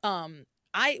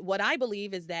 What I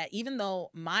believe is that even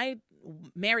though my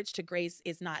marriage to Grace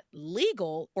is not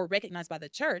legal or recognized by the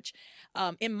church,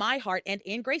 in my heart and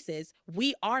in Grace's,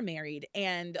 we are married,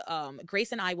 and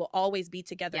Grace and I will always be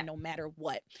together no matter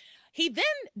what. he then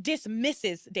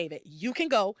dismisses David. You can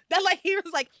go. That like he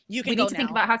was like, you can We go need to now.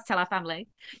 think about how to tell our family.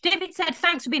 David said,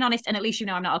 thanks for being honest, and at least you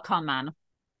know I'm not a con man.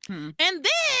 And then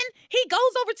he goes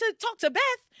over to talk to Beth,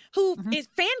 who is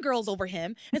fangirls over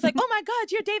him. It's like, oh my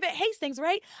God, you're David Hastings,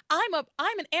 right? I'm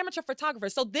an amateur photographer.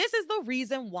 So this is the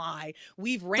reason why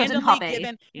we've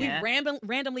randomly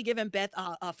given Beth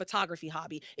a photography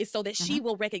hobby, is so that she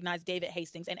will recognize David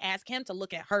Hastings and ask him to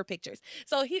look at her pictures.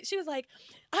 So she was like,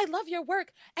 I love your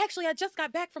work. Actually, I just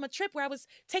got back from a trip where I was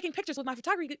taking pictures with my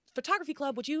photography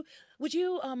club. Would you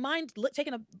mind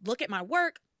taking a look at my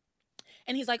work?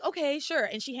 And he's like, okay, sure.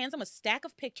 And she hands him a stack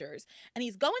of pictures. And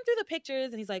he's going through the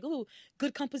pictures and he's like, ooh,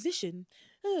 good composition.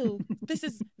 Oh, this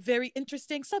is very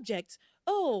interesting subject.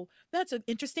 Oh, that's an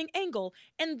interesting angle.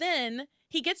 And then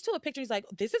he gets to a picture. He's like,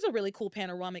 this is a really cool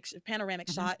panoramic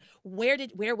shot.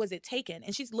 Where was it taken?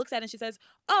 And she looks at it and she says,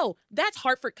 oh, that's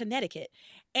Hartford, Connecticut.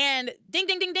 And ding,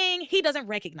 ding, ding, ding. He doesn't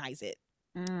recognize it.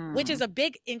 Which is a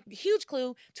big, huge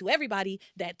clue to everybody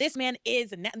that this man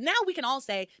is. Now we can all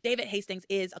say David Hastings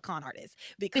is a con artist,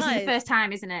 because this is the first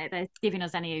time, isn't it? They're giving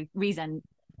us any reason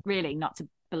really not to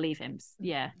believe him.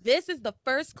 Yeah. This is the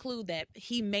first clue that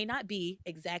he may not be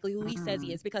exactly who he says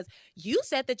he is, because you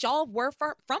said that y'all were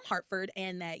from Hartford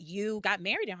and that you got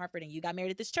married in Hartford and you got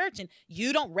married at this church and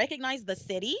you don't recognize the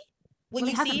city when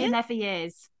you see it. He hasn't been there for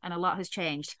years and a lot has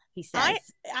changed, he says.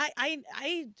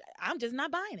 I'm just not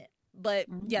buying it. But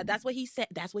yeah, that's what he said.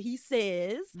 That's what he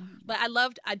says. But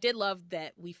I did love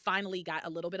that we finally got a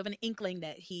little bit of an inkling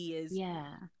that he is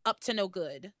up to no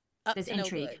good. There's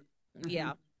intrigue. No good.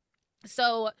 Yeah.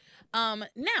 So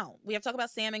now we have to talk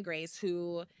about Sam and Grace,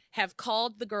 who have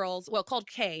called called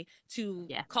Kay to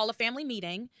call a family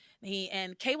meeting.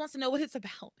 And Kay wants to know what it's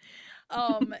about.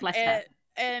 Bless her.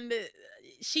 And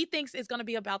she thinks it's going to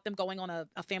be about them going on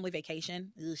a family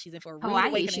vacation. She's in for a rude Hawaii,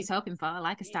 awakening. she's hoping for. I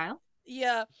like a style.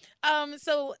 Yeah.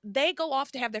 So they go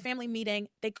off to have their family meeting.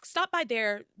 They stop by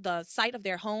the site of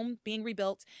their home being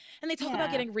rebuilt, and they talk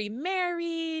about getting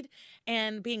remarried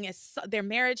and being their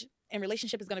marriage and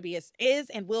relationship is going to be is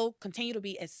and will continue to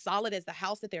be as solid as the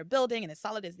house that they're building and as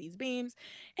solid as these beams.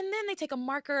 And then they take a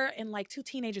marker, and like two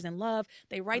teenagers in love,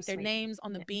 they write their names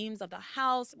on the beams of the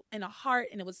house in a heart,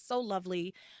 and it was so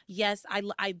lovely. Yes,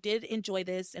 I did enjoy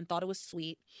this and thought it was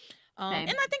sweet.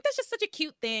 And I think that's just such a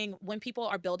cute thing when people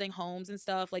are building homes and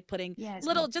stuff, like putting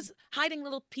just hiding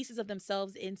little pieces of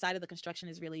themselves inside of the construction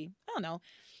is really, I don't know.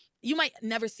 You might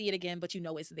never see it again, but you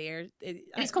know it's there.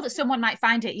 It's cool that someone might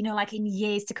find it, like in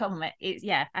years to come. I think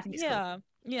it's cool.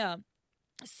 Yeah.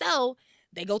 So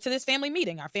they go to this family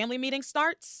meeting. Our family meeting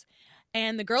starts,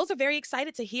 and the girls are very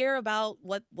excited to hear about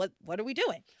what are we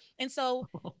doing. And so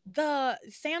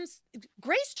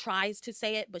Grace tries to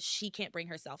say it, but she can't bring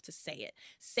herself to say it.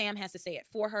 Sam has to say it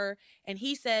for her. And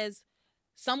he says,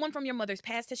 someone from your mother's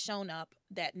past has shown up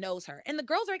that knows her. And the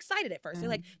girls are excited at first. They're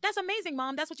like, that's amazing,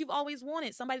 Mom. That's what you've always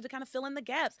wanted. Somebody to kind of fill in the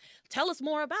gaps. Tell us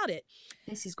more about it.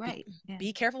 This is great.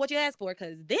 Be careful what you ask for,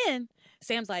 because then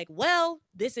Sam's like, well,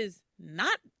 this is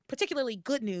not particularly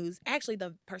good news. Actually,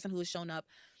 the person who has shown up,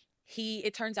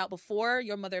 it turns out before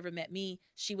your mother ever met me,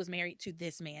 she was married to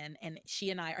this man, and she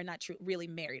and I are not really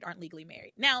married, aren't legally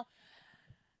married. Now,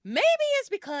 maybe it's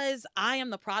because I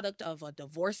am the product of a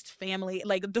divorced family,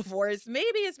 like divorce.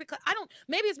 Maybe it's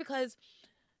because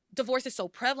divorce is so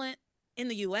prevalent in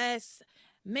the US.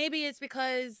 Maybe it's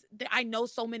because I know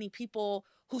so many people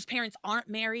whose parents aren't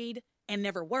married and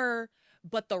never were,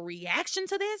 but the reaction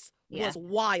to this was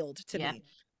wild to me.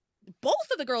 Both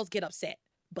of the girls get upset,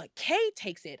 but Kay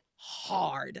takes it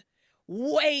hard,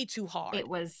 way too hard. It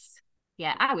was,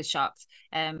 I was shocked.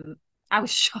 I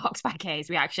was shocked by Kay's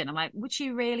reaction. I'm like, would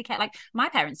she really care? Like, my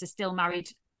parents are still married.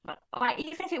 Like,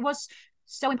 even if it was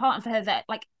so important for her that,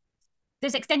 like,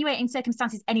 there's extenuating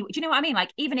circumstances anyway. Do you know what I mean?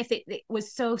 Like, even if it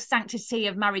was so sanctity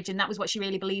of marriage and that was what she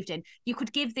really believed in, you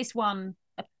could give this one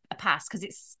a pass because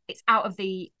it's out of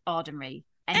the ordinary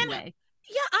anyway.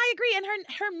 I agree. And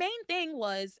her main thing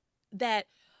was that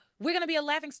we're going to be a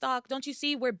laughingstock. Don't you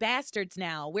see? We're bastards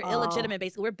now. We're illegitimate,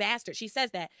 basically. We're bastards. She says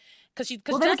that.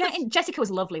 Jessica was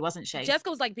lovely, wasn't she?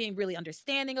 Jessica was like being really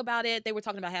understanding about it. They were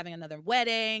talking about having another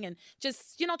wedding and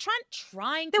just,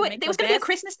 trying to make There was going to be a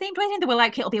Christmas themed wedding. They were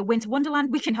like, it'll be a winter wonderland.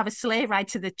 We can have a sleigh ride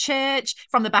to the church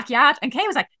from the backyard. And Kay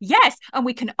was like, yes. And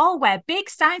we can all wear big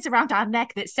signs around our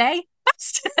neck that say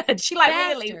bastard. She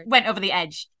really went over the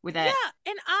edge with it.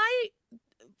 Yeah. And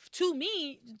to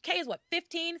me, Kay is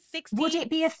 15, 16? Would it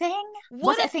be a thing?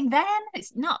 Was it a thing then?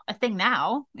 It's not a thing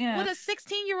now. Yeah. Would a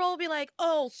 16-year-old be like,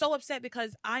 oh, so upset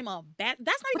because I'm a bad...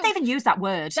 That's not even... Would they even use that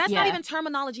word? That's not even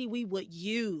terminology we would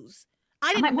use. I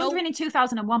I'm like didn't know. wondering in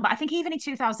 2001, but I think even in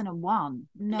 2001,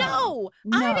 no, No,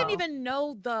 I didn't no, even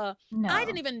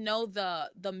know no.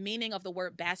 the meaning of the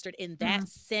word bastard in that Mm,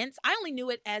 sense. I only knew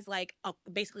it as like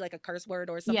basically like a curse word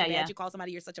or yeah, something bad. yeah, You call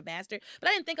somebody you're such a bastard, but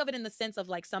I didn't think of it in the sense of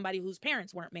like somebody whose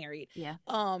parents weren't married. yeah.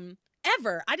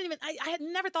 Ever. I didn't even I had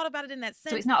never thought about it in that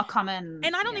So sense. it's not a common,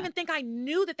 And I don't yeah. even think I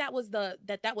knew that that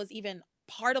was even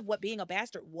part of what being a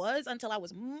bastard was until I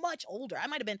was much older. I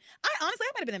honestly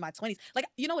I might have been in my 20s. Like,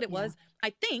 you know what it Yeah. was?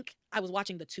 I think I was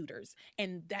watching The Tudors,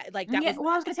 and that Yeah, was, well,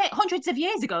 I was going to say hundreds of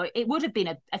years ago, it would have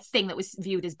been a thing that was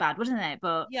viewed as bad, wouldn't it?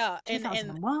 But yeah, and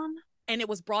 2001. and it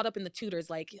was brought up in The Tudors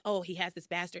like, oh, he has this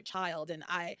bastard child, and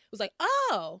I was like,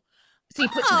 oh, So you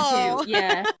put two and two. oh,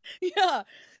 Yeah. yeah.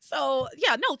 So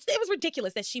yeah, no, it was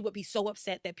ridiculous that she would be so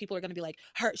upset that people are going to be like,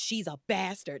 she's a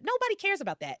bastard. Nobody cares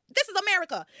about that. This is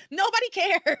America. Nobody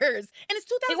cares, and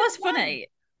it's It was 2001. funny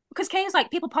because Kay was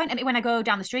like, people point at me when I go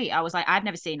down the street. I was like, I've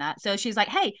never seen that. So she's like,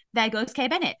 hey, there goes Kay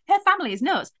Bennett. Her family is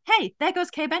nuts. Hey, there goes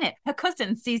Kay Bennett. Her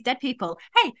cousin sees dead people.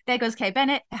 Hey, there goes Kay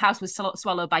Bennett. Her house was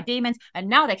swallowed by demons. And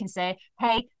now they can say,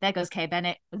 hey, there goes Kay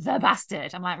Bennett, the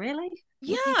bastard. I'm like, really?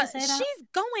 Would people Yeah, say that? she's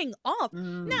going off.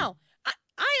 Mm. Now,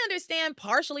 I understand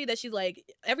partially that she's like,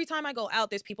 every time I go out,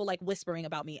 there's people like whispering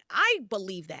about me. I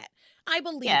believe that. I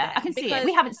believe Yeah, I that can see it. We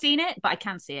because haven't seen it, but I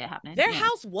can see it happening. their Yeah.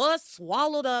 house was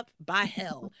swallowed up by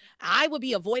hell. I would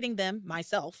be avoiding them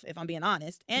myself, if I'm being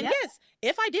honest. And Yep. yes,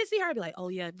 if I did see her, I'd be like, oh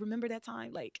yeah, remember that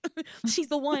time? Like, she's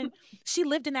the one, she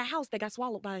lived in that house that got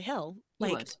swallowed by hell. You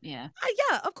Like, would. Yeah.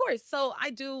 yeah, of course. So I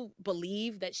do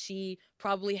believe that she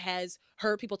probably has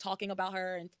heard people talking about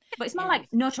her, But it's more and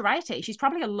like notoriety. She's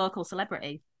probably a local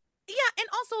celebrity. yeah, and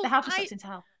The also house was sucked into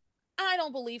hell. I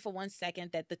don't believe for one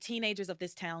second that the teenagers of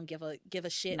this town give a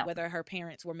shit No. whether her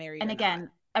parents were married And or not. again,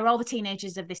 are all the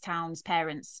teenagers of this town's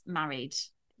parents married?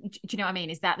 Do you know what I mean?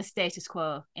 Is that the status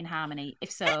quo in Harmony? If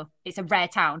And, so, it's a rare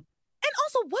town. and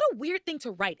also, what a weird thing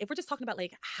to write. If we're just talking about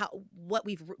like what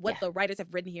Yeah. the writers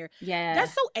have written here, Yeah.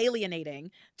 that's so alienating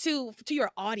to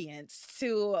your audience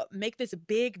to make this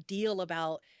big deal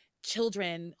about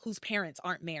children whose parents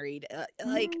aren't married.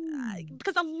 Mm.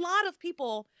 Because a lot of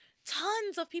people,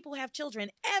 tons of people have children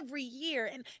every year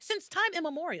and since time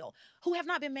immemorial who have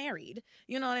not been married.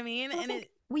 You know what I mean? Well, I And think,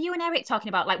 were you and Eric talking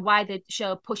about like why the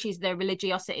show pushes the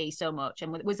religiosity so much?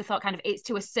 And was the thought kind of it's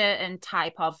to a certain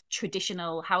type of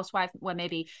traditional housewife where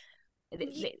maybe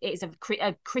it's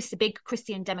a big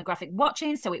Christian demographic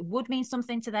watching, so it would mean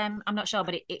something to them. I'm not sure,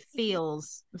 but it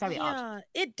feels very odd.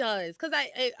 yeah, it does. Because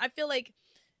I feel like,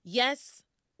 yes,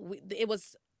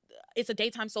 it's a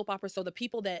daytime soap opera, so the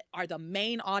people that are the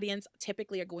main audience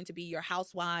typically are going to be your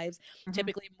housewives, Mm-hmm.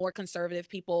 typically more conservative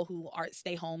people who are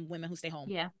stay home, women who stay home.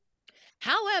 Yeah.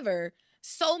 However,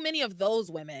 so many of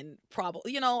those women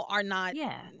probably, are not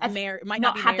Yeah. married, might not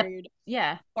Not be had the married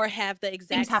yeah. or have the Things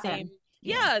exact same. happen.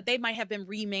 Yeah. Yeah, they might have been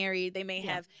remarried. They may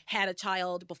Yeah. have had a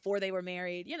child before they were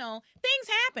married. Things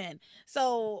happen.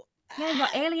 So Yeah,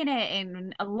 you're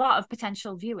alienating a lot of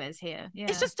potential viewers here. Yeah.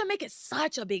 it's just to make it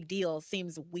such a big deal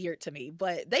seems weird to me,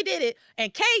 but they did it.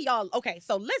 And Kay, y'all, okay,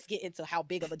 so let's get into how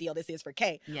big of a deal this is for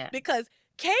Kay. Yeah. Because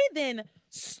Kay then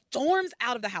storms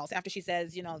out of the house after she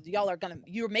says,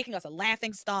 you're making us a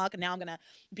laughing stock. And now I'm going to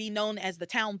be known as the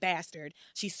town bastard.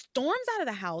 She storms out of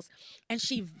the house and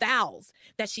she vows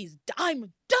that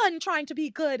I'm done trying to be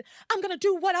good. I'm going to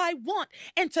do what I want.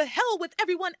 And to hell with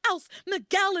everyone else.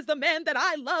 Miguel is the man that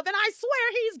I love. And I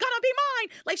swear he's going to be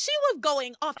mine. Like she was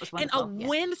going off and a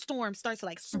windstorm starts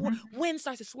to wind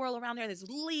starts to swirl around there. There's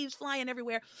leaves flying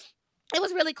everywhere. It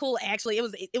was really cool, actually.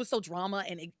 It was so drama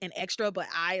and extra, but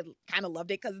I kind of loved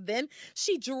it because then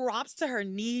she drops to her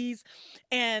knees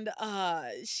and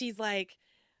she's like,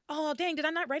 "Oh dang, did I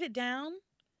not write it down?"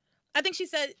 I think she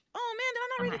said, "Oh man, did I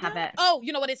not write it down?" Oh,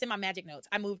 you know what? It's in my magic notes.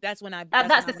 I moved. That's when I.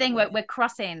 That's the thing. We're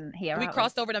crossing here. We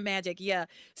crossed over to magic. Yeah.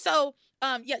 So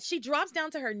yeah, she drops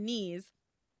down to her knees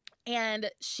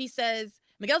and she says,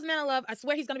 Miguel's the man I love. I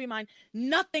swear he's going to be mine.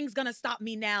 Nothing's going to stop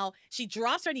me now. She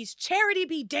drops her knees. Charity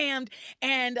be damned.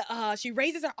 And she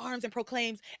raises her arms and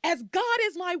proclaims, as God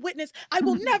is my witness, I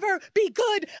will never be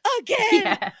good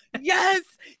again. Yeah.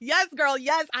 Yes, girl.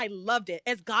 Yes, I loved it.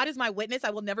 As God is my witness,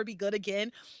 I will never be good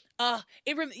again. Have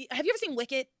you ever seen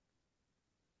Wicked?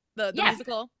 The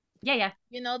musical? Yeah.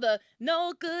 The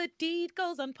no good deed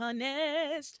goes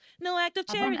unpunished. No act of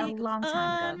charity a long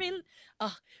time ago.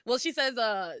 Well, she says,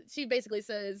 she basically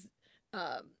says,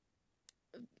 sorry.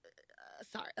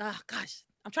 Oh, gosh.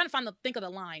 I'm trying to think of the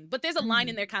line, but there's a line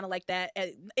in there kind of like that.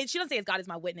 And she doesn't say as God is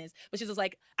my witness, but she's just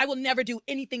like, I will never do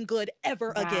anything good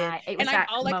ever again. It was that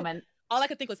moment. all I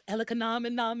could think was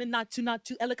Elikanamen namen not to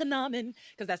Elikanamen,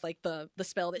 because that's like the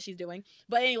spell that she's doing.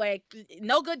 But anyway,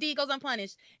 no good deed goes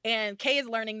unpunished, and Kay is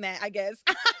learning that, I guess.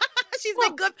 She's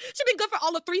been good. She's been good for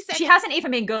all of 3 seconds. She hasn't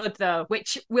even been good though,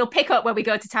 which we'll pick up when we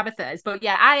go to Tabitha's. But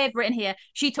yeah, I have written here,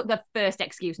 she took the first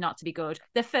excuse not to be good,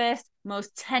 the first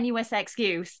most tenuous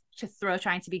excuse to throw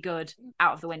trying to be good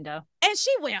out of the window. And she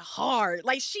went hard.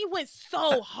 Like, she went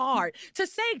so hard. To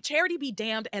say charity be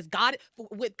damned, as God,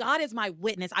 with God as my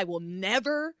witness, I will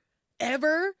never,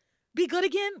 ever be good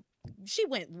again. She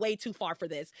went way too far for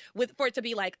this. For it to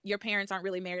be like, your parents aren't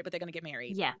really married, but they're going to get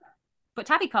married. Yeah. But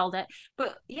Tabby called it.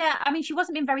 But yeah, I mean, she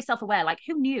wasn't being very self-aware. Like,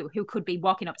 who knew who could be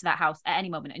walking up to that house at any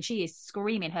moment? And she is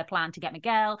screaming her plan to get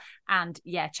Miguel. And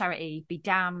yeah, Charity be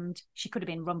damned. She could have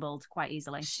been rumbled quite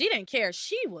easily. She didn't care.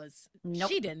 She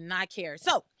did not care.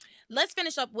 So let's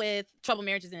finish up with Troubled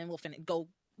Marriages, and then we'll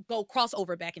go cross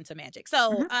over back into magic.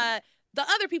 So the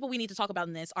other people we need to talk about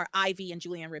in this are Ivy and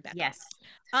Julia and Rebecca. Yes.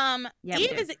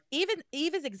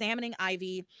 Eve is examining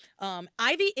Ivy.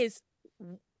 Ivy is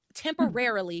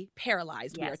temporarily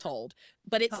paralyzed, we are told,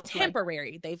 but it's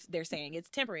temporary. They're saying it's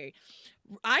temporary.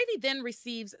 Ivy then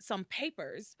receives some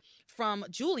papers from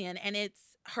Julian, and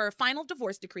it's her final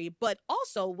divorce decree, but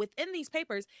also within these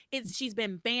papers, she's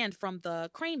been banned from the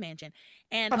Crane Mansion.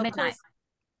 And from of midnight. course,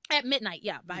 at midnight,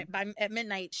 at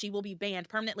midnight, she will be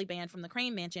permanently banned from the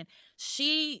Crane Mansion.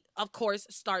 She, of course,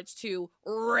 starts to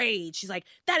rage. She's like,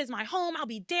 that is my home. I'll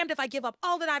be damned if I give up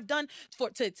all that I've done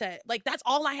to like, that's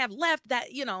all I have left,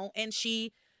 that, you know, and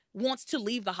she wants to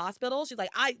leave the hospital. She's like,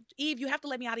 Eve, you have to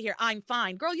let me out of here. I'm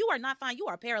fine. Girl, you are not fine. You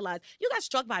are paralyzed. You got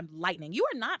struck by lightning. You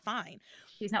are not fine.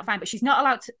 She's not fine, but she's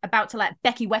not about to let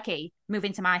Becky Wecky move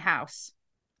into my house.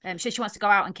 She wants to go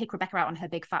out and kick Rebecca out on her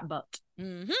big fat butt.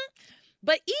 Mm-hmm.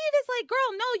 But Eve is like, girl,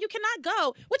 no, you cannot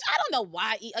go. Which I don't know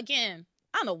why. Again,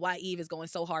 I don't know why Eve is going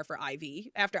so hard for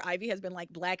Ivy after Ivy has been like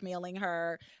blackmailing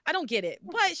her. I don't get it,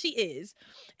 but she is.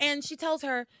 And she tells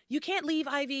her, you can't leave,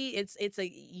 Ivy.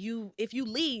 If you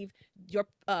leave, your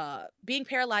being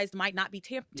paralyzed might not be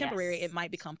temporary. Yes. It might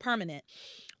become permanent.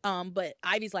 But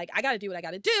Ivy's like, I got to do what I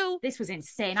got to do. This was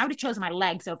insane. I would have chosen my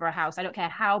legs over a house. I don't care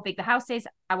how big the house is.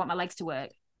 I want my legs to work.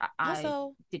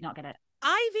 I did not get it.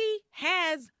 Ivy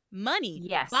has money.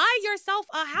 Yes. Buy yourself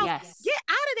a house. Yes. Get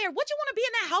out of there. What you want to be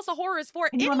in that house of horrors for?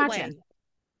 Can you imagine?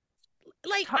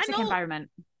 Like, toxic environment.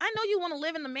 I know you want to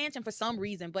live in the mansion for some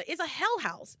reason, but it's a hell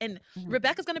house. And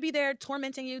Rebecca's going to be there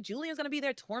tormenting you. Julian's going to be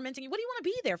there tormenting you. What do you want to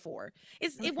be there for?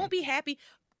 It won't be happy.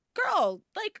 Girl,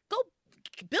 like, go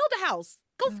build a house.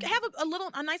 Go have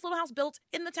a nice little house built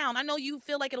in the town. I know you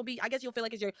feel like I guess you'll feel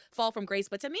like it's your fall from grace,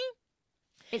 but to me,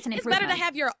 it's better to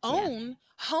have your own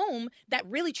home that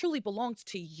really truly belongs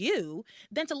to you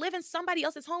than to live in somebody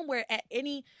else's home where at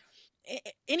any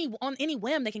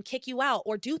whim they can kick you out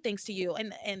or do things to you,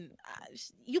 and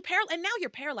now you're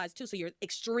paralyzed too, so you're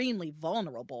extremely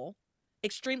vulnerable.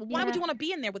 Why would you want to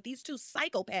be in there with these two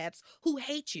psychopaths who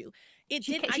hate you?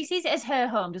 She sees it as her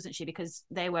home, doesn't she? Because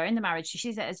they were in the marriage. She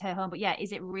sees it as her home. But yeah,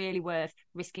 is it really worth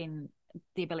risking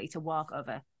the ability to walk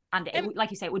over? And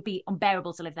like you say, it would be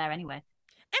unbearable to live there anyway.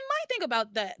 And my thing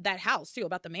about that house too,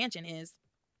 about the mansion, is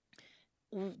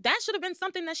that should have been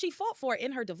something that she fought for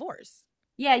in her divorce.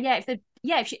 If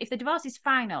the divorce is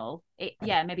final,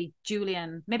 maybe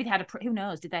Julian, maybe they had who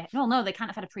knows? Did they? No, they can't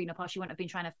have had a prenup, or she wouldn't have been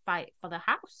trying to fight for the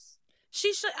house.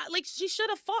 She should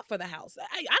have fought for the house.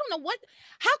 I don't know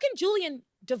how can Julian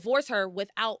divorce her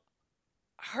without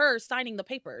her signing the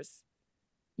papers?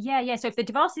 Yeah. So if the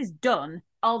divorce is done,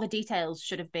 all the details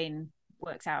should have been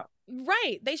worked out.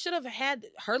 Right. They should have had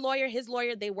her lawyer, his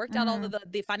lawyer. They worked out all of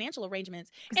the financial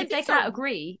arrangements. And if they can't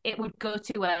agree, it would go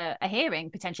to a hearing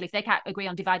potentially if they can't agree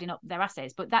on dividing up their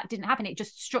assets. But that didn't happen. It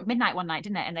just struck midnight one night,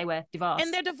 didn't it? And they were divorced.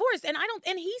 And they're divorced. And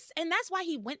that's why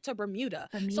he went to Bermuda.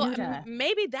 So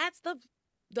maybe that's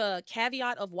the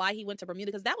caveat of why he went to Bermuda,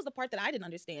 because that was the part that I didn't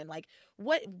understand. Like,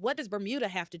 what does Bermuda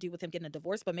have to do with him getting a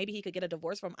divorce? But maybe he could get a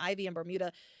divorce from Ivy in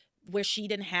Bermuda where she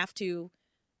didn't have to.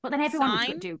 But then everyone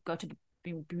would go to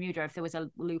Bermuda if there was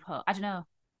a loophole. I don't know.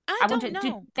 I don't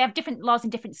know. They have different laws in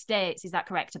different states. Is that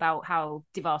correct about how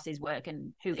divorces work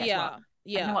and who gets what? I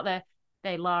don't know what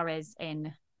the law is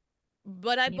in.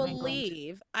 But I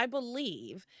believe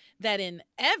that in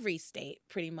every state,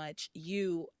 pretty much,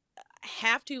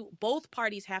 both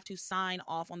parties have to sign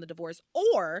off on the divorce,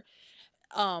 or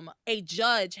a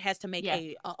judge has to make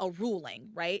a ruling,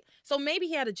 right? So maybe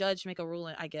he had a judge make a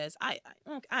ruling, I guess. I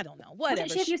don't know. Whatever.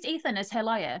 Wouldn't she have used Ethan as her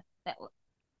lawyer?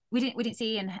 We didn't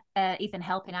see Ethan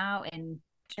helping out and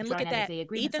look at that.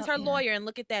 Ethan's her lawyer, and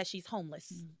look at that. She's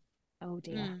homeless. Oh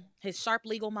dear. His sharp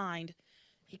legal mind.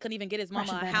 He couldn't even get his Crash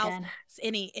mama and a burn house,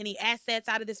 again. any assets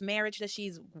out of this marriage that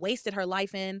she's wasted her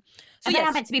life in. So And they are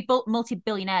yes, meant to be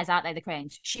multi-billionaires, aren't they, the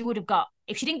Cranes? She would have got,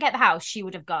 if she didn't get the house, she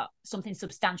would have got something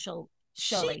substantial,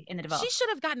 she surely, in the she divorce. should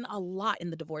have gotten a lot in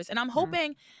the divorce, and I'm Mm.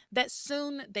 hoping that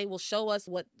soon they will show us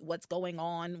what's going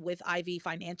on with Ivy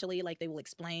financially. Like they will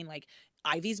explain, like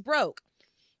Ivy's broke,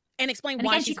 and explain And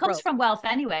why again, she she's comes broke. from wealth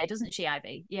anyway, doesn't she,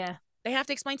 Ivy? Yeah. They have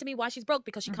to explain to me why she's broke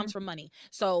because she Mm-hmm. comes from money.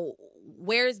 So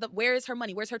where is her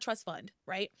money? Where's her trust fund?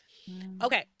 Right? Mm.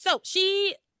 Okay. So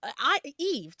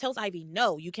Eve tells Ivy,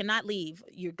 no, you cannot leave.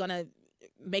 You're gonna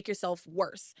make yourself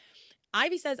worse.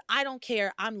 Ivy says, I don't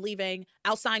care. I'm leaving.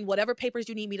 I'll sign whatever papers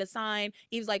you need me to sign.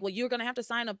 Eve's like, well, you're going to have to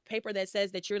sign a paper that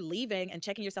says that you're leaving and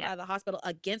checking yourself out of the hospital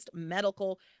against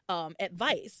medical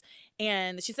advice.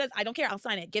 And she says, I don't care. I'll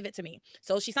sign it. Give it to me.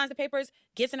 So she signs the papers,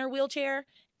 gets in her wheelchair,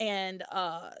 and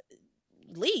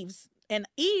leaves. And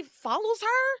Eve follows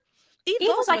her. Eve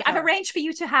was goes like, with I've her. arranged for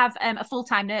you to have a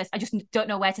full-time nurse. I just don't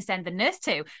know where to send the nurse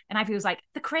to. And Ivy was like,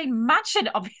 the Crane Mansion,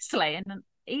 obviously. And then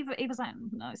Eve was like,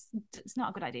 no, it's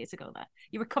not a good idea to go there.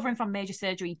 You're recovering from major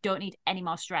surgery. You don't need any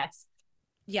more stress.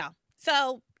 Yeah.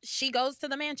 So she goes to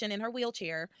the mansion in her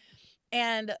wheelchair.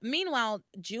 And meanwhile,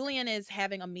 Julian is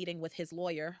having a meeting with his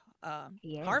lawyer,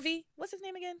 Yes. Harvey. What's his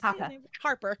name again? Harper.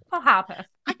 Harper. Oh, Harper.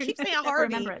 I keep saying I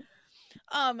Harvey. remember it.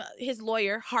 His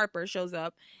lawyer Harper shows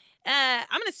up. I'm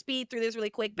gonna speed through this really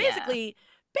quick.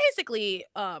 Basically,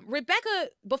 Rebecca,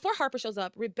 before Harper shows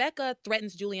up, Rebecca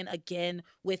threatens Julian again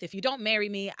with, if you don't marry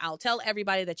me, I'll tell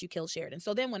everybody that you killed Sheridan.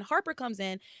 So then when Harper comes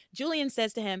in, Julian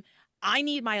says to him, I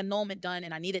need my annulment done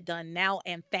and I need it done now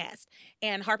and fast.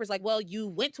 And Harper's like, well, you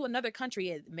went to another country.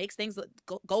 It makes things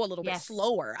go a little bit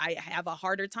slower. I have a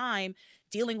harder time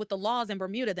dealing with the laws in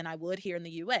Bermuda than I would here in the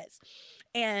U.S.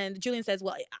 And Julian says,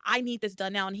 well, I need this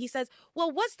done now. And he says, well,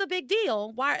 what's the big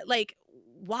deal? Why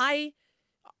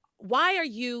are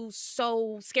you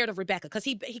so scared of Rebecca? Because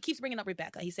he keeps bringing up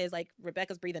Rebecca. He says, like,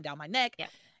 Rebecca's breathing down my neck. Yeah.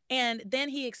 And then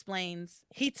he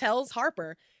tells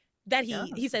Harper that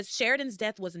he says Sheridan's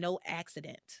death was no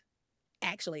accident,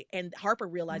 actually. And Harper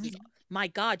realizes, my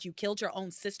God, you killed your own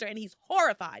sister. And he's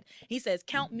horrified. He says,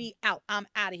 count me out. I'm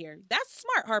out of here. That's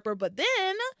smart, Harper. But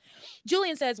then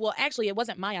Julian says, well, actually, it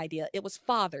wasn't my idea. It was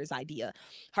father's idea.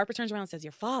 Harper turns around and says,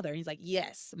 your father? And he's like,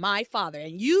 yes, my father.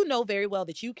 And you know very well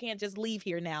that you can't just leave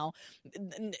here now.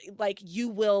 Like, you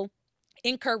will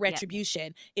incur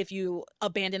retribution if you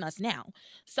abandon us now.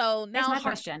 So now here's my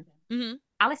question. Mm-hmm.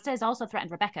 Alistair's also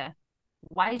threatened Rebecca.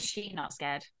 Why is she not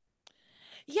scared?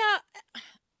 Yeah,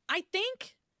 I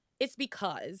think it's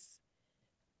because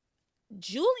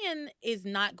Julian is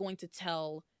not going to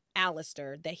tell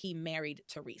Alistair that he married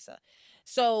Teresa.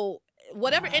 So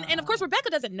whatever, and of course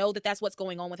Rebecca doesn't know that that's what's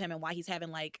going on with him and why he's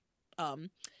having like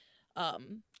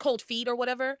cold feet or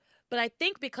whatever. But I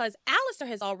think because Alistair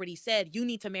has already said, you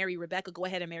need to marry Rebecca, go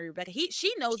ahead and marry Rebecca.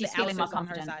 She knows that Alistair's on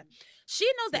her side. She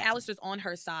knows that Alistair's on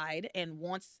her side and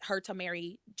wants her to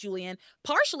marry Julian,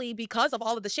 partially because of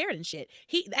all of the Sheridan shit.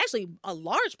 Actually, a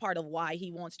large part of why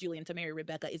he wants Julian to marry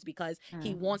Rebecca is because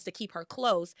he wants to keep her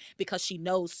close because she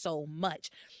knows so much.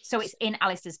 So it's in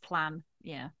Alistair's plan.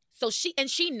 Yeah. So she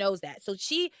knows that. So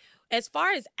as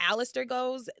far as Alistair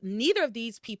goes, neither of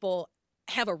these people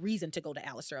have a reason to go to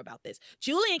Alistair about this.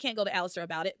 Julian can't go to Alistair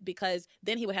about it because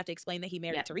then he would have to explain that he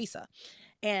married Teresa.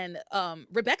 And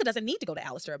Rebecca doesn't need to go to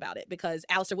Alistair about it because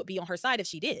Alistair would be on her side if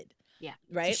she did. Yeah.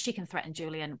 Right? So she can threaten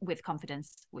Julian with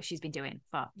confidence, which she's been doing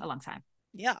for a long time.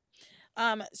 Yeah.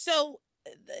 So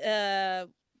the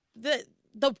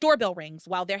doorbell rings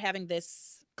while they're having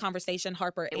this conversation,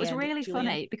 Harper. It was really Julian.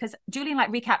 funny because Julian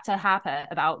like recapped to Harper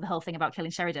about the whole thing about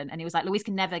killing Sheridan, and he was like, Louise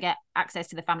can never get access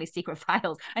to the family's secret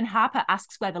files, and Harper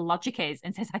asks where the logic is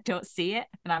and says, I don't see it,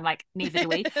 and I'm like, neither do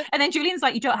we. And then Julian's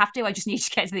like, you don't have to, I just need to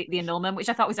get to the annulment, which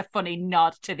I thought was a funny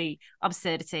nod to the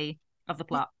absurdity of the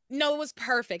plot. No, it was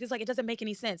perfect. It's like, it doesn't make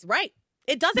any sense. Right,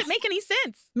 it doesn't make any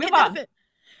sense. Move it on. Doesn't.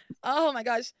 Oh my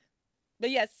gosh. But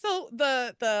yes, so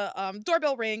the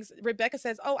doorbell rings. Rebecca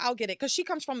says, oh, I'll get it. Because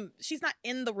she's not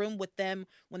in the room with them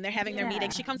when they're having their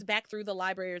meeting. She comes back through the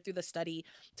library or through the study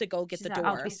to go get the door.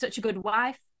 I'll be such a good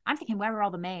wife. I'm thinking, where are all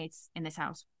the maids in this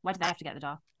house? Why do they have to get the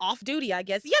door? Off duty, I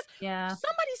guess. Yes. Yeah.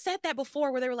 Somebody said that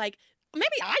before where they were like, maybe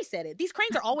I said it. These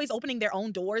Cranes are always opening their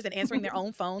own doors and answering their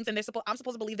own phones. And I'm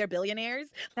supposed to believe they're billionaires.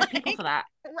 There are people for that.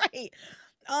 Right.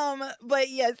 But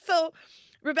yes, so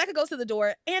Rebecca goes to the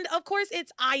door, and of course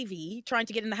it's Ivy trying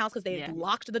to get in the house because they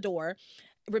locked the door.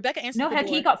 Rebecca answers the door. No, her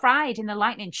key got fried in the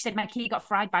lightning. She said my key got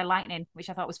fried by lightning, which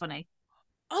I thought was funny.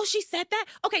 Oh, she said that?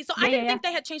 Okay, so I didn't think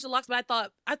they had changed the locks, but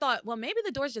I thought, well, maybe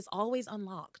the door's just always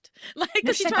unlocked. Like,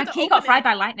 no, she said tried my to key open got fried it.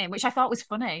 by lightning, which I thought was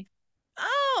funny.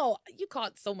 No, you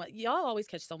caught so much. Y'all always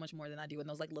catch so much more than I do in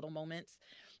those like little moments.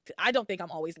 I don't think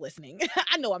I'm always listening.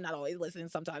 I know I'm not always listening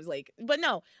sometimes, like, but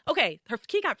no. Okay, her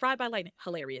key got fried by lightning.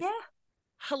 Hilarious. Yeah.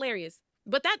 Hilarious.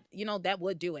 But that, that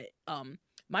would do it.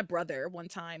 My brother, one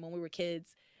time when we were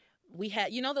kids, we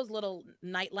had, those little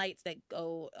night lights that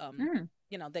go,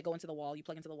 that go into the wall, you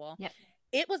plug into the wall. Yep.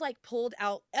 It was like pulled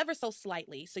out ever so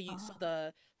slightly. So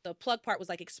so the plug part was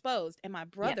like exposed, and my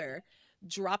brother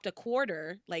dropped a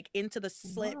quarter like into the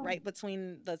slit right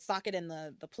between the socket and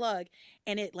the plug,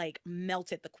 and it like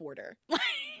melted the quarter.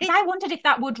 I wondered if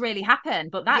that would really happen,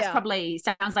 but that's probably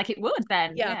sounds like it would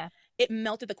then. Yeah. It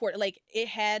melted the quarter. Like it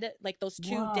had like those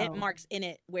two dent marks in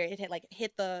it where it had like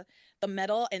hit the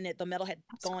metal, and the metal had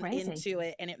gone into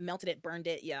it, and it melted it, burned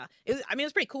it. Yeah. It was, it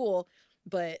was pretty cool,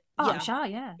 but I'm sure,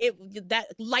 yeah. That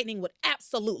lightning would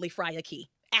absolutely fry a key.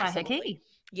 Absolutely. Fry a key.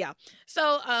 Yeah.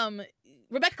 So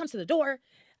Rebecca comes to the door,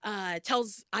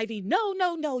 tells Ivy,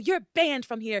 no, you're banned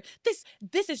from here.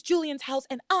 This is Julian's house,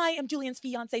 and I am Julian's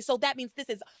fiance, so that means this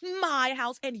is my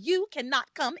house, and you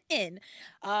cannot come in.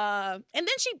 And then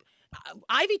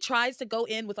Ivy tries to go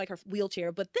in with like her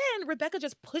wheelchair, but then Rebecca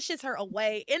just pushes her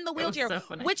away in the wheelchair,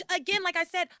 which again, like I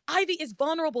said, Ivy is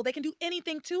vulnerable. They can do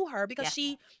anything to her because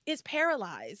she is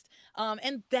paralyzed.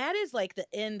 And that is like the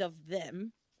end of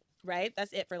them. Right?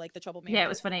 That's it for like the troublemaker. Yeah, it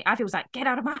was funny. Ivy was like, get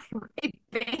out of my way,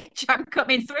 bitch. I'm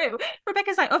coming through.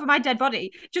 Rebecca's like, over my dead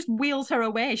body, just wheels her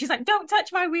away. She's like, don't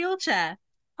touch my wheelchair.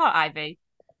 Poor Ivy.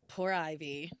 Poor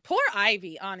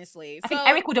Ivy, honestly. I think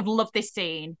Eric would have loved this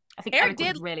scene. I think Eric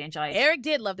did really enjoy it. Eric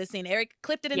did love this scene. Eric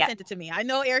clipped it and sent it to me. I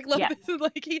know Eric loved this.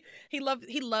 Like he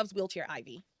loves wheelchair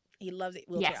Ivy. He loves it,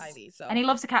 wheelchair Ivy. So, and he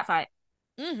loves a cat fight.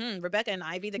 Rebecca and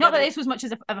Ivy together. Not that this was much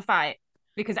of a fight,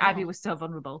 because Ivy was so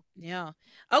vulnerable. Yeah.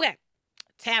 Okay.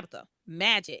 Tabitha,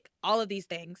 magic, all of these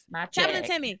things. Magic. Tabitha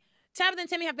and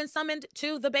Timmy have been summoned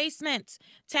to the basement.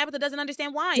 Tabitha doesn't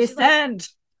understand why. Descend.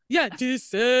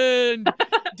 Descend.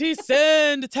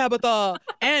 Descend, Tabitha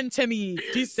and Timmy.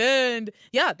 Descend.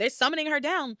 Yeah, they're summoning her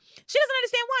down. She doesn't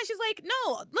understand why. She's like,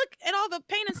 no, look at all the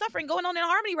pain and suffering going on in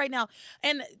Harmony right now.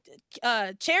 And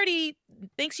Charity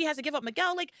thinks she has to give up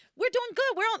Miguel. Like, we're doing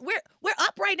good. We're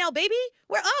up right now, baby.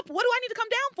 We're up. What do I need to come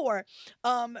down for?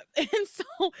 And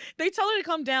so they tell her to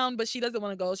come down, but she doesn't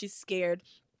want to go. She's scared.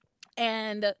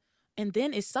 And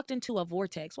then is sucked into a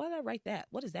vortex. Why did I write that?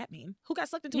 What does that mean? Who got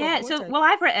sucked into a vortex? So, well,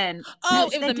 I've written...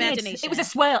 it was imagination. It was a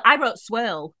swirl. I wrote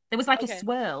swirl. There was like a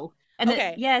swirl. And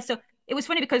so it was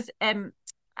funny because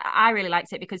I really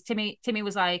liked it because Timmy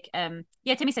was like,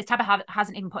 Timmy says Tabitha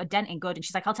hasn't even put a dent in good. And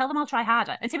she's like, I'll tell them I'll try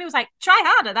harder. And Timmy was like, try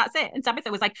harder, that's it. And Tabitha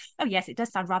was like, oh, yes, it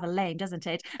does sound rather lame, doesn't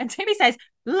it? And Timmy says,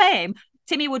 lame?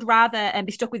 Timmy would rather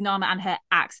be stuck with Norma and her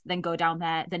axe than go down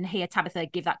there than hear Tabitha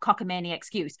give that cockamamie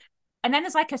excuse. And then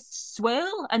there's like a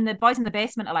swirl, and the boys in the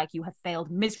basement are like, you have failed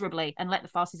miserably, and let the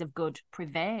forces of good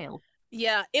prevail.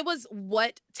 Yeah, it was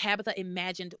what Tabitha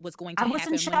imagined was going to happen. I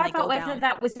wasn't sure about whether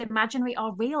that was imaginary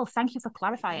or real. Thank you for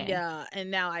clarifying. Yeah, and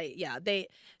now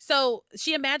so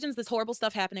she imagines this horrible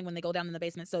stuff happening when they go down in the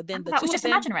basement. So then that was just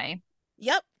imaginary.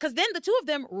 Yep, because then the two of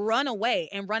them run away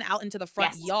and run out into the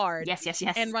front yard. Yes.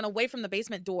 And run away from the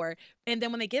basement door. And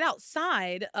then when they get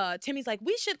outside, Timmy's like,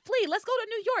 we should flee. Let's go to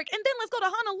New York. And then let's go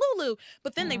to Honolulu.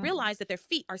 But then they realize that their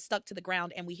feet are stuck to the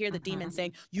ground. And we hear the demon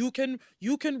saying, you can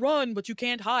run, but you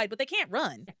can't hide. But they can't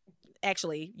run.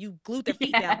 Actually, you glued their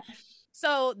feet down.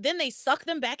 So then they suck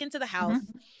them back into the house.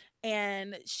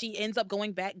 And she ends up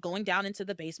going down into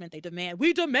the basement.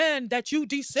 We demand that you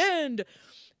descend.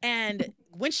 And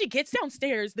when she gets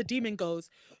downstairs, the demon goes,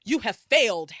 you have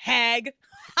failed, hag.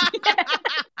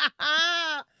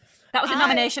 That was a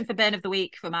nomination for Burn of the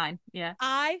Week for mine. Yeah.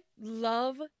 I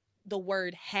love the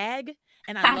word hag.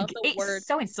 And I love the word. It's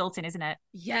so insulting, isn't it?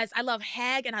 Yes, I love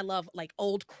hag and I love like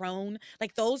old crone.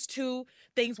 Like those two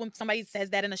things, when somebody says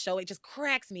that in a show, it just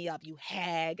cracks me up. You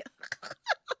hag.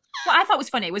 What I thought was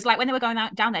funny was like when they were going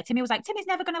down there, Timmy was like, Timmy's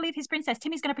never going to leave his princess.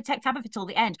 Timmy's going to protect Tabitha till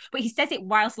the end. But he says it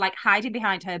whilst like hiding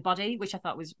behind her body, which I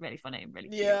thought was really funny and really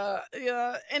cute.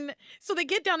 Yeah. And so they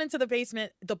get down into the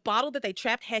basement. The bottle that they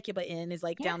trapped Hecuba in is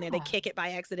like down there. They kick it by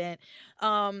accident.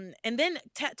 And then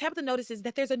Tabitha notices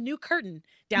that there's a new curtain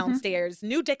downstairs,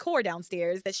 new decor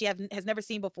downstairs that she has never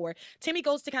seen before. Timmy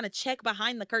goes to kind of check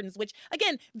behind the curtains, which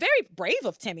again, very brave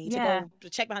of Timmy to go to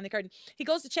check behind the curtain. He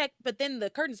goes to check, but then the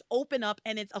curtains open up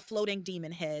and it's a floating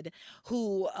demon head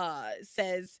who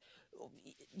says,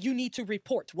 you need to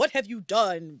report. What have you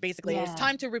done? Basically, it's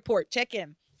time to report. Check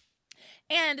in.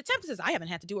 And Tabitha says, I haven't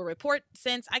had to do a report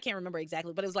since, I can't remember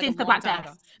exactly, but it was like since a long time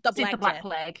ago. The Black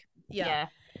Plague. Yeah.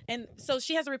 And so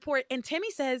she has a report, and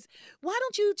Timmy says, why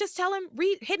don't you just tell him,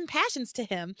 read Hidden Passions to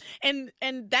him, and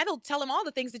that'll tell him all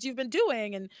the things that you've been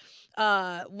doing. And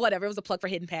whatever, it was a plug for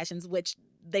Hidden Passions, which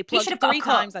they plugged 3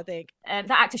 times, I think. That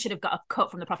actor should have got a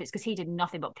cut from The Prophets, because he did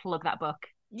nothing but plug that book.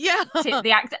 Yeah.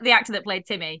 The actor that played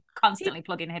Timmy, constantly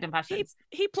plugging Hidden Passions.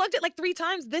 He plugged it like 3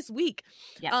 times this week.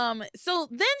 Yeah. So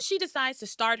then she decides to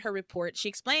start her report. She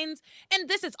explains, and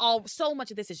this is all, so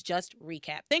much of this is just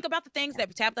recap. Think about the things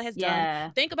that Tabitha has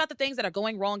done. Think about the things that are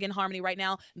going wrong in Harmony right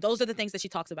now. Those are the things that she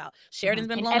talks about. Sheridan's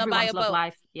been blown up by a boat.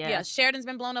 Life. Yeah, Sheridan's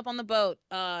been blown up on the boat.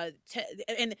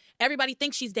 And everybody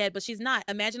thinks she's dead, but she's not.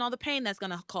 Imagine all the pain that's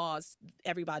gonna cause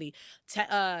everybody.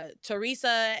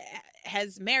 Teresa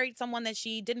has married someone that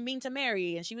she didn't mean to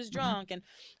marry, and she was drunk. And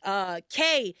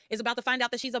Kay is about to find out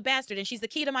that she's a bastard, and she's the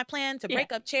key to my plan to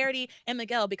break up Charity and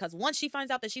Miguel, because once she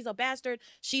finds out that she's a bastard,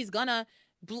 she's gonna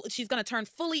turn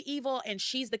fully evil, and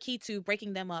she's the key to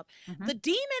breaking them up. The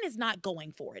demon is not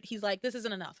going for it. He's like, this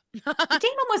isn't enough. The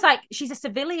demon was like, she's a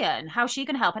civilian, how's she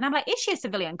gonna help? And I'm like, is she a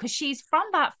civilian? Because she's from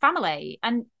that family,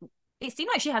 and it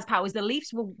seemed like she has powers. The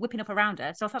Leafs were whipping up around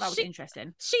her, so I thought that was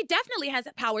interesting. She definitely has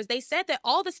powers. They said that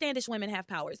all the Standish women have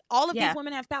powers. All of these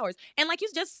women have powers. And like you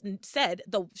just said,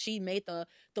 she made the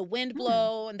wind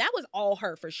blow, and that was all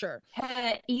her for sure.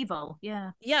 Her evil,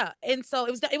 yeah. And so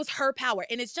it was her power.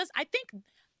 And it's just, I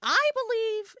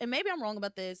believe, and maybe I'm wrong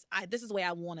about this, this is the way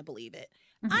I want to believe it.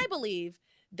 I believe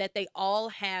that they all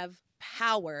have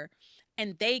power,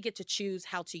 and they get to choose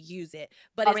how to use it.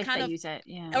 But or it's kind of use it,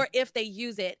 or if they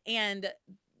use it. And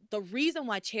the reason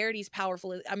why Charity's power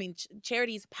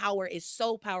is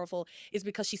so powerful is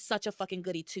because she's such a fucking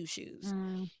goody two shoes,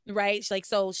 right?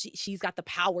 She's got the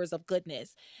powers of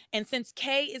goodness. And since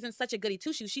Kay isn't such a goody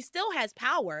two shoes, she still has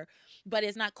power, but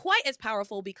it's not quite as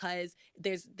powerful because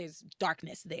there's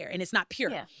darkness there, and it's not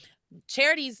pure.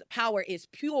 Charity's power is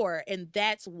pure, and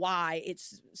that's why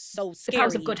it's so scary. The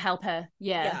powers of good help her.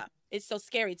 Yeah. It's so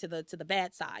scary to the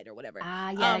bad side or whatever.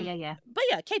 Yeah. But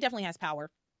yeah, Kay definitely has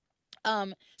power.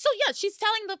 So yeah, she's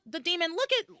telling the demon, look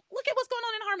at what's going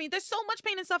on in Harmony. There's so much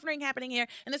pain and suffering happening here,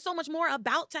 and there's so much more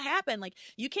about to happen. Like,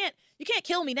 you can't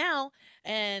kill me now.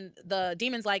 And the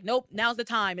demon's like, nope, now's the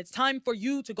time. It's time for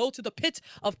you to go to the pit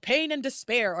of pain and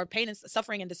despair, or pain and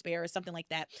suffering and despair, or something like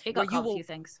that. It got a few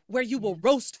things. Where you will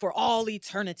roast for all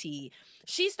eternity.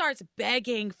 She starts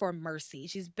begging for mercy.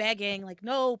 She's begging, like,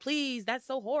 no, please, that's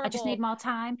so horrible. I just need more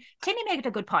time. Timmy made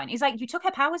a good point. He's like, you took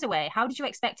her powers away. How did you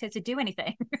expect her to do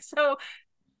anything? So,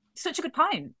 such a good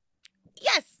point.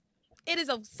 Yes, it is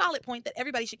a solid point that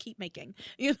everybody should keep making,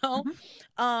 you know?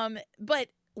 But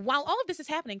while all of this is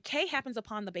happening, Kay happens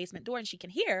upon the basement door, and she can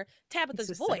hear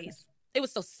Tabitha's voice. It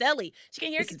was so silly. She can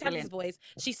hear Tabitha's voice.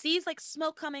 She sees like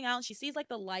smoke coming out, and she sees like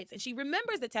the lights, and she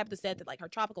remembers that Tabitha said that like her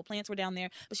tropical plants were down there,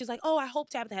 but she's like, oh, I hope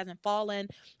Tabitha hasn't fallen.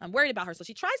 I'm worried about her. So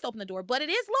she tries to open the door, but it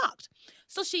is locked.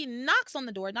 So she knocks on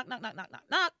the door, knock, knock, knock, knock, knock,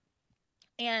 knock.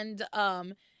 And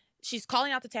she's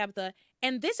calling out to Tabitha.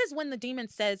 And this is when the demon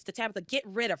says to Tabitha, get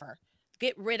rid of her.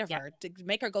 Get rid of her, to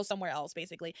make her go somewhere else,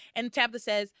 basically. And Tabitha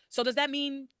says, so does that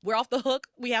mean we're off the hook?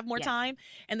 We have more time?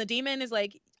 And the demon is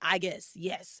like, I guess,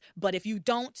 yes. But if you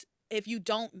don't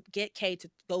get Kay to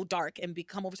go dark and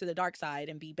come over to the dark side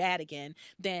and be bad again,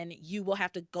 then you will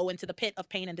have to go into the pit of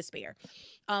pain and despair.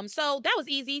 So that was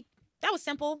easy. That was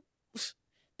simple.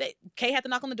 Kay had to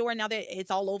knock on the door, and now it's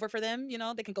all over for them. You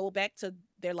know, they can go back to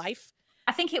their life.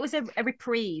 I think it was a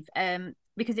reprieve,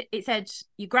 because it said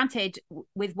you granted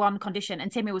with one condition,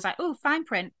 and Timmy was like, oh, fine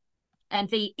print. And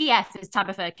the EF, as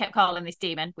Tabitha kept calling this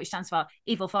demon, which stands for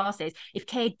evil forces, if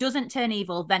Kay doesn't turn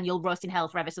evil, then you'll roast in hell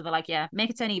forever. So they're like, yeah, make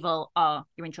her turn evil or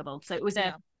you're in trouble. So it was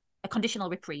a conditional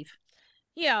reprieve.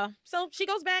 Yeah. So she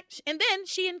goes back, and then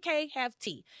she and Kay have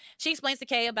tea. She explains to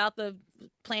Kay about the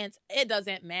plants. It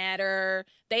doesn't matter.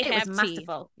 It have was tea.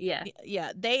 Masterful. Yeah.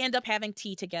 Yeah. They end up having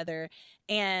tea together,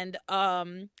 and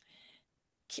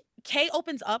Kay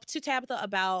opens up to Tabitha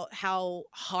about how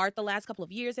hard the last couple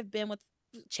of years have been with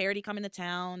Charity coming to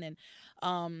town,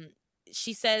 and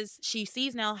she says she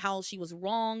sees now how she was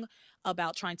wrong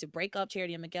about trying to break up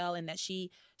Charity and Miguel, and that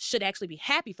she should actually be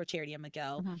happy for Charity and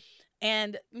Miguel.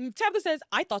 And Tabitha says,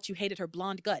 I thought you hated her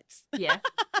blonde guts. Yeah.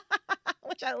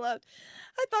 Which I loved.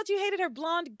 I thought you hated her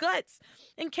blonde guts.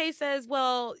 And Kay says,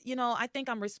 well, you know, I think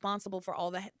I'm responsible for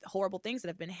all the horrible things that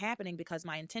have been happening because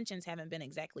my intentions haven't been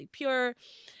exactly pure.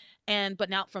 But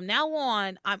now, from now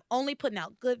on, I'm only putting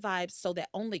out good vibes so that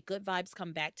only good vibes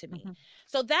come back to me.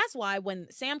 So that's why when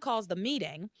Sam calls the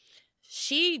meeting,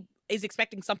 she is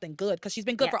expecting something good because she's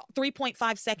been good for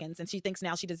 3.5 seconds, and she thinks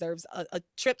now she deserves a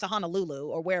trip to Honolulu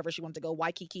or wherever she wanted to go,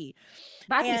 Waikiki.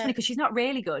 But I think it's funny because she's not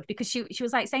really good, because she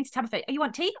was like saying to Tabitha, "Oh, you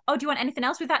want tea? Oh, do you want anything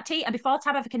else with that tea?" And before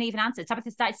Tabitha can even answer, Tabitha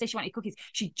started to say she wanted cookies.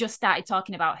 She just started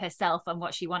talking about herself and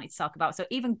what she wanted to talk about. So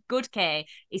even good Kay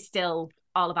is still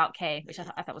all about Kay, which I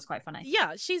thought was quite funny.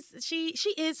 Yeah, she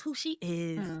is who she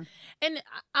is. And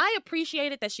I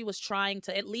appreciated that she was trying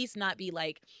to at least not be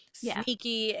like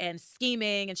sneaky and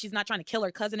scheming, and she's not trying to kill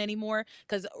her cousin anymore,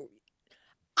 because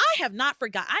I have not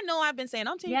forgotten. I know I've been saying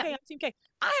I'm Team K, I'm Team K.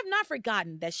 I have not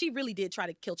forgotten that she really did try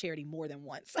to kill Charity more than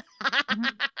once.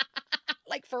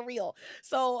 Like, for real.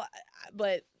 So,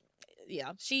 but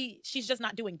yeah, she's just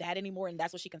not doing that anymore, and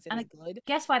that's what she considers good.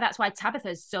 Guess why? That's why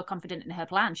Tabitha's so confident in her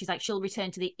plan. She's like, she'll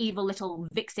return to the evil little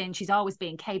vixen she's always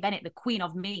been, Kay Bennett, the queen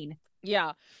of mean.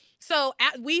 Yeah. So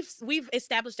we've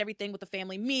established everything with the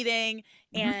family meeting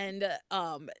and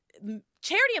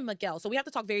Charity and Miguel. So we have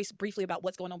to talk very briefly about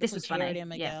what's going on between Charity and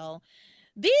Miguel.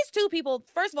 These two people,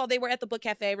 first of all, they were at the book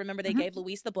cafe. Remember, they gave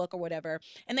Luis the book or whatever,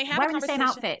 and they have wearing a conversation.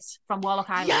 The same outfits from Warlock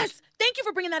Island. Yes, thank you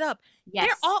for bringing that up. Yes,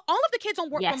 they're all of the kids on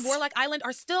from Warlock Island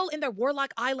are still in their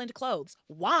Warlock Island clothes.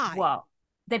 Why? Well,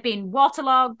 they've been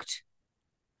waterlogged.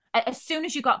 As soon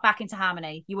as you got back into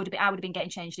Harmony, I would have been getting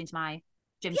changed into my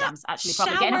gym jams. Actually,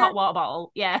 probably getting a hot water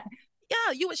bottle. Yeah,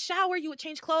 you would shower, you would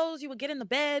change clothes, you would get in the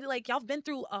bed. Like, y'all have been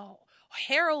through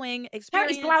harrowing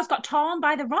experience. Charity's blouse got torn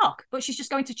by the rock, but she's just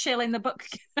going to chill in the book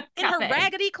in her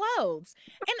raggedy clothes.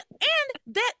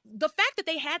 And that the fact that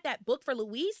they had that book for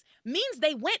Luis means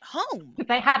they went home.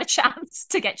 They had a chance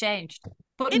to get changed,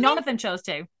 but none of them chose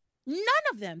to. None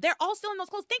of them. They're all still in those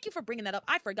clothes. Thank you for bringing that up.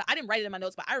 I forgot. I didn't write it in my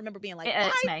notes, but I remember being like, why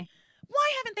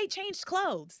haven't they changed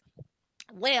clothes?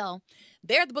 Well,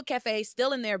 they're at the book cafe,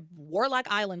 still in their Warlock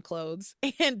Island clothes,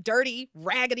 and dirty,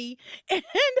 raggedy. And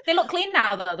they look clean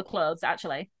now, though, the clothes,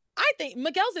 actually. I think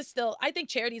Miguel's is still, I think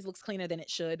Charity's looks cleaner than it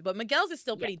should, but Miguel's is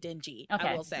still pretty dingy,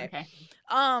 I will say. Okay.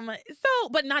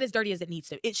 But not as dirty as it needs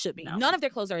to. It should be. No. None of their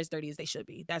clothes are as dirty as they should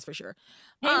be. That's for sure.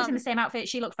 He was in the same outfit.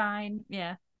 She looked fine.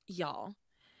 Yeah. Y'all,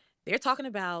 they're talking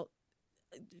about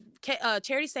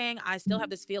Charity saying, I still have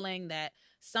this feeling that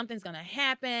something's gonna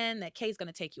happen, that Kay's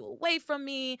gonna take you away from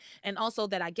me, and also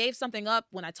that I gave something up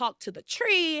when I talked to the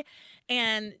tree.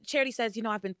 And Charity says,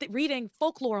 I've been reading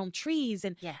folklore on trees,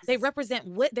 and they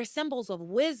represent they're symbols of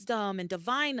wisdom and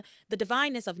the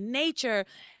divineness of nature.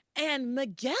 And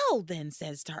Miguel then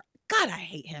says to her, God, I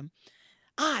hate him.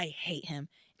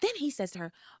 Then he says to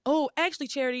her, oh, actually,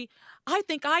 Charity, I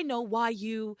think I know why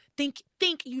you think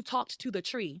you talked to the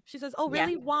tree. She says, oh,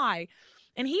 really? Why?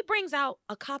 And he brings out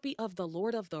a copy of The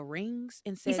Lord of the Rings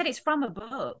and says... He said it's from a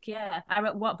book, yeah. I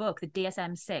wrote, what book? The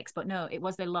DSM-6. But no, it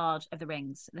was The Lord of the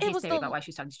Rings. The history about why she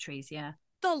was talking to trees, yeah.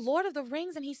 The Lord of the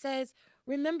Rings. And he says,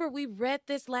 remember, we read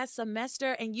this last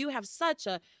semester, and you have such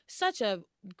a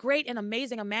great and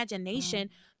amazing imagination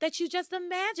that you just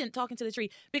imagine talking to the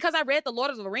tree. Because I read The Lord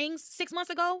of the Rings 6 months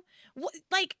ago.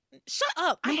 Like, shut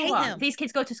up. I hate him. These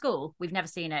kids go to school. We've never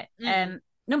seen it.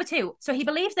 Number 2, so he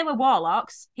believes they were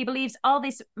warlocks. He believes all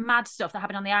this mad stuff that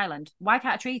happened on the island. Why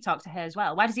can't a tree talk to her as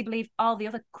well? Why does he believe all the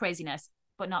other craziness,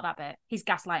 but not that bit? He's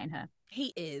gaslighting her.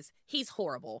 He is. He's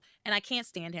horrible, and I can't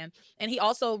stand him. And he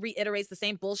also reiterates the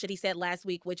same bullshit he said last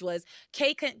week, which was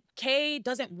Kay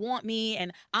doesn't want me,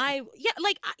 and when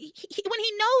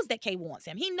he knows that Kay wants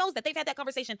him, he knows that they've had that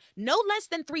conversation no less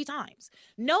than 3 times.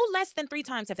 No less than 3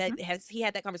 times has he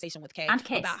had that conversation with Kay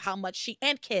about how much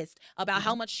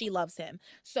how much she loves him.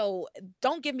 So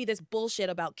don't give me this bullshit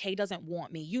about Kay doesn't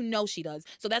want me. You know she does.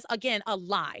 So that's again a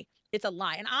lie. It's a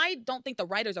lie. And I don't think the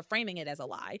writers are framing it as a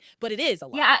lie, but it is a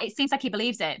lie. Yeah, it seems like he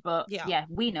believes it, but yeah,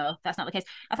 we know that's not the case.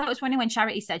 I thought it was funny when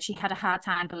Charity said she had a hard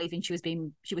time believing she was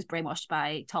brainwashed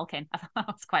by Tolkien. I thought that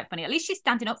was quite funny. At least she's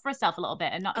standing up for herself a little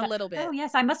bit and not a little bit. Oh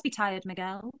yes, I must be tired,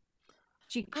 Miguel.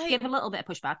 She gave a little bit of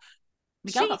pushback.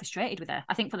 Miguel got frustrated with her,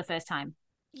 I think, for the first time.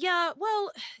 Yeah,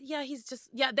 well, yeah, he's just,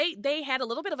 they had a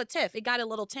little bit of a tiff. It got a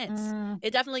little tense.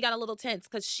 It definitely got a little tense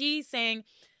because she's saying,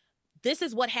 this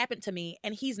is what happened to me,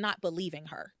 and he's not believing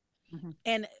her.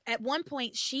 And at one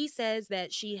point, she says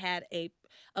that she had a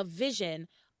vision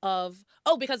of,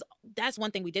 because that's one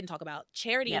thing we didn't talk about.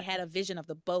 Charity had a vision of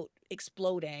the boat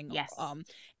exploding. Yes.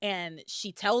 And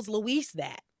she tells Luis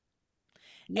that.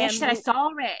 Yeah, she said, I saw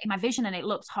it in my vision, and it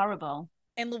looks horrible.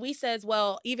 And Luis says,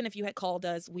 well, even if you had called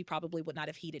us, we probably would not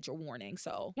have heeded your warning.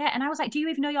 So yeah, and I was like, do you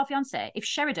even know your fiance? If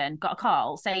Sheridan got a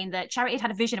call saying that Charity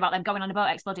had a vision about them going on a boat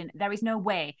exploding, there is no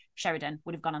way Sheridan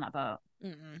would have gone on that boat.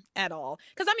 At all.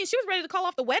 Because, I mean, she was ready to call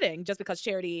off the wedding just because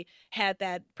Charity had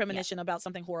that premonition about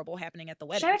something horrible happening at the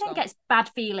wedding. Sheridan gets bad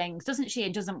feelings, doesn't she?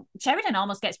 And doesn't Sheridan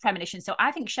almost gets premonition. So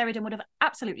I think Sheridan would have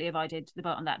absolutely avoided the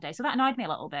boat on that day. So that annoyed me a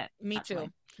little bit. Me actually.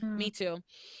 too. Me too.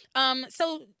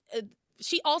 So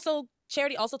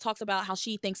Charity also talks about how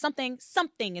she thinks something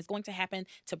is going to happen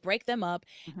to break them up.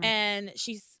 And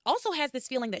she also has this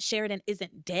feeling that Sheridan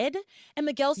isn't dead. And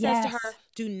Miguel says to her,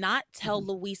 do not tell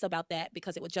Luis about that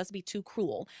because it would just be too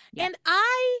cruel. And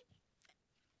I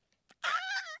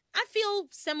feel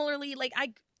similarly. Like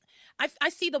I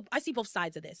see both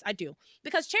sides of this. I do,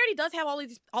 because Charity does have all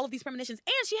of these premonitions,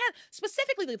 and she had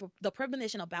specifically the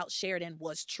premonition about Sheridan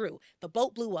was true. The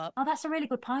boat blew up. Oh, that's a really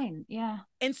good point. Yeah.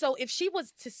 And so if she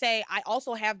was to say, I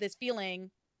also have this feeling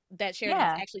that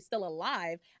Sheridan's actually still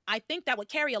alive, I think that would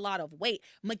carry a lot of weight.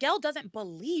 Miguel doesn't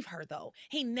believe her, though.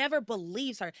 He never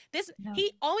believes her.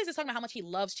 He always is talking about how much he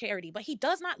loves Charity, but he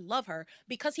does not love her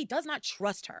because he does not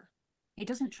trust her. He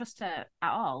doesn't trust her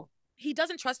at all. He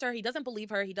doesn't trust her. He doesn't believe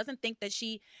her. He doesn't think that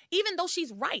even though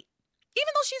she's right,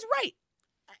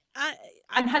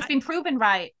 and has been proven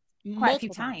right quite a few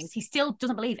times, he still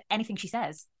doesn't believe anything she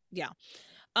says. Yeah.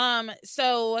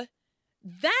 So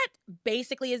that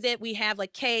basically is it. We have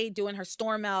like Kay doing her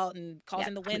storm out and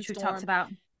causing the windstorm. Which we talked about.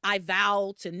 I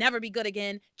vow to never be good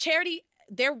again. Charity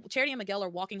and Miguel are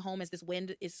walking home as this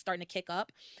wind is starting to kick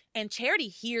up, and Charity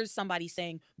hears somebody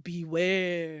saying,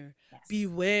 beware,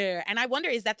 beware. And I wonder,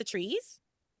 is that the trees?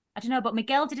 I don't know, but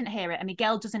Miguel didn't hear it, and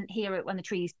Miguel doesn't hear it when the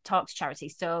trees talk to Charity.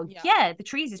 So the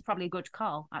trees is probably a good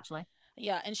call, actually.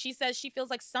 Yeah, and she says she feels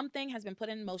like something has been put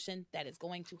in motion that is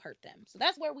going to hurt them. So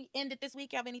that's where we ended this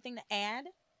week. You have anything to add?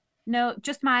 No,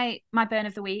 just my burn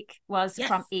of the week was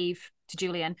from Eve to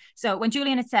Julian. So when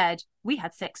Julian had said, we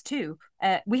had sex too.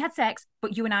 We had sex,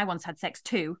 but you and I once had sex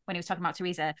too, when he was talking about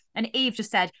Teresa. And Eve just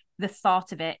said, the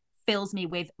thought of it fills me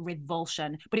with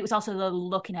revulsion. But it was also the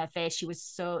look in her face. She was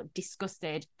so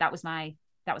disgusted. That was my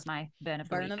burn of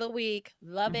the week.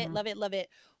 Love it, love it, love it.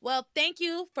 Well, thank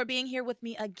you for being here with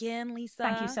me again, Lisa.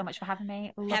 Thank you so much for having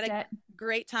me. Had a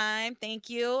great time. Thank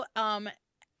you. Tell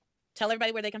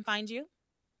everybody where they can find you.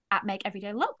 At Make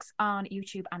Everyday Looks on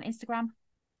YouTube and Instagram.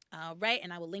 All right,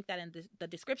 and I will link that in the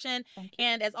description.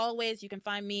 And as always, you can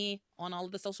find me on all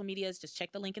of the social medias. Just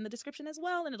check the link in the description as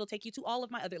well, and it'll take you to all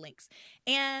of my other links.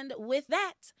 And with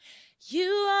that, you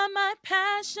are my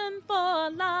passion for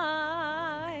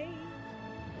life.